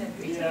found Lynn and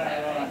Rita.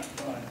 Yeah,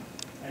 right.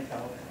 I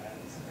tell her that.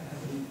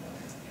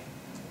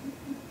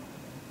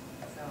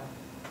 So.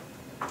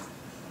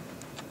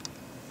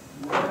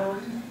 Where are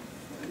we?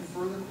 Any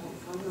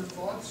further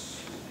thoughts?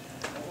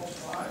 Almost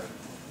 5?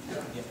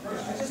 Yeah.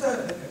 Just a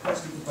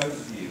question for both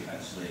of you,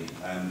 actually,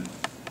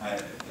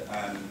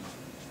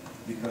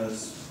 because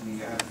we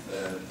have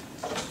a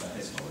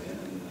historian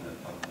and a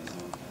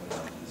publisher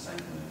in the same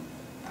room,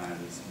 and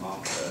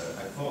Marta,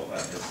 I thought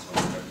about this when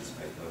I read this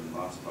paper, and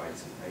Marta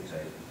writes in page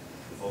 8,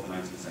 before the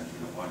 19th century,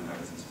 not one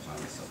inhabitants of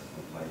China suffered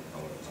from plague,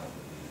 cholera,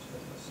 typhoid,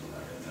 tuberculosis, and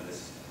malaria. Now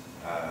this,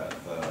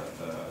 for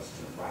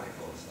sort of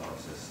radical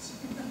historicists,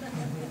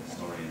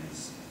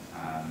 historians,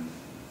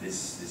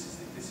 this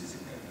is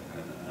a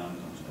kind of an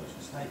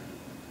uncontroversial statement.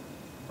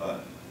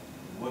 But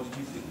what did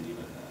you think when you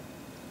read that?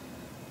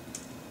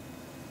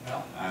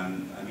 Well,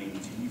 I mean,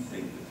 do you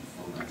think that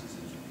before the 19th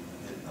century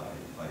people did die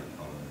of plague,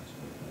 cholera,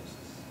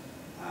 tuberculosis?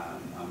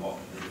 And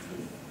what are the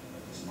different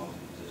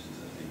epistemological positions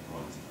that are being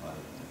brought into play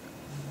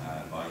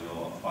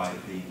by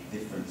the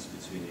difference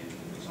between the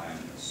which I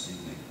am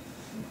assuming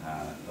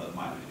that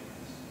might be the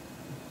case?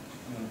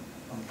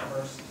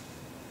 First.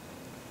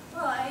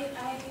 Well, I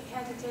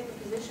had to take a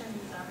position,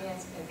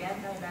 it's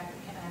again going back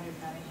to Andrew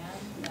Cunningham,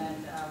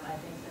 and I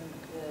think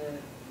the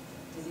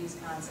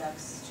disease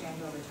concepts change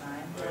over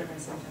time, more than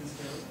symptoms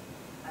do.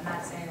 I'm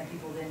not saying that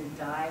people didn't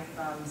die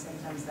from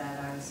symptoms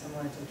that are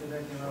similar to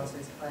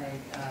tuberculosis,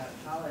 plague,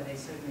 cholera. They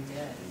certainly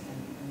did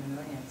in the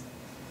millions.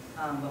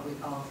 What we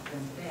call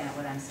them today. And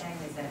what I'm saying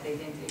is that they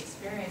didn't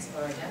experience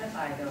or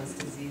identify those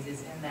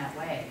diseases in that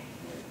way.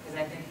 Because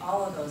I think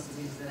all of those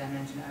diseases that I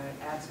mentioned are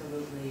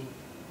absolutely,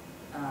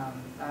 our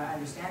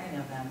understanding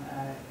of them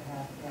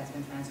has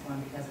been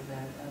transformed because of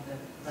the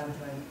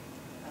laboratory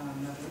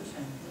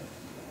revolution.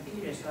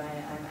 So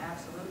I'm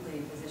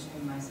absolutely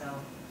positioning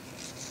myself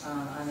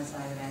on the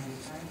side of Andrew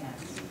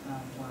Cunningham's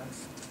work,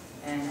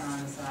 and on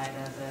the side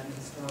of the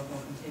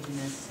historical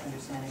contiguous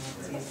understanding of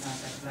disease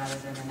concepts rather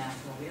than the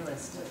natural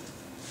realist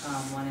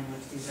one in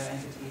which these are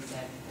entities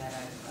that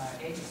are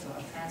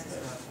ahistorical,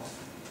 transhistorical.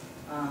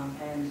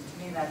 And to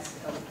me, that's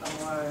a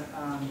more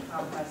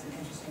complex and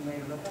interesting way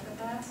to look at the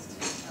past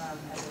as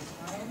a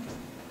historian.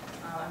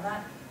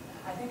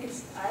 I think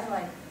I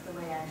like the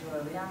way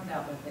Angela Leong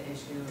dealt with the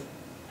issue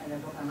in the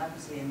book on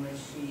leprosy, in which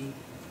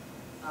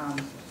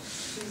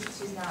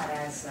she's not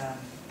as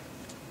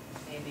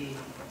maybe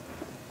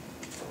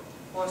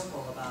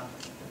forceful about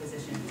the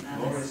position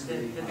on this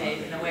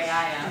debate in the way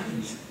I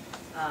am.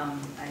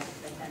 I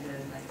tend to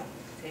like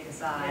take a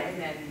side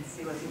and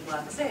see what people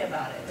have to say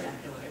about it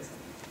afterwards.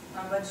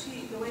 But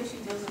the way she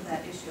deals with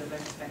that issue of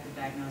retrospective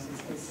diagnosis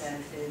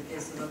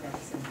is to look at the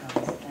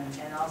symptoms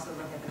and also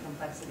look at the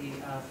complexity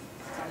of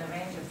and the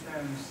range of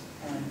terms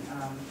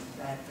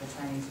that the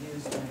Chinese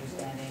use in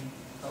understanding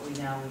what we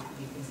now would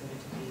be considered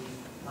to be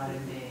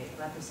modern-day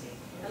leprosy.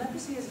 And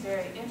leprosy is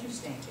very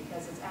interesting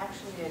because it's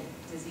actually a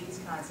disease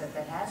concept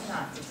that has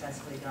not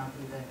successfully gone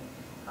through the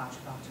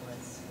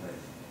postulates.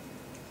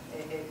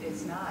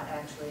 It's not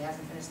actually,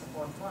 hasn't finished the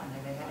fourth one,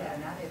 and they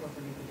are not able to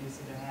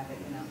reproduce it or have it,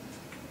 you know.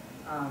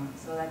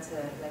 So there's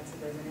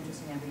an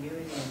interesting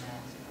ambiguity in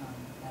that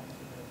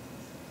particular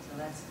piece. So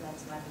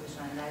that's my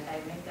position, and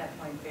I make that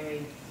point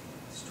very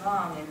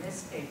strong in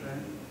this paper,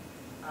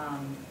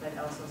 but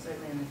also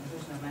certainly in the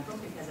conclusion of my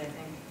book, because I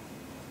think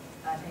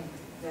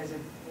there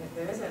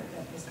is a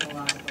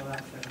epistemological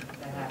rupture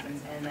that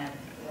happens, and that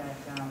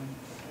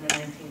in the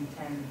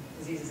 1910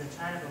 Diseases of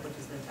China book,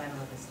 which is the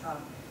title of this talk,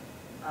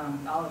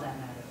 all of that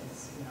matter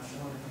is, you know, the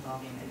whole different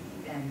ballgame,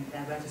 and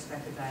that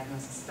retrospective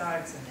diagnosis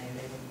starts, and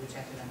they will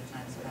reject it under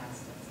time's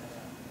past, etc.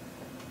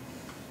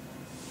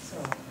 So,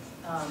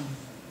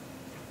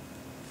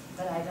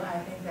 but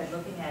I think that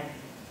looking at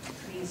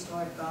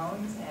prehistoric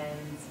bones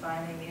and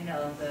finding, you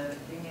know,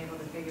 being able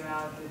to figure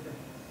out that the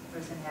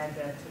person had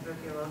the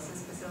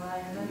tuberculosis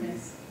bacilli in them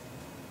is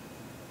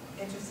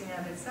interesting in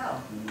of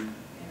itself. You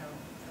know.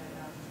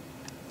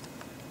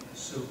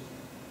 So,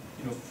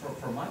 you know,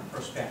 from my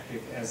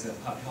perspective as a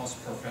public health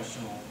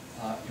professional,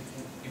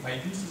 if I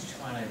use this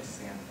China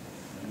example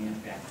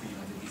and back to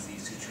the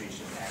disease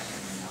situation back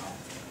then and now,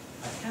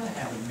 I kind of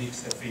have a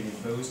mix of feeling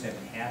both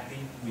I'm happy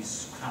with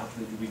kind of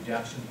the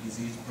reduction of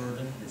disease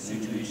burden, the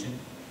situation,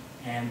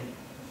 and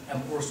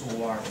I'm also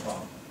worried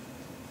about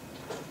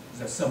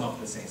some of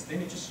the things. Let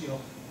me just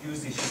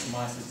use the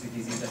schistosomiasis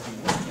disease that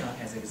we're working on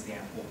as an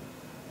example.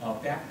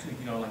 Back to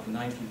like the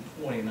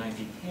 1920s,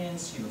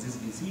 1910s, this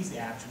disease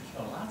actually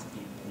killed a lot of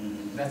people.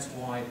 That's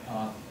why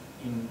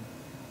in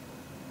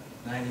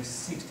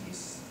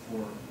 1960s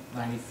or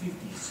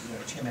 1950s,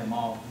 Chairman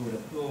Mao wrote a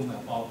poem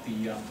about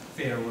the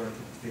failure of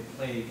the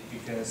plague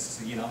because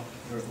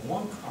there's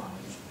one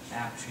college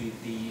actually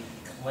they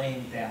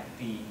claimed that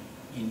they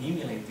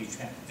eliminate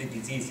the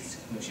diseases,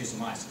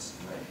 schistosomiasis.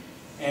 Right.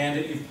 And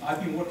if I've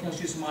been working on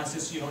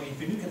schistosomiasis,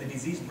 if you look at the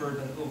disease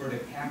burden over the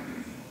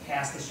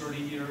past 30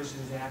 years,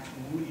 it's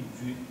actually really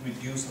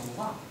reduced a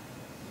lot.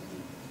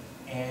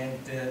 And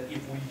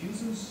if we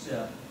use this,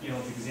 the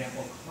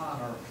example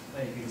cholera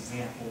plague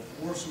example,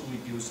 also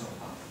reduce a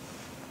lot.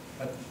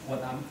 But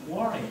what I'm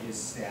worried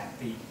is that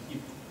the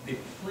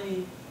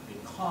plague, the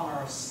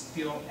cholera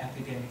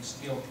epidemic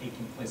still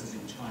taking places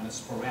in China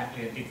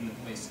sporadically at different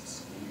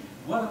places.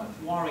 What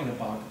I'm worrying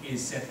about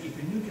is that if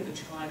you look at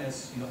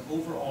China's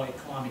overall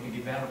economic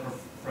development,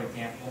 for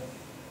example,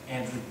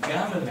 and the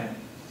government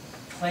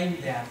claim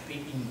that they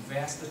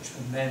invest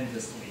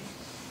tremendously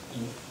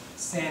in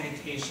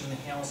sanitation,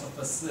 health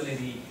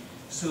facility.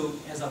 So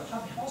as a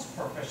public health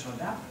professional,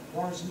 that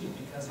worries me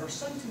because there's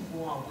something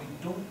wrong. We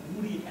don't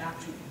really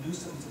actually do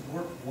something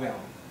work well.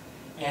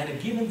 And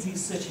given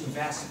these such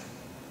investment,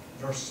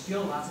 there's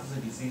still lots of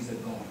the diseases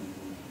going.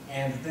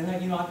 And then I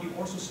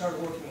also start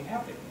working in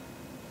Africa.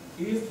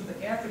 If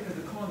the Africa,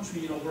 the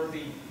country, where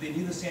they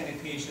need the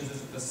sanitation as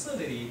a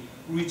facility,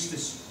 reach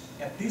this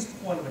at this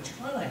point of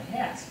China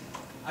has,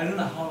 I don't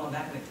know how long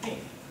that's going to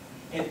take.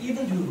 And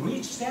even to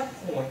reach that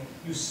point,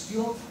 you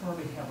still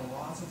probably have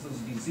lots of those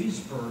disease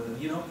burden,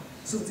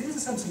 So this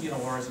is something,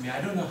 worries me. I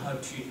don't know how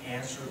to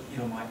answer,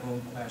 my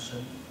own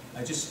question.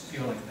 I just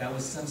feel like that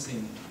was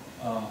something,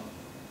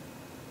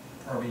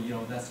 probably,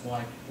 that's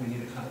why we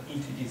need a kind of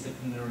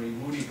interdisciplinary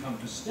really come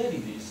to study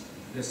this.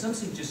 There's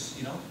something just,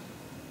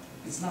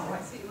 it's not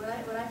right. See, what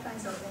I find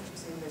so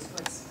interesting is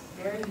what's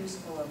very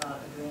useful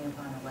about agreeing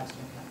upon a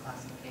Western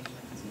classification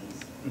of disease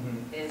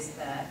is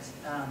that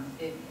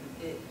it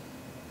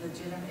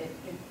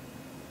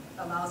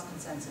allows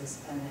consensus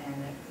and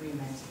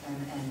agreement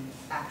and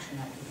action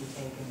that can be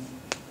taken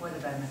for the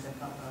betterment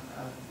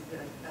of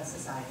a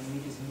society in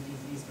reducing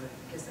disease burden,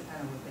 is the kind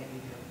of work that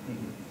you do.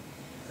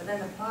 But then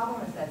the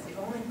problem is that's the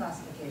only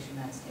classification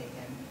that's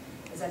taken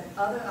is that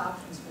other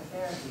options for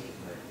therapy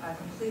are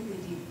completely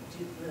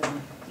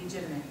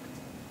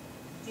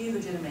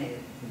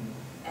delegitimated.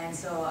 And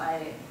so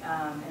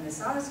in the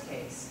SARS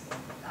case,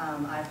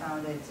 I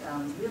found it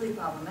really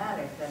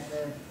problematic that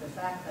the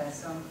fact that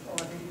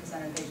over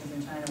 50% of patients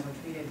in China were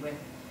treated with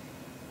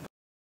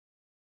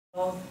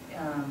both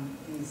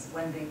these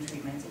Wenbing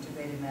treatments,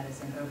 integrated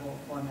medicine, herbal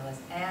formulas,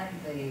 and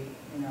the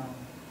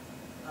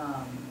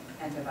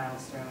antiviral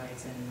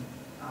steroids and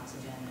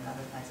oxygen and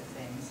other kinds of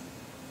things,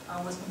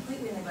 was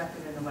completely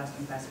neglected in the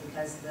Western press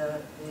because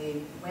the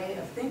way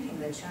of thinking,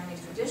 the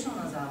Chinese traditional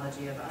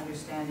nosology of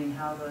understanding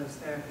how those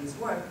therapies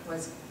work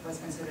was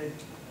considered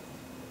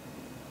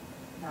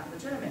not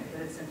legitimate,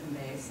 because it's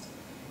symptom-based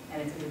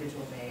and it's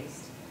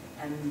individual-based,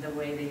 and the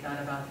way they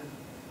thought about the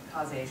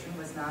causation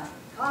was not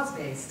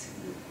cause-based.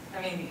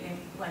 I mean, in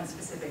one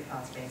specific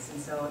cause-based.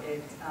 And so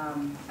it,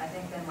 I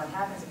think then what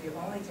happens if you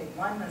only take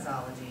one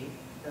nosology,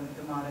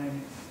 the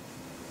modern,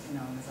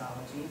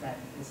 nosology that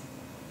is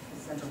an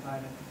essential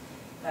part of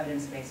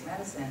evidence-based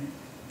medicine,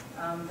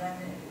 then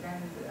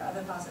the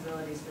other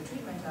possibilities for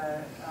treatment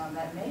are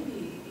that may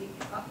be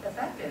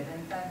effective.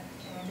 In fact,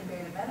 in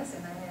integrated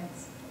medicine, I mean,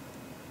 it's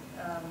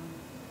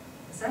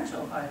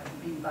essential part to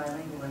be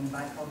bilingual and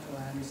bicultural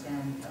and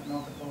understand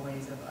multiple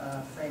ways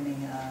of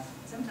framing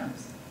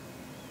symptoms.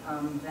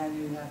 Then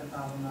you have the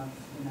problem of,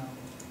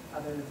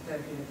 other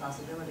therapeutic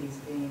possibilities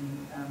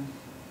being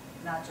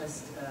not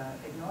just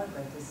ignored,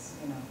 but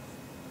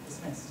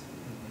dismissed.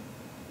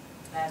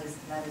 That is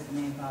the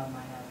main problem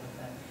I have with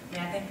that. I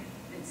mean, I think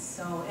it's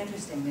so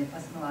interesting. The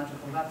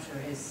epistemological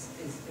rupture is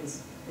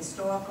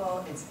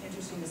historical. It's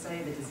interesting to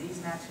study the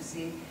disease maps you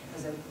see.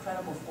 There's a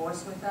credible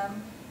force with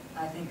them.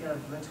 I think of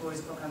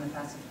Latour's book on the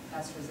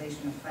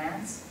pasteurization of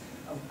France,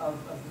 of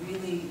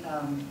really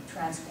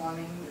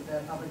transforming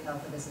the public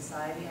health of the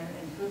society and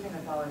improving the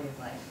quality of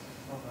life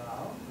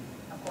overall.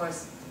 Of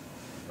course,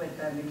 with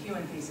the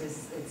McEwen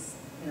thesis, it's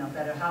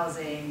better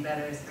housing,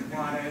 better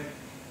water,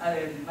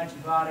 other much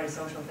broader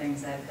social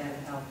things that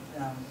help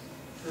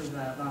improve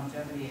the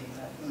longevity of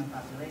the human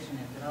population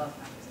in developed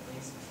countries at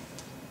least.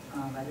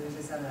 But there's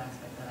this other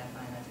aspect that I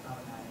find that's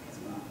problematic as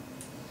well.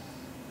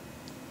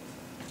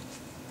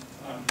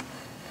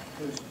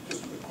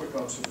 Just a quick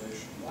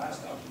observation.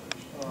 Last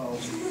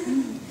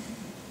observation.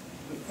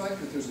 The fact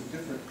that there's a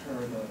different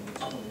paradigm that's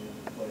coming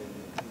into play in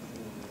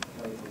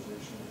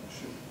categorization and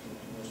shift to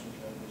Western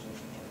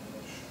categorization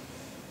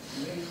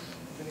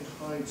may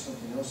hide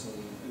something else.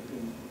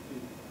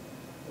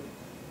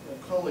 A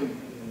colleague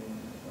in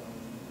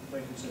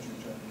 19th century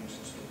Japanese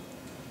history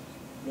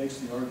makes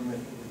the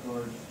argument in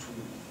regard to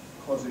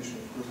causation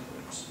of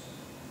earthquakes,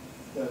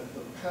 that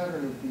the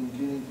pattern of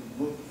beginning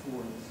to look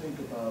for and think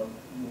about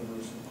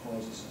universal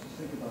causes, and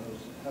think about it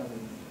as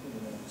having in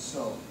and of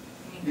itself.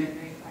 You mean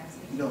Gregory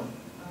Clancy? No. Oh.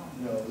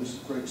 No, this is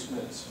Greg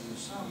Smits,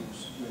 who's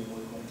doing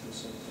work like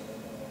this at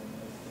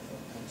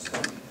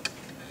study.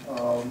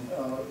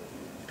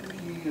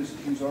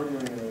 He's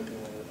arguing in a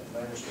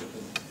manuscript,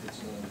 it's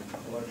in a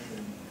collection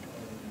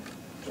of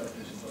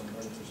Japanese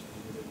environmentalists,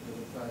 but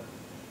in fact,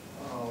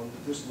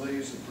 this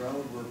lays the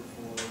groundwork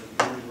for the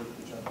early work of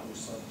the Japanese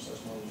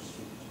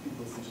seismologists,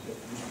 people who get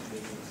used to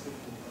being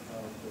thinking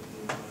about the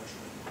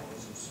international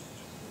causes.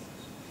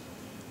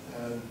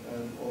 And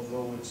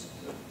although it's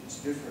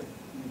different,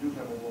 you do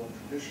have a long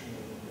tradition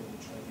in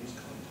the Chinese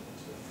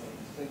context of trying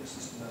to think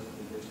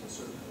systematically based on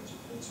certain kinds of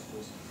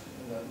principles,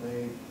 and that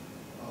may,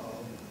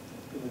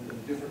 in a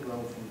different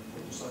realm from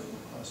deciding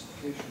the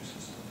classification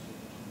systems,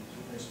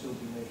 it may still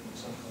be making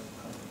some kind of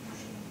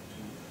contribution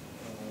to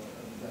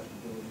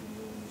adaptability and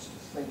willingness to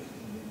think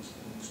in these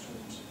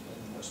terms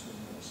of Western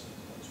medicine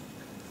as we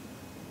can.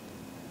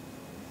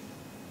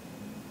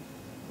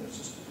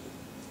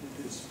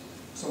 It's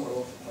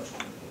somewhat off the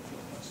question of the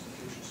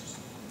classification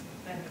system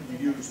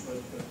we use,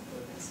 but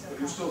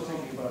you're still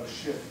thinking about a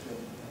shift.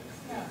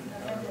 Yeah,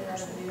 I think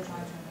that would be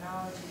my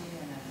terminology,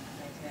 and I'd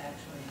like to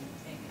actually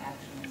take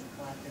action as a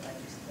collective.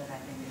 That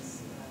I think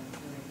is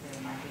really clear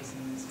in my case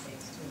in this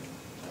case too.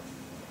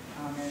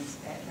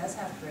 It does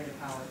have greater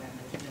power than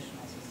the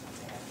traditional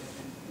systems. They have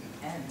different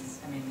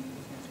ends. I mean,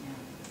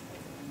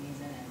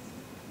 means and ends.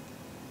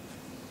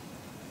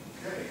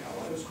 Okay, I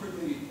want to just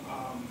quickly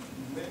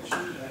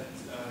mention that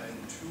in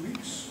 2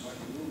 weeks, we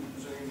will be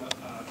presenting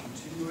a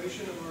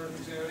continuation of our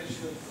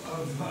examination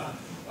of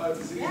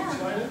disease in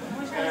China.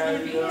 I wish I was going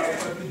to be here.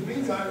 But in the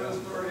meantime,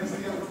 let's go ahead and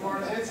see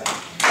Marta Hanson.